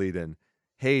this for a lead-in?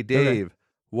 Hey, Dave,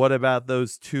 what about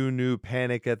those 2 new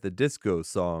Panic at the Disco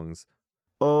songs?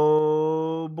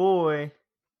 Oh boy.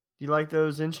 Do you like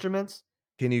those instruments?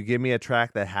 Can you give me a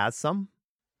track that has some?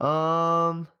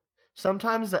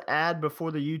 Sometimes the ad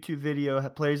before the YouTube video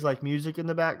plays like music in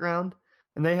the background,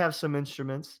 and they have some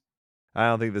instruments. I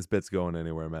don't think this bit's going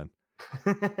anywhere, man.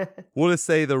 We'll just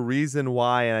say the reason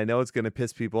why, and I know it's going to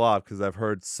piss people off because I've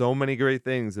heard so many great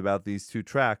things about these 2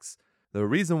 tracks. The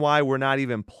reason why we're not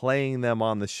even playing them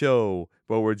on the show,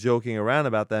 but we're joking around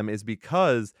about them, is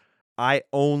because I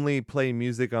only play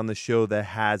music on the show that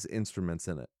has instruments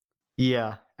in it.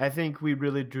 Yeah, I think we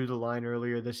really drew the line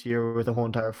earlier this year with the whole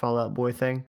entire Fall Out Boy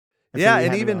thing. I think Yeah, we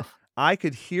and had even enough. I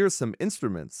could hear some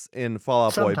instruments in Fall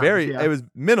Out Boy. Sometimes, yeah. It was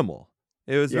minimal.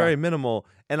 It was Yeah. very minimal.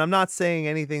 And I'm not saying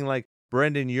anything like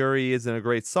Brendan Urie isn't a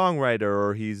great songwriter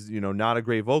or he's, not a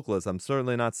great vocalist. I'm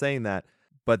certainly not saying that.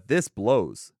 But this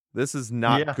blows. This is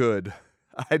not Yeah. good.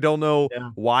 I don't know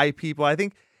Yeah. why people, I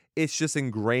think it's just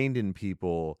ingrained in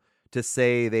people to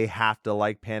say they have to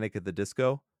like Panic at the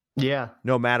Disco Yeah.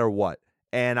 no matter what.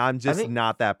 And I'm just think-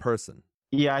 not that person.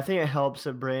 Yeah, I think it helps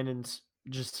that Brandon's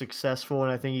just successful,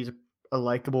 and I think he's a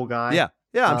likable guy. Yeah.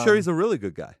 Yeah, I'm sure Um, he's a really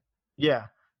good guy. Yeah.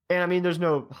 And I mean, there's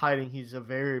no hiding he's a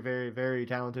very, very, very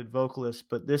talented vocalist,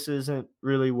 but this isn't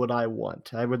really what I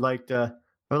want. I would like a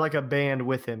band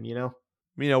with him, you know?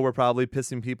 We're probably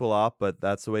pissing people off, but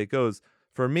that's the way it goes.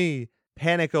 For me,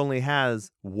 Panic only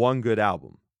has one good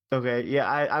album. Okay, yeah,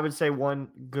 I would say one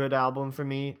good album for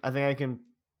me. I think I can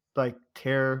like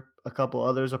tear a couple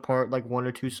others apart, like 1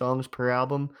 or 2 songs per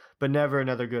album, but never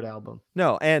another good album.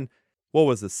 No, and what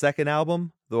was the second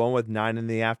album? The one with 9 in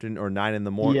the afternoon or 9 in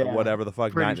the morning, Yeah, whatever the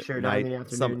fuck. pretty sure 9 in the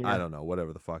afternoon, I yeah. don't know,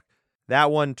 whatever the fuck.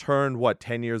 That one turned,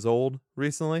 10 years old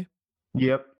recently?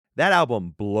 Yep. That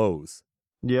album blows.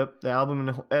 Yep. The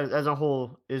album as a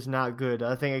whole is not good.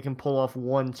 I think I can pull off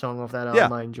one song off that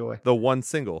album I enjoy. The one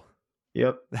single.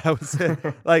 Yep. That was it.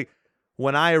 Like,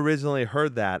 when I originally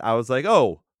heard that, I was like,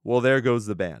 oh, well, there goes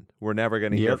the band. We're never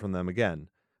going to hear Yep. from them again.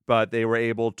 But they were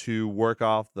able to work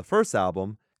off the first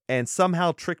album and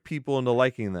somehow trick people into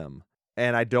liking them.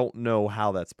 And I don't know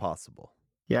how that's possible.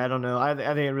 Yeah, I don't know. I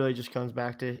think it really just comes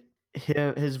back to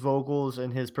his vocals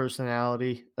and his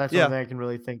personality. That's the Yeah. only thing I can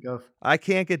really think of. I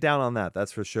can't get down on that,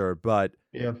 that's for sure. But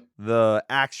Yeah. the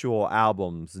actual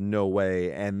albums, no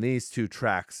way. And these 2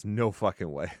 tracks, no fucking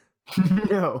way.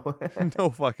 No. No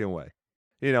fucking way.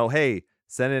 Hey,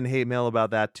 send in hate mail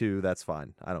about that too. That's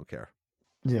fine. I don't care.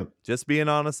 Yep. Just being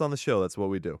honest on the show. That's what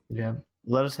we do. Yeah.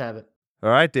 Let us have it. All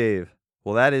right, Dave.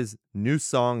 Well, that is new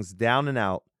songs down and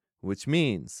out, which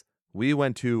means we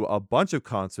went to a bunch of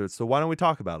concerts. So why don't we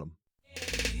talk about them?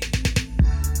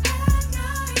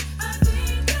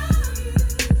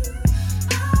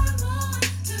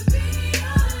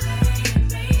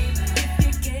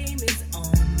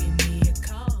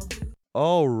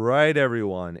 All right,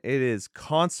 everyone. It is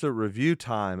concert review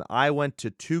time. I went to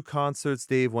 2 concerts.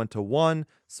 Dave went to 1.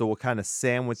 So we'll kind of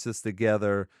sandwich this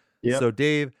together. Yep. So,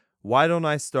 Dave, why don't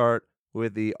I start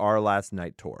with the Our Last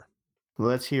Night tour?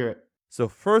 Let's hear it. So,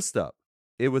 first up,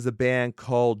 it was a band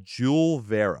called Jewel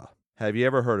Vera. Have you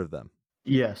ever heard of them?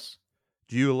 Yes.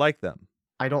 Do you like them?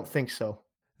 I don't think so.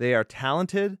 They are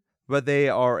talented, but they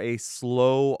are a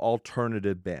slow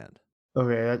alternative band.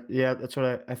 Okay. Yeah, that's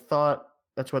what I thought.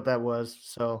 That's what that was.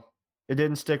 So it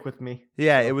didn't stick with me.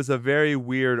 Yeah, So- it was a very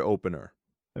weird opener.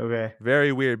 Okay.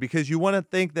 Very weird, because you want to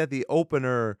think that the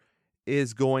opener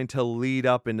is going to lead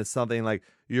up into something like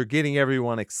you're getting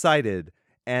everyone excited,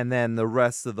 and then the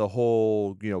rest of the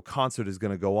whole, concert is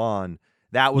going to go on.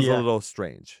 That was a Yeah. little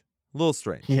strange. A little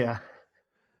strange. Yeah.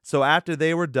 So after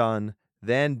they were done,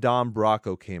 then Don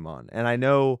Bracco came on. And I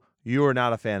know you are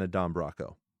not a fan of Don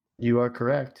Bracco, You are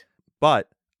correct. but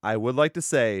I would like to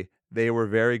say they were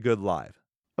very good live.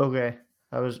 Okay.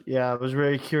 I was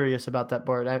very curious about that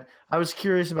part. I was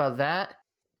curious about that,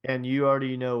 and you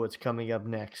already know what's coming up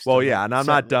next. Well, on yeah, the and I'm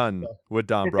set not list, done so- with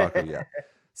Don Bracco yet.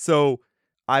 So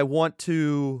I want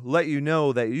to let you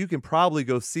know that you can probably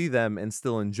go see them and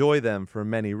still enjoy them for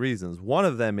many reasons. One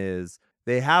of them is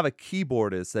they have a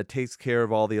keyboardist that takes care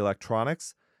of all the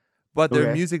electronics, but their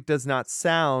Okay. music does not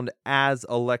sound as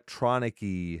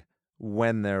electronic-y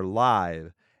when they're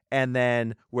live. And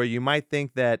then where you might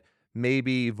think that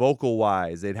maybe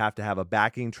vocal-wise they'd have to have a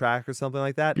backing track or something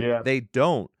like that, Yeah. they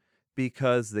don't,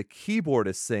 because the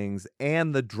keyboardist sings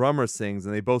and the drummer sings,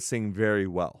 and they both sing very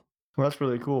well. Well, that's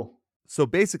really cool. So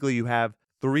basically you have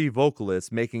 3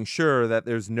 vocalists making sure that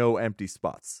there's no empty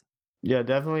spots. Yeah,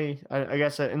 definitely. I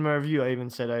guess in my review, I even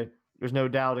said there's no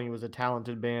doubting it was a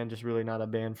talented band, just really not a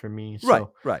band for me.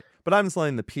 So, Right. But I'm just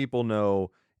letting the people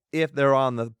know if they're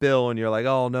on the bill and you're like,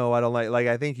 oh no, I don't like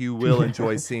I think you will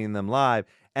enjoy seeing them live.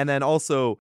 And then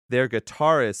also their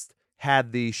guitarist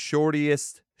had the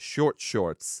shortiest short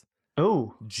shorts,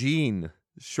 Oh, jean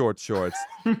short shorts,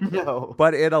 no.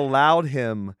 but it allowed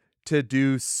him to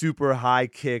do super high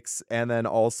kicks and then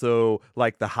also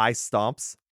like the high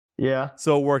stomps. Yeah.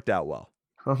 So it worked out well.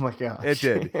 Oh my gosh. It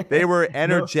did. They were No.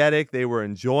 energetic. They were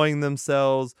enjoying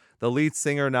themselves. The lead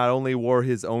singer not only wore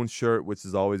his own shirt, which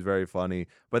is always very funny,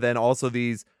 but then also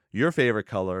these, your favorite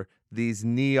color, these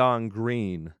neon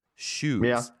green shoes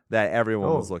Yeah. that everyone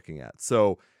was Oh. looking at.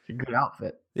 So, It's a good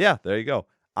outfit. yeah, there you go.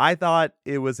 I thought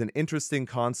it was an interesting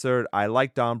concert. I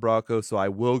like Don Brocco, so I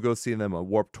will go see them at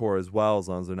Warped Tour as well, as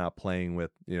long as they're not playing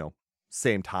with,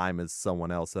 same time as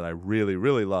someone else that I really,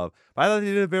 really love. But I thought they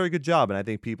did a very good job, and I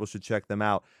think people should check them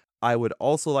out. I would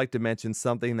also like to mention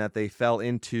something that they fell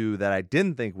into that I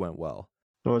didn't think went well.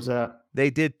 What was that? They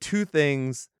did 2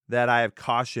 things that I have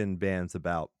cautioned bands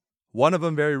about. One of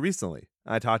them very recently.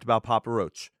 I talked about Papa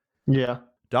Roach. Yeah.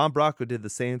 Don Brocco did the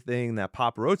same thing that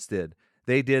Papa Roach did.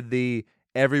 They did the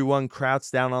everyone crouch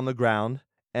down on the ground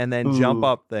and then jump Ooh.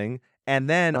 up thing, and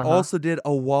then Uh-huh. also did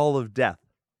a wall of death.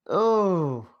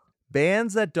 Oh.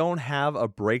 Bands that don't have a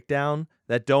breakdown,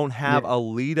 that don't have Yeah. a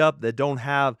lead up, that don't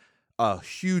have a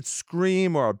huge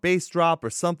scream or a bass drop or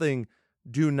something,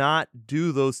 do not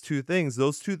do those 2 things.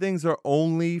 Those 2 things are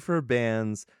only for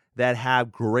bands that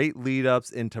have great lead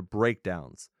ups into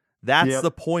breakdowns. That's Yep.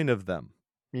 the point of them.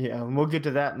 Yeah, and we'll get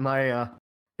to that in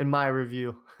my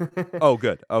review. Oh,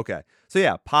 good. Okay. So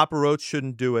yeah, Papa Roach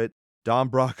shouldn't do it. Don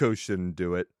Brocco shouldn't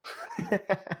do it.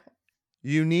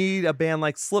 You need a band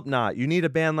like Slipknot. You need a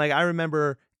band like, I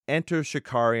remember Enter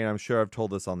Shikari, and I'm sure I've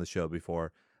told this on the show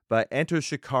before, but Enter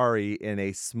Shikari in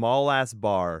a small ass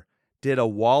bar did a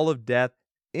wall of death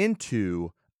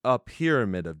into a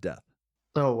pyramid of death.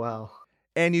 Oh wow.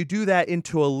 And you do that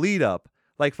into a lead up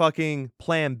like fucking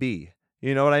Plan B.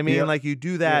 You know what I mean? Yep. Like you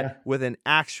do that Yeah. with an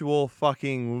actual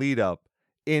fucking lead up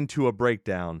into a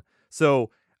breakdown.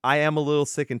 So I am a little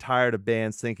sick and tired of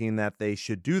bands thinking that they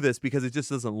should do this because it just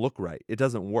doesn't look right. It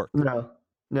doesn't work. No.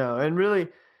 And really,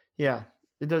 yeah,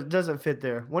 it doesn't fit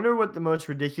there. Wonder what the most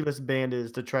ridiculous band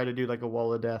is to try to do like a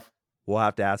wall of death. We'll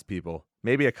have to ask people.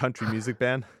 Maybe a country music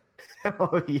band?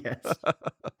 Oh yes.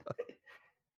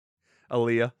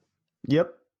 Aaliyah?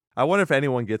 Yep. I wonder if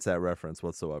anyone gets that reference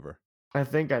whatsoever. I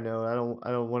think I know. I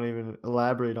don't want to even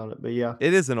elaborate on it, but yeah.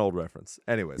 It is an old reference.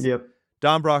 Anyways, Yep.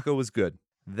 Don Brocco was good.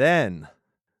 Then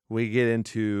we get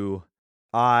into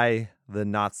I, the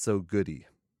Not So Goody.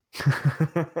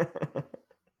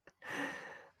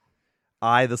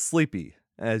 I, the Sleepy,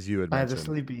 as you had I mentioned. the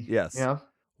sleepy. Yes. Yeah.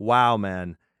 Wow,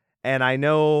 man. And I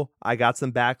know I got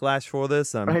some backlash for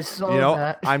this. I saw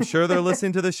that. I'm sure they're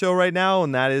listening to the show right now,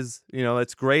 and that is,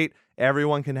 it's great.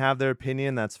 Everyone can have their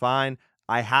opinion. That's fine.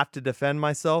 I have to defend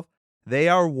myself. They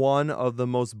are one of the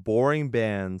most boring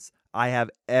bands I have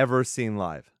ever seen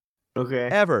live. Okay.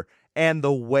 Ever. And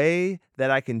the way that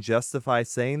I can justify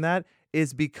saying that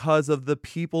is because of the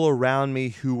people around me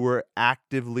who were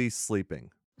actively sleeping.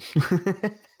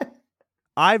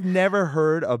 I've never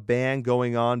heard a band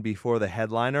going on before the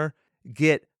headliner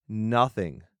get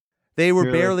nothing. They were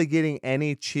Really? barely getting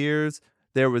any cheers.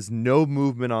 There was no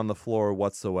movement on the floor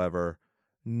whatsoever.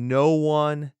 No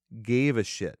one gave a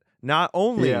shit. Not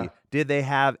only Yeah. did they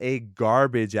have a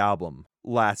garbage album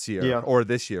last year Yeah. or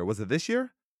this year. Was it this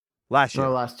year? Last year.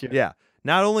 No, last year. Yeah.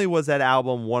 Not only was that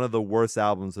album one of the worst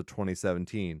albums of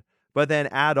 2017, but then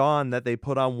add on that they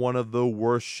put on one of the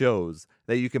worst shows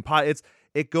that you can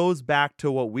it goes back to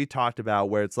what we talked about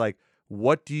where it's like,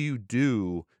 what do you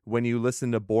do when you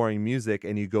listen to boring music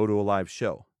and you go to a live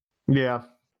show? Yeah.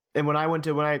 And when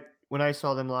I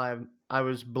saw them live, I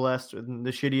was blessed with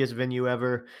the shittiest venue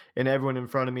ever, and everyone in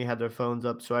front of me had their phones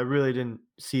up, so I really didn't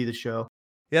see the show.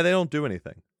 Yeah, they don't do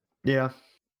anything. Yeah.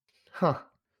 Huh.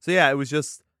 So yeah, it was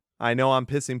just, I know I'm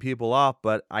pissing people off,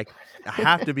 but I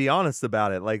have to be honest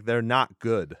about it. Like, they're not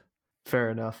good. Fair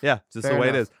enough. Yeah, just Fair the way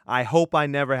it enough. is. I hope I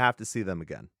never have to see them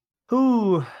again.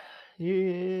 Ooh,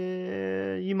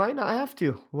 you might not have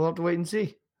to. We'll have to wait and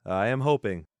see. I am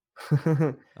hoping.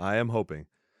 I am hoping.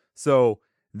 So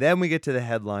then we get to the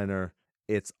headliner.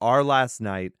 It's Our Last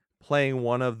Night, playing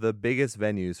one of the biggest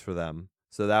venues for them.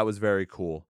 So that was very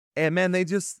cool. And man, they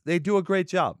do a great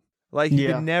job. Like, you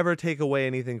Yeah. can never take away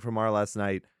anything from Our Last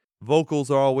Night. Vocals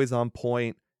are always on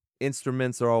point.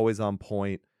 Instruments are always on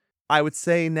point. I would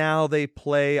say now they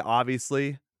play,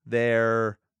 obviously,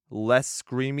 their less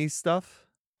screamy stuff.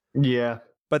 Yeah.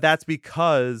 But that's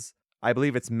because I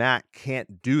believe it's Matt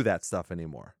can't do that stuff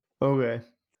anymore. Okay.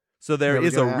 So there Yeah, I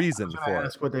was is a gonna reason I was for gonna it.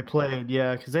 ask what they played.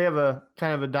 Yeah, because they have a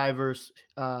kind of a diverse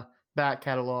back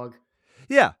catalog.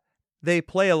 Yeah, they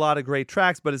play a lot of great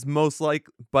tracks, but it's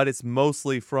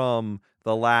mostly from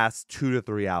the last 2 to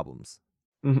 3 albums.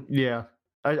 Yeah.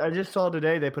 I just saw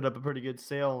today they put up a pretty good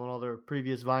sale on all their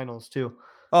previous vinyls too.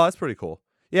 Oh, that's pretty cool.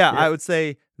 Yeah, Yeah. I would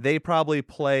say they probably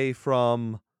play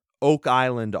from Oak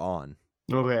Island on,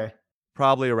 Okay.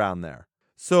 probably around there.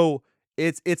 So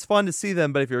it's fun to see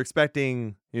them, but if you're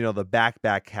expecting, the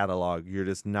back catalog, you're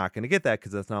just not going to get that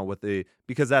because that's not what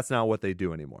they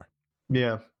do anymore.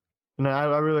 Yeah. And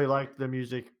I really liked the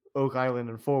music Oak Island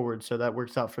and Forward, so that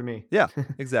works out for me. Yeah,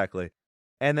 exactly.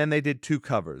 And then they did 2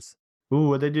 covers. Ooh,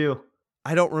 what'd they do?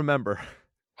 I don't remember.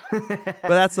 But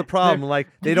that's the problem. Like,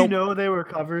 they Did don't you know they were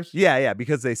covers? Yeah,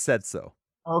 because they said so.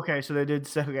 Okay, so they did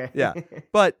say okay. Yeah.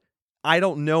 But I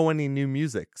don't know any new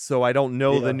music, so I don't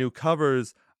know Yeah. the new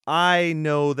covers. I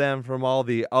know them from all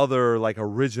the other like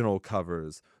original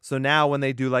covers. So now when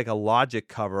they do like a Logic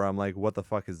cover, I'm like, what the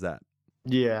fuck is that?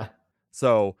 Yeah.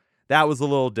 So that was a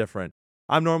little different.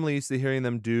 I'm normally used to hearing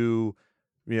them do,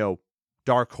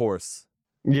 Dark Horse,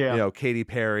 Yeah. Katy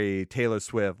Perry, Taylor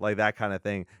Swift, like that kind of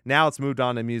thing. Now it's moved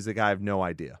on to music I have no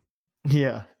idea.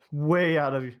 Yeah. Way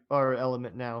out of our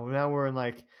element now. Now we're in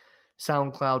like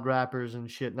SoundCloud rappers and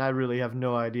shit, and I really have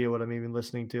no idea what I'm even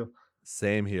listening to.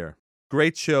 Same here.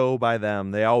 Great show by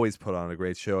them. They always put on a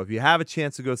great show. If you have a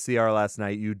chance to go see Our Last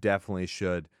Night, you definitely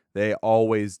should. They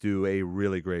always do a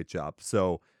really great job.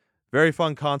 So, very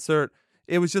fun concert.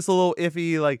 It was just a little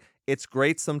iffy. Like, it's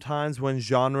great sometimes when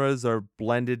genres are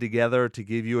blended together to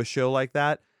give you a show like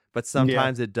that, but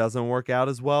sometimes it doesn't work out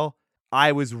as well.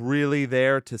 I was really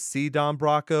there to see Don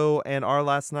Brocco and Our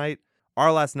Last Night.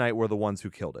 Our Last Night were the ones who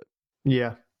killed it.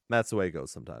 Yeah. That's the way it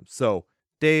goes sometimes. So,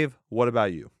 Dave, what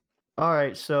about you? All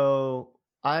right, so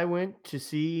I went to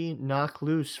see Knock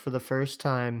Loose for the first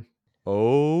time.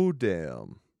 Oh,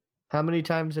 damn. How many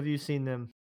times have you seen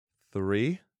them?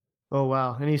 3? Oh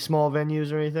wow. Any small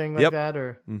venues or anything like Yep. that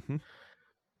or Mm-hmm.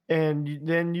 and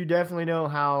then you definitely know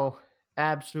how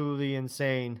absolutely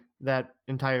insane that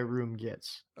entire room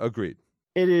gets. Agreed.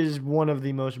 It is one of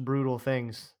the most brutal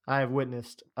things I have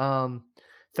witnessed.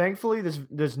 Thankfully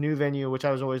this new venue, which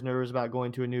I was always nervous about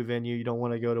going to a new venue, you don't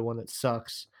want to go to one that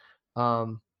sucks.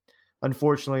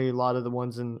 Unfortunately, a lot of the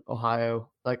ones in Ohio,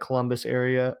 like Columbus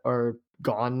area, are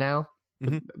gone now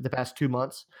the past 2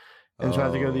 months. And so I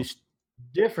have to go to Oh. these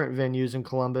different venues in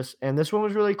Columbus. And this one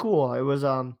was really cool. It was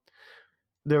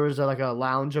there was like a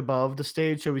lounge above the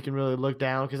stage so we can really look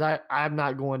down because I'm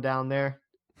not going down there.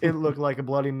 It looked like a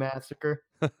bloody massacre.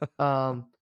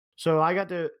 So I got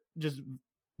to just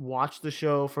watch the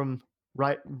show from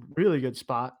really good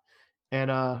spot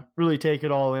and really take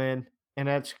it all in. And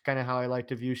that's kind of how I like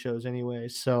to view shows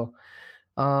anyways. So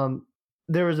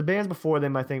there was a bands before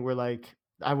them I think were like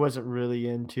I wasn't really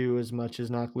into as much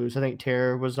as Knock Loose. I think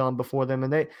Terror was on before them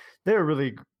and they were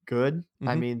really good.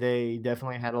 I Mhm. mean, they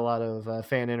definitely had a lot of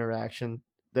fan interaction.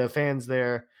 The fans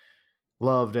there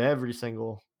loved every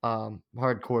single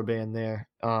hardcore band there.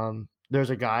 There's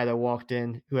a guy that walked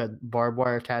in who had barbed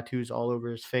wire tattoos all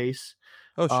over his face.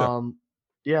 Oh, sure.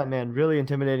 Yeah, man, really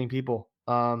intimidating people.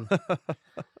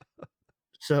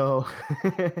 So,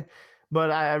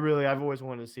 but I've always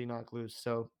wanted to see Knock Loose.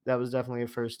 So that was definitely a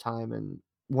first time and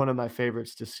one of my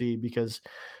favorites to see because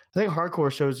I think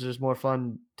hardcore shows are just more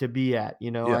fun to be at. I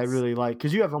Yes. really like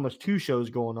because you have almost 2 shows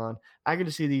going on. I get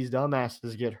to see these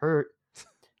dumbasses get hurt,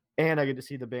 and I get to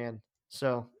see the band.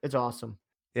 So it's awesome.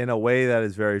 In a way that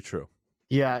is very true.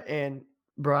 Yeah, and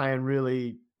Brian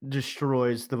really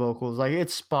destroys the vocals. Like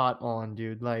it's spot on,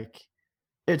 dude. Like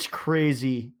it's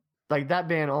crazy. Like that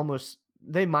band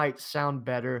they might sound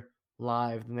better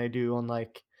live than they do on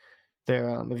like their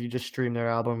if you just stream their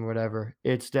album or whatever.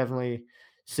 It's definitely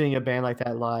seeing a band like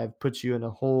that live puts you in a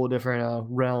whole different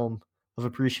realm of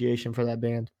appreciation for that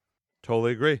band.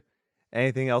 Totally agree.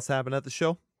 Anything else happen at the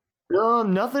show?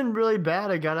 Nothing really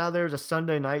bad. I got out there. It was a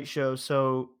Sunday night show,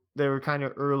 so they were kind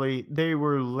of early. They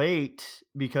were late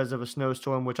because of a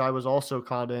snowstorm, which I was also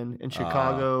caught in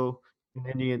Chicago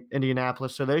and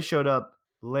Indianapolis. So they showed up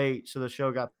late, so the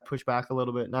show got pushed back a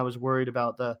little bit, and I was worried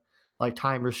about the like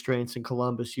time restraints in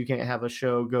Columbus. You can't have a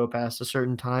show go past a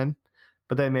certain time,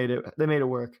 but they made it. They made it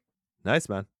work. Nice,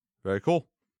 man. Very cool.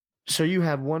 So you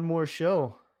had one more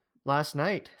show last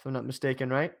night, if I'm not mistaken,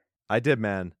 right? I did,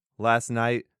 man. Last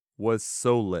night was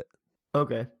so lit.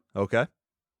 Okay. Okay.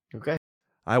 Okay.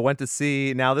 I went to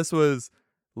see, now this was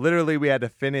literally, we had to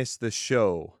finish the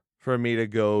show for me to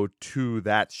go to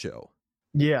that show.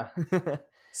 Yeah.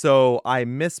 So I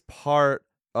missed part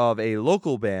of a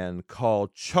local band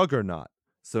called Chuggernaut.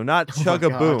 So not Oh my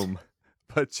Chug-a-Boom,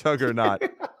 but Chuggernaut.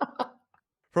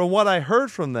 From what I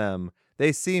heard from them,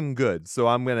 they seem good. So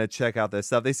I'm going to check out their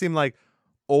stuff. They seem like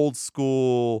old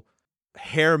school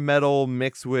hair metal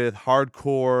mixed with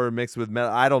hardcore, mixed with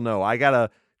metal. I don't know. I got to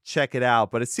check it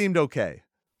out, but it seemed okay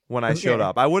when I showed Okay.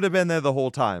 up. I would have been there the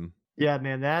whole time. Yeah,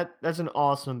 man, that's an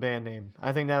awesome band name.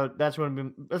 I think that's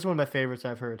one of my favorites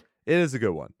I've heard. It is a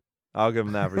good one. I'll give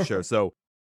them that for sure.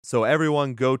 So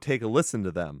everyone go take a listen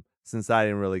to them, since I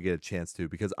didn't really get a chance to,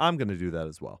 because I'm going to do that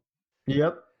as well.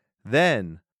 Yep.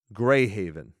 Then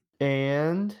Greyhaven.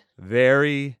 And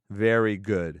Very, very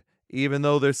good. Even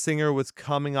though their singer was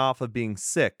coming off of being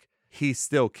sick, he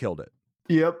still killed it.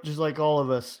 yep, just like all of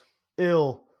us.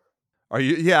 Ill. Are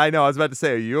you? Yeah, I know. I was about to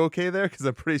say, are you okay there? Because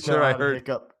I'm pretty sure No, I had a heard.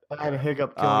 hiccup. I had a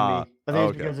hiccup killing Ah, me. I think it's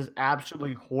okay. because it's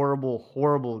absolutely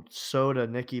horrible soda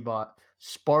Nikki bought.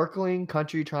 Sparkling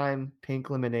Country Time Pink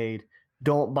Lemonade.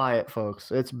 Don't buy it,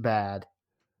 folks. It's bad.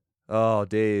 Oh,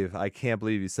 Dave, I can't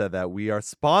believe you said that. We are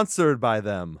sponsored by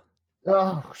them.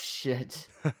 Oh shit.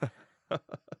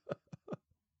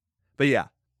 But yeah,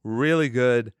 really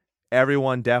good.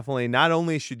 Everyone definitely, not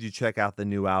only should you check out the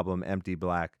new album, Empty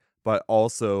Black, but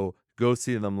also go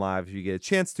see them live if you get a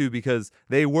chance to, because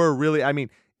they were really, I mean,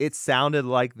 it sounded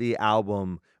like the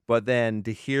album, but then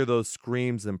to hear those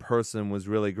screams in person was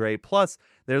really great. Plus,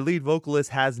 their lead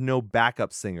vocalist has no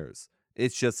backup singers.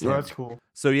 It's just him. Oh, that's cool.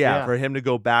 So yeah, Yeah. for him to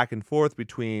go back and forth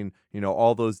between,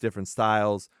 all those different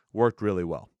styles worked really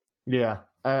well. Yeah.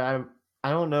 I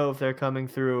don't know if they're coming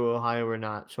through Ohio or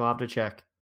not, so I'll have to check.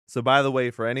 So by the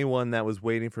way, for anyone that was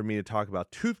waiting for me to talk about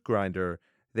Tooth Grinder,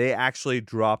 they actually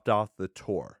dropped off the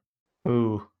tour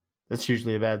Ooh, that's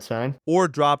usually a bad sign. or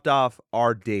dropped off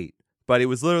our date. But it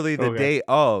was literally the Okay. day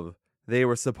of they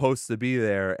were supposed to be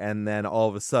there, and then all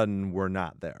of a sudden we're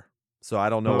not there. So I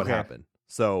don't know what Okay. happened.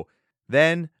 So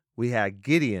then we had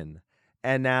Gideon,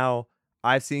 and now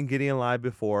I've seen Gideon live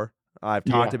before. I've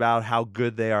talked Yeah. about how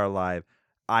good they are live.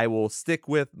 I will stick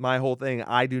with my whole thing.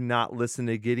 I do not listen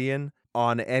to Gideon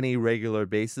on any regular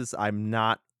basis. I'm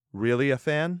not really a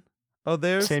fan of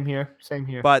theirs. Same here. Same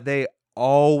here. But they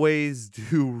always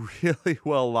do really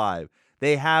well live.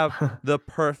 They have the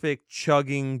perfect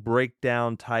chugging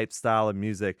breakdown type style of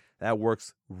music that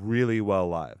works really well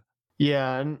live.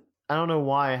 Yeah, and I don't know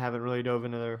why I haven't really dove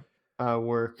into their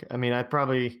work. I mean, I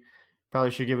probably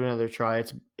should give it another try.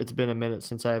 It's been a minute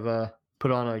since I've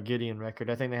put on a Gideon record.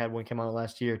 I think they had one come out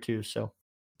last year too, so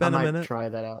Been a I might minute. try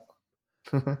that out.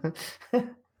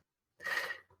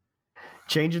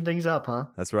 Changing things up, huh?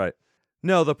 That's right.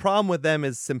 No, the problem with them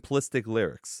is simplistic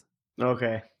lyrics.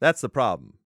 Okay. That's the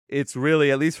problem. It's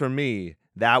really, at least for me,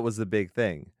 that was the big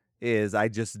thing, is I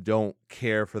just don't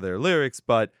care for their lyrics,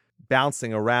 but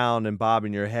bouncing around and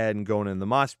bobbing your head and going in the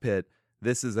mosh pit,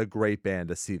 this is a great band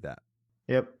to see that.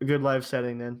 Yep, a good live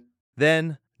setting then.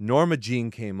 Then Norma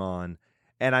Jean came on,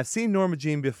 and I've seen Norma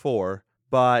Jean before,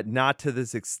 but not to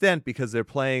this extent because they're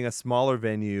playing a smaller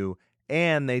venue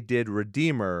and they did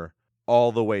Redeemer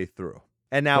all the way through.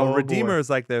 And now Oh, Redeemer boy. is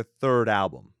like their third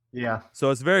album. Yeah,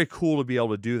 So it's very cool to be able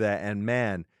to do that. And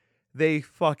man, they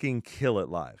fucking kill it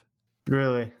live.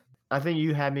 really. I think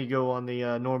you had me go on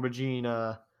the Norma Jean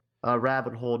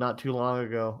rabbit hole not too long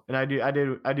ago, and I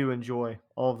do enjoy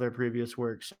all of their previous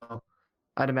work. So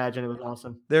I'd imagine it was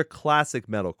awesome. They're classic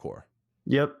metalcore.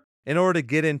 Yep. In order to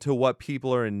get into what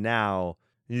people are in now,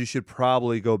 you should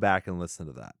probably go back and listen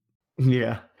to that.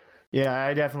 Yeah. Yeah,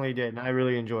 I definitely did. And I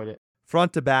really enjoyed it.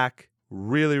 Front to back,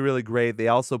 really, really great. They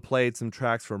also played some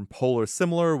tracks from Polar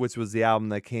Similar, which was the album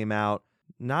that came out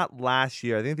not last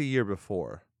year, I think the year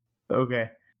before, Okay.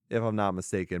 if I'm not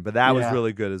mistaken. But that was Yeah.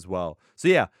 really good as well. So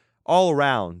yeah, all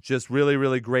around, just really,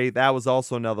 really great. That was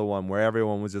also another one where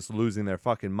everyone was just losing their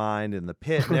fucking mind in the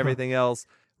pit and everything else.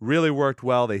 Really worked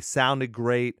well. They sounded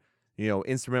great,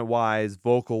 instrument wise,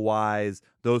 vocal wise.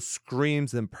 Those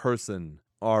screams in person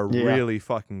are Yeah. really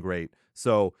fucking great.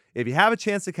 So if you have a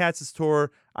chance to catch this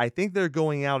tour, I think they're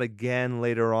going out again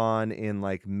later on in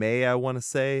like May, I want to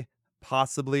say.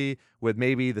 possibly with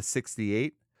maybe the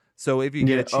 68. So if you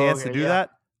Yeah, get a chance to okay, do yeah. that,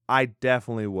 I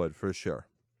definitely would for sure.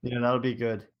 Yeah, that'll be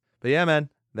good. But yeah, man,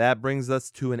 that brings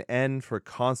us to an end for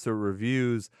concert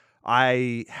reviews.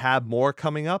 I have more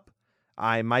coming up.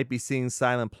 I might be seeing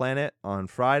Silent Planet on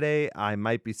Friday. I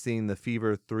might be seeing The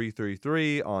Fever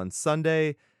 333 on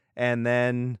Sunday. And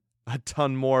then a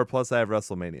ton more. Plus, I have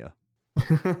WrestleMania.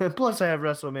 Plus, I have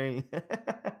WrestleMania.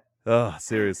 Ugh,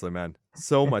 seriously, man.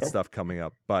 So much stuff coming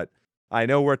up. But I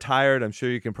know we're tired. I'm sure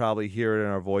you can probably hear it in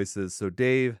our voices. So,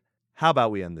 Dave, how about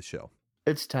we end the show?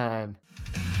 It's time.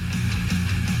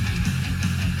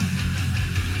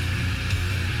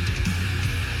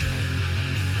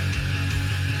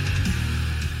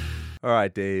 All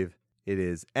right, Dave. It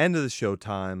is end of the show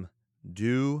time.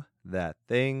 Do that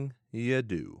thing you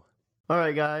do. All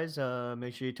right, guys.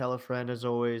 Make sure you tell a friend, as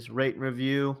always. Rate and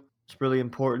review. It's really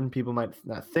important. People might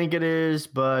not think it is,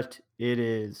 but it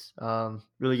is.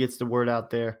 Really gets the word out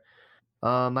there.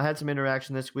 I had some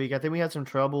interaction this week. I think we had some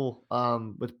trouble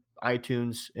with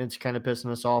iTunes. And it's kind of pissing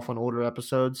us off on older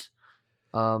episodes.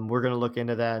 We're going to look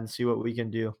into that and see what we can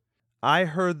do. I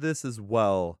heard this as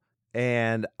well,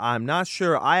 and I'm not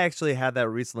sure. I actually had that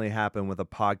recently happen with a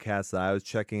podcast that I was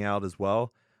checking out as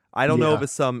well. I don't know if Yeah.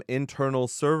 it's some internal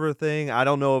server thing. I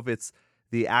don't know if it's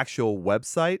the actual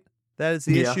website that is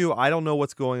the Yeah. issue. I don't know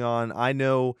what's going on. I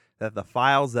know that the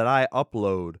files that I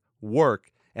upload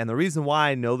work. And the reason why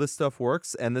I know this stuff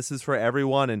works, and this is for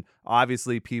everyone, and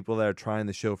obviously people that are trying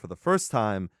the show for the first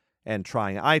time and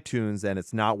trying iTunes and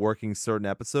it's not working certain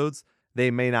episodes,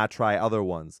 they may not try other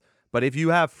ones. But if you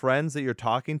have friends that you're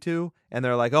talking to and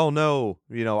they're like, oh no,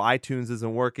 iTunes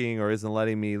isn't working or isn't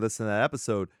letting me listen to that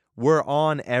episode, we're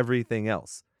on everything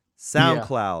else.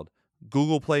 SoundCloud,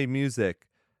 Google Play Music,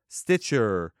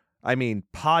 Stitcher,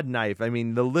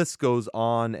 Podknife. The list goes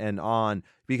on and on,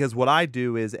 because what I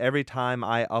do is every time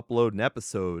I upload an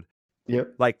episode,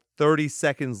 Yep. like 30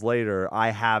 seconds later, I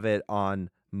have it on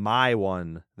my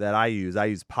one that I use. I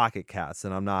use Pocket Casts,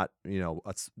 and I'm not,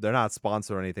 they're not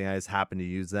sponsored or anything. I just happen to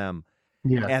use them.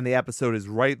 Yeah. And the episode is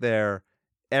right there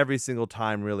every single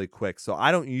time really quick. So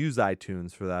I don't use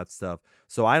iTunes for that stuff.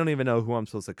 So I don't even know who I'm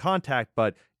supposed to contact.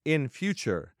 But in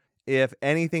future, if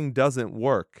anything doesn't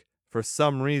work for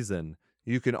some reason,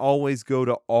 you can always go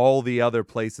to all the other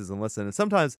places and listen. And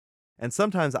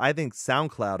sometimes I think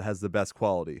SoundCloud has the best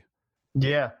quality.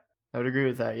 Yeah. I would agree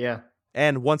with that. Yeah.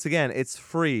 And once again, it's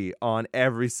free on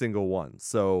every single one.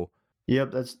 So,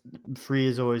 Yep. That's free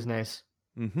is always nice.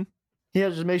 mhm. Yeah,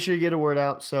 just make sure you get a word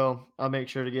out. So I'll make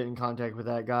sure to get in contact with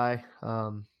that guy.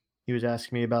 He was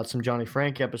asking me about some Johnny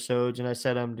Frank episodes, and I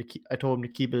told him to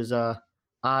keep his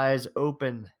eyes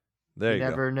open. There you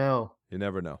never know. You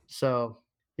never know. So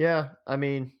yeah,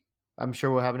 I'm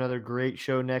sure we'll have another great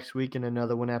show next week and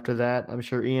another one after that. I'm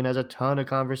sure Ian has a ton of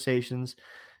conversations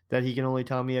that he can only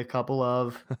tell me a couple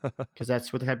of, because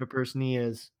that's what the type of person he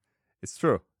is. It's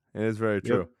true. It is very Yep.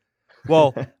 true.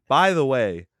 Well, by the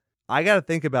way, I got to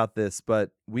think about this,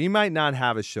 but we might not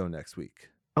have a show next week.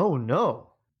 Oh no.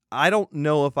 I don't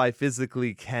know if I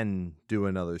physically can do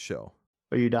another show.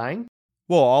 Are you dying?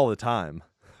 Well, all the time.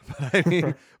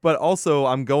 But also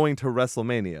I'm going to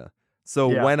WrestleMania.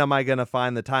 So Yeah. when am I going to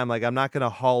find the time? Like, I'm not going to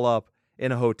haul up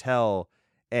in a hotel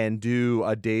and do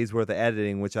a day's worth of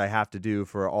editing, which I have to do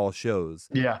for all shows.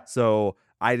 Yeah. So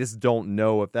I just don't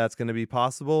know if that's going to be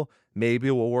possible.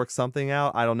 Maybe we'll work something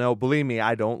out. I don't know. Believe me,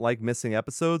 I don't like missing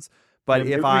episodes. But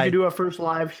Maybe if we could do a first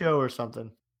live show or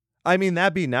something.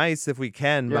 that'd be nice if we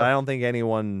can, but Yeah. I don't think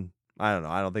anyone, I don't know.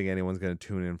 I don't think anyone's going to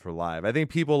tune in for live. I think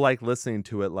people like listening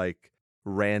to it like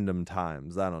random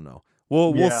times. I don't know.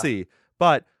 We'll Yeah. see.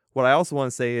 But what I also want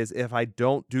to say is if I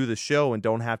don't do the show and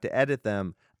don't have to edit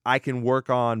them, I can work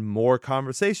on more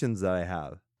conversations that I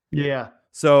have. Yeah.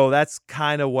 So that's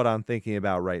kind of what I'm thinking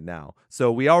about right now.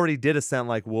 So we already did a Scent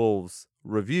Like Wolves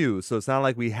review, so it's not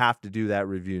like we have to do that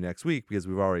review next week because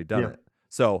we've already done Yeah. it.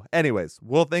 So anyways,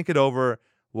 we'll think it over.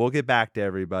 We'll get back to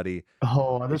everybody.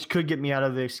 Oh, this could get me out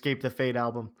of the Escape the Fate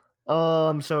album. Oh,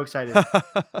 I'm so excited.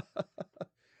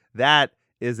 That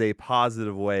is a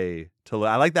positive way to look.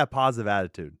 I like that positive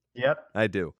attitude. Yep. I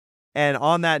do. And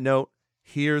on that note,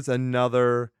 here's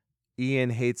another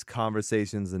Ian Hates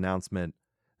Conversations announcement.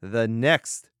 The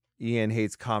next Ian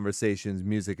Hates Conversations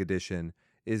music edition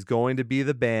is going to be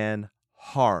the band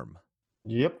Harm.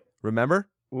 Yep. Remember?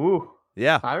 Ooh.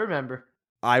 Yeah. I remember.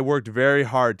 I worked very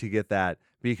hard to get that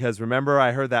because remember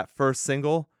I heard that first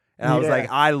single and I was Yeah.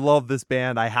 like, I love this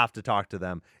band. I have to talk to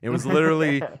them. It was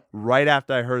literally right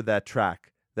after I heard that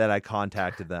track that I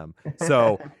contacted them.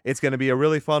 So it's going to be a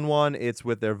really fun one. It's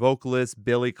with their vocalist,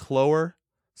 Billy Clower.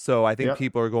 So I think Yep.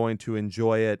 people are going to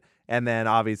enjoy it. And then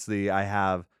obviously I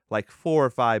have like 4 or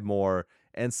 5 more,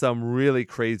 and some really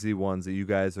crazy ones that you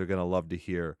guys are going to love to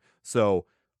hear. So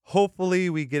hopefully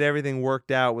we get everything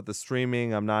worked out with the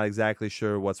streaming. I'm not exactly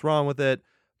sure what's wrong with it,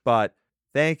 but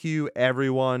thank you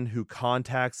everyone who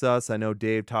contacts us. I know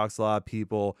Dave talks to a lot of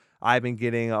people. I've been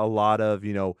getting a lot of,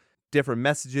 different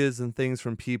messages and things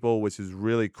from people, which is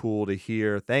really cool to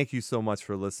hear. Thank you so much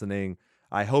for listening.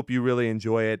 I hope you really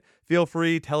enjoy it. Feel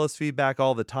free, tell us feedback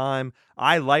all the time.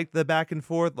 I like the back and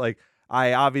forth. Like,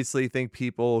 I obviously think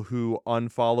people who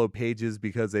unfollow pages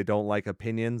because they don't like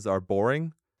opinions are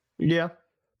boring. Yeah.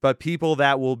 But people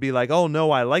that will be like, oh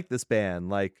no, I like this band.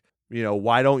 Like,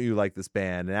 why don't you like this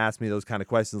band? And ask me those kind of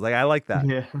questions. Like, I like that.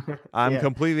 Yeah. I'm Yeah.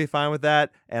 completely fine with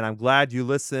that. And I'm glad you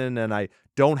listen. And I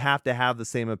don't have to have the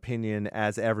same opinion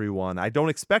as everyone. I don't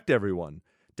expect everyone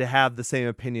to have the same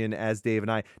opinion as Dave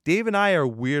and I. Dave and I are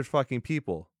weird fucking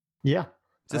people. Yeah.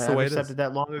 Just I the way it is. accepted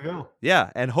that long ago.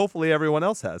 Yeah. And hopefully everyone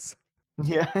else has.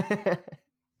 Yeah.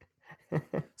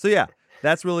 So yeah,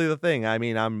 that's really the thing. I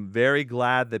mean, I'm very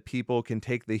glad that people can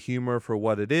take the humor for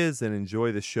what it is and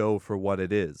enjoy the show for what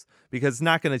it is, because it's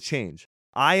not going to change.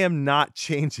 I am not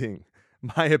changing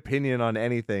my opinion on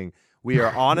anything. We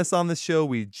are honest on the show.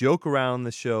 We joke around on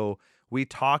the show. We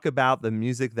talk about the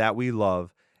music that we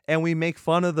love, and we make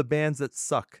fun of the bands that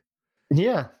suck.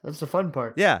 Yeah, that's the fun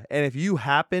part. Yeah, and if you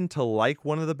happen to like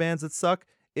one of the bands that suck,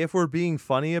 if we're being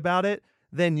funny about it,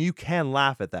 then you can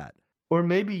laugh at that. Or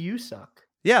maybe you suck.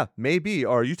 Yeah, maybe.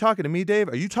 Are you talking to me, Dave?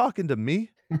 Are you talking to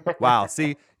me? Wow,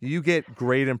 see, you get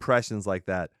great impressions like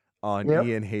that on Yep.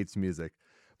 Ian Hates Music.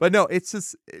 But no, it's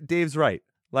just, Dave's right.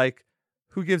 Like,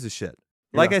 who gives a shit?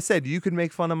 Like Yeah. I said, you can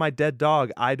make fun of my dead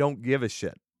dog. I don't give a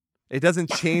shit. It doesn't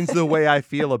change the way I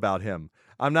feel about him.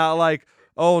 I'm not like,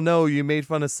 oh no, you made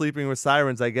fun of Sleeping with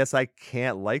Sirens. I guess I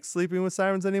can't like Sleeping with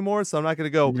Sirens anymore. So I'm not going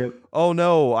to go, Yep. oh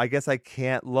no, I guess I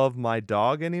can't love my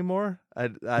dog anymore. I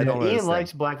don't Ian understand.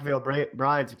 likes Black Veil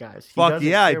Brides, guys. He Fuck doesn't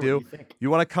yeah, I care what do. you think. You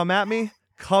want to come at me?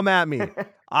 Come at me.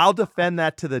 I'll defend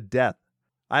that to the death.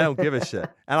 I don't give a shit.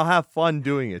 And I'll have fun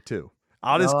doing it too.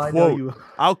 I'll just No, I know quote. you.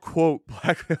 I'll quote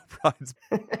Black Veil Brides.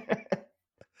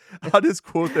 I'll just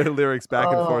quote their lyrics back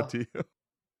and forth to you.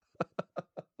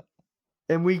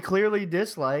 And we clearly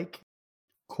dislike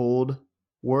Cold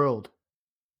World.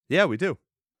 Yeah, we do.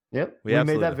 Yep. We We made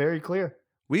absolutely that do. very clear.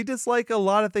 We dislike a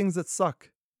lot of things that suck.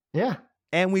 Yeah.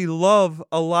 And we love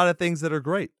a lot of things that are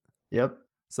great. Yep.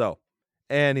 So,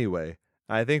 anyway,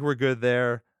 I think we're good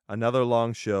there. Another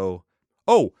long show.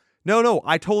 Oh, no,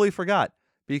 I totally forgot.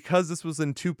 Because this was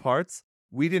in 2 parts,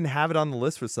 we didn't have it on the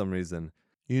list for some reason.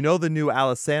 You know the new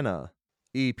Alisana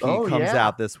EP Oh, comes yeah.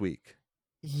 out this week.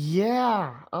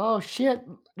 Yeah. Oh shit.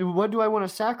 What do I want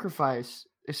to sacrifice?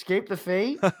 Escape the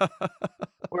Fate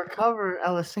or cover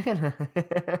Alisana?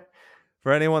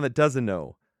 For anyone that doesn't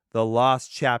know, the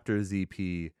Lost Chapters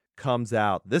EP comes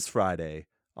out this Friday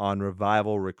on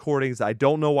Revival Recordings. I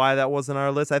don't know why that wasn't on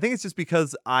our list. I think it's just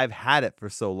because I've had it for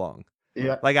so long.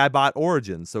 Yeah. Like, I bought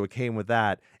Origins, so it came with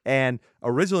that. And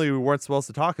originally we weren't supposed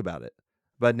to talk about it.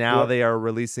 But now Yeah. they are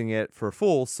releasing it for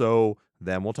full, so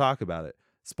then we'll talk about it.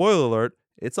 Spoiler alert,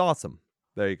 it's awesome.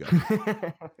 There you go.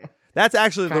 That's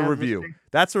actually Kind the of the review. same-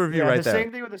 That's the review Yeah, right the there.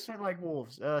 same thing with the Scent Like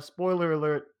Wolves. Spoiler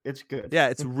alert, it's good. Yeah,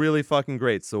 it's really fucking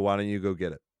great, so why don't you go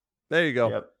get it? There you go.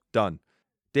 Yep. Done.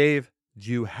 Dave,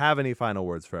 do you have any final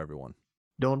words for everyone?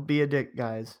 Don't be a dick,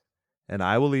 guys. And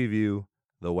I will leave you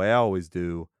the way I always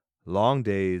do, long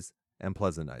days and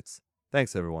pleasant nights.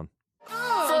 Thanks, everyone.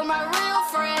 For my real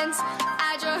friends,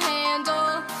 add your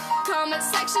handle. Comment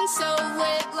section so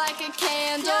lit like a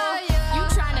candle. You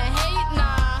tryna hate?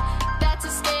 Nah, that's a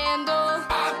scandal.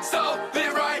 I'm so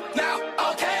lit right now.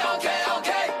 Okay, okay,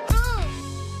 okay.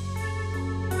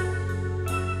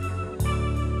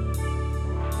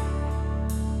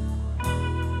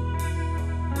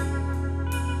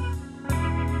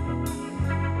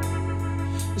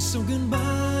 So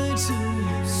goodbye to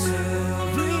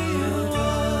everyone.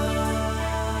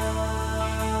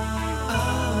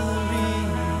 I'll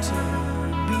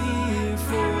return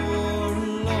before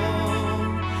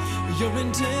long. Your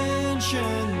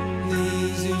intention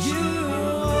is you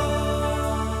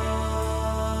are.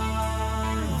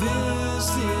 This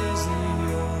is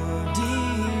your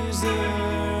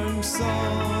deserved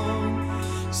song.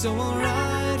 So I'll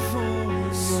write for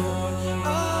your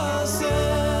ascent.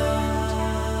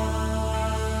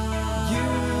 You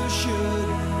should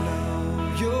know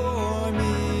your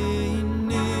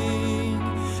meaning.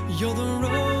 You're the